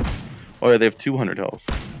 Oh yeah, they have 200 health.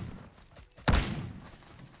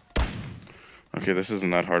 Okay, this isn't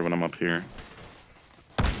that hard when I'm up here.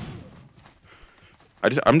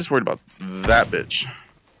 I'm just worried about that bitch.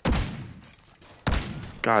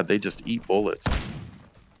 God, they just eat bullets.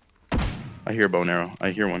 I hear a bow and arrow. I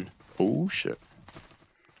hear one. Oh shit.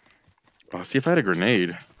 Oh, see if I had a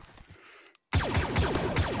grenade.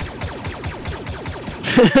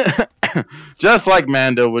 Just like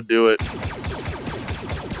Mando would do it.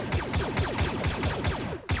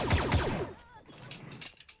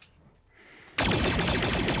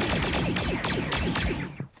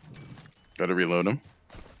 Gotta reload him.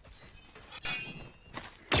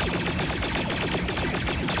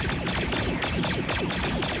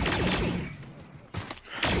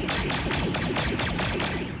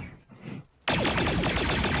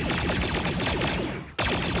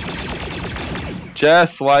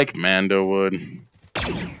 Just like Mando would.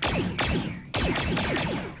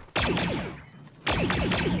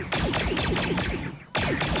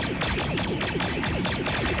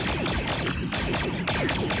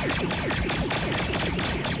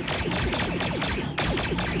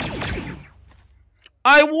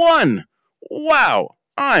 I won! Wow!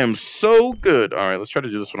 I am so good. Alright, let's try to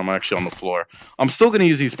do this when I'm actually on the floor. I'm still going to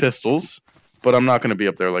use these pistols, but I'm not going to be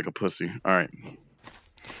up there like a pussy. Alright.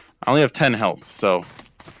 I only have 10 health, so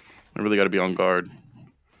I really got to be on guard.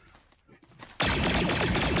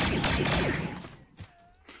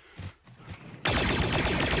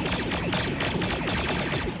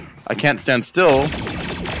 I can't stand still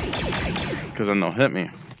because then they'll hit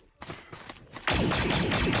me.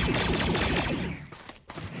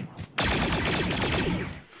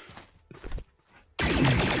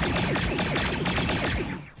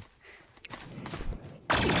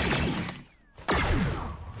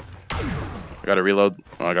 I gotta reload.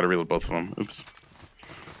 Oh, I gotta reload both of them. Oops.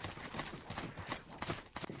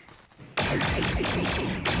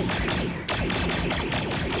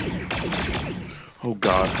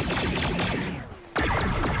 God.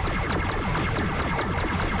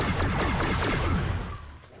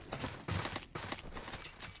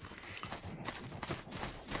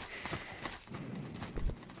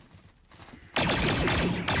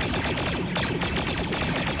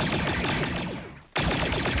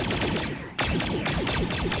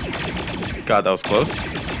 God, that was close.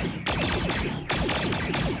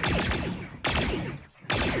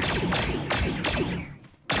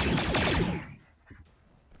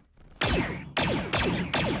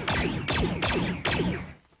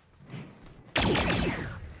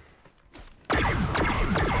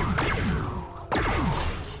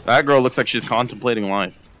 That girl looks like she's contemplating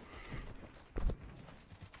life.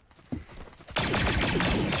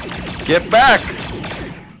 Get back!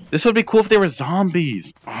 This would be cool if they were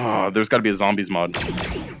zombies. Oh, there's got to be a zombies mod.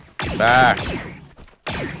 Back.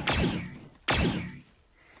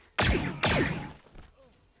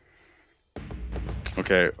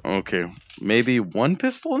 Okay, okay. Maybe one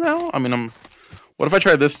pistol now? I mean, what if I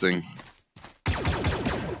try this thing?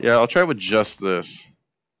 Yeah, I'll try with just this.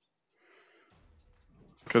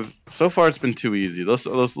 Because so far it's been too easy. Those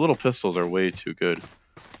little pistols are way too good.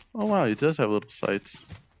 Oh wow, it does have little sights.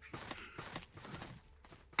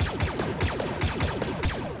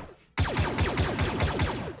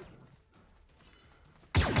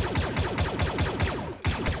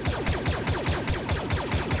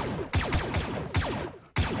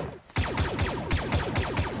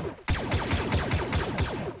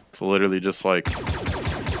 It's literally just like...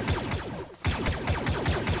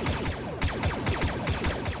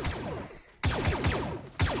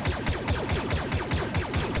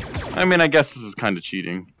 I mean, I guess this is kind of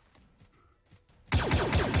cheating.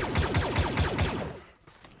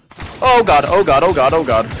 Oh god, oh god, oh god, oh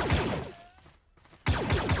god.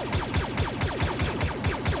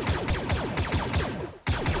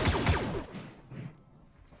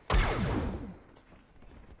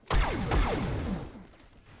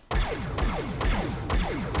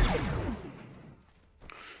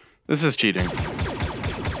 This is cheating.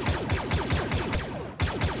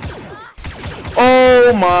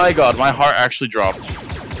 Oh my god, my heart actually dropped.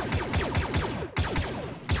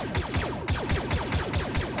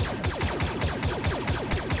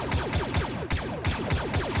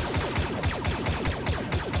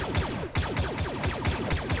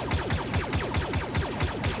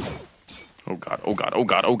 Oh god, oh god, oh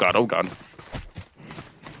god, oh god, oh god.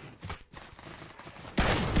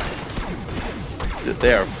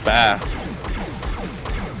 They are fast.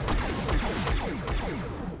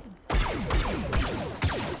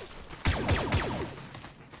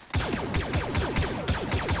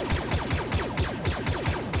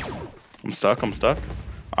 I'm stuck.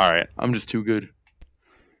 Alright, I'm just too good.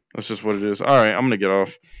 That's just what it is. Alright, I'm gonna get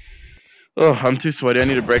off. Oh, I'm too sweaty. I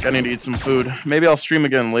need a break. I need to eat some food. Maybe I'll stream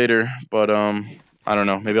again later, but I don't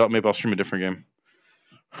know. Maybe I'll stream a different game.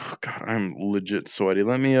 Oh, God, I'm legit sweaty.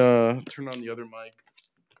 Let me turn on the other mic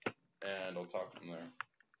and I'll talk from there.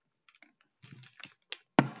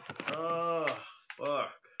 Oh, fuck.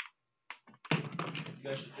 You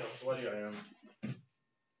guys should see how sweaty I am.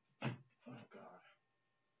 Oh, God.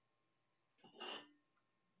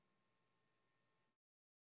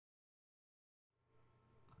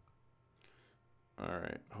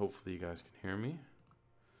 Alright, hopefully you guys can hear me.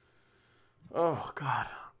 Oh, God.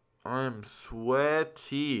 I'm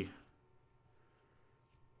sweaty.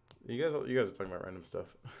 You guys are talking about random stuff.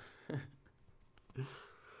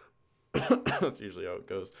 That's usually how it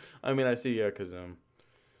goes. I mean, I see, yeah, because,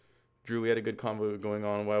 Drew, we had a good convo going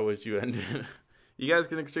on. Why would you end it? You guys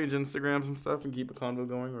can exchange Instagrams and stuff and keep a convo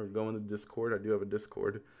going, or go in the Discord. I do have a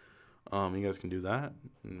Discord. You guys can do that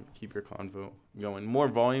and keep your convo going. More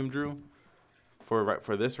volume, Drew,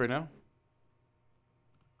 for this right now.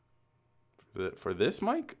 For this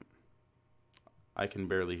mic, I can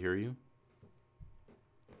barely hear you.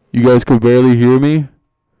 You guys can barely hear me?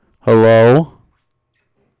 Hello?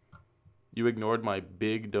 You ignored my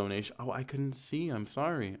big donation. Oh, I couldn't see. I'm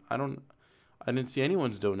sorry. I didn't see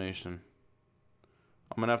anyone's donation.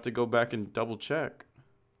 I'm going to have to go back and double check.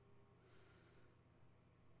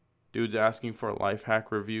 Dude's asking for a life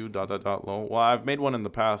hack review, ... lol. Well, I've made one in the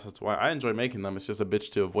past. That's why I enjoy making them. It's just a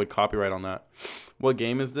bitch to avoid copyright on that. What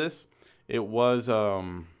game is this? It was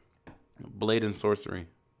Blade and Sorcery.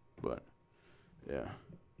 But, yeah.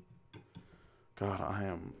 God, I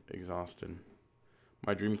am exhausted.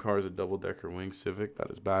 My dream car is a double-decker wing Civic. That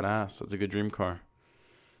is badass. That's a good dream car.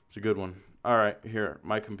 It's a good one. All right, here.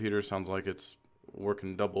 My computer sounds like it's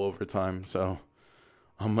working double overtime, so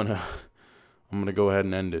I'm gonna go ahead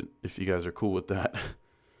and end it if you guys are cool with that.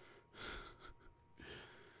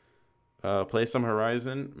 Play some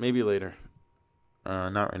Horizon, maybe later.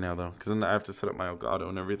 Not right now though, because then I have to set up my Elgato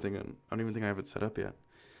and everything, and I don't even think I have it set up yet.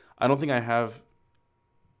 I don't think I have.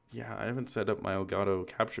 Yeah, I haven't set up my Elgato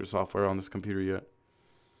capture software on this computer yet.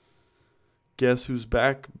 Guess who's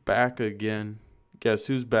back? Back again. Guess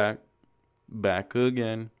who's back? Back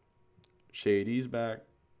again. Shady's back.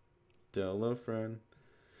 Tell a friend.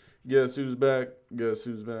 Guess who's back? Guess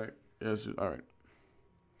who's back? Guess who? All right.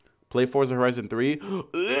 Play Forza Horizon 3.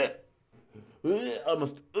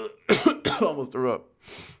 Almost threw up.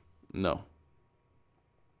 No.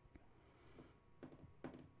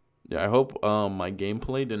 Yeah, I hope my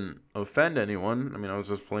gameplay didn't offend anyone. I mean, I was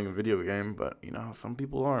just playing a video game, but you know how some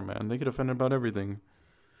people are, man. They get offended about everything.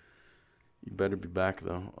 You better be back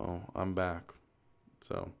though. Oh, I'm back.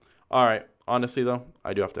 So, all right. Honestly though,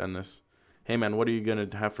 I do have to end this. Hey man, what are you gonna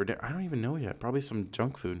have for dinner? I don't even know yet. Probably some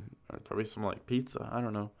junk food. Or probably some like pizza. I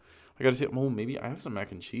don't know. I gotta see. Oh, maybe I have some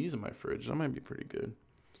mac and cheese in my fridge. That might be pretty good.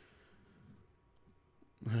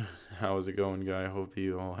 How is it going, guy? I hope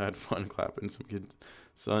you all had fun clapping some kids'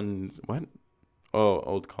 sons. What? Oh,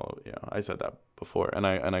 old call. Yeah, I said that before, and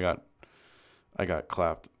I got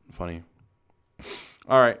clapped. Funny.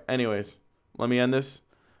 All right. Anyways, let me end this.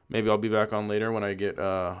 Maybe I'll be back on later when I get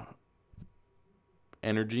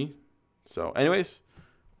energy. So, anyways,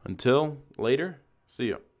 until later. See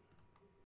ya.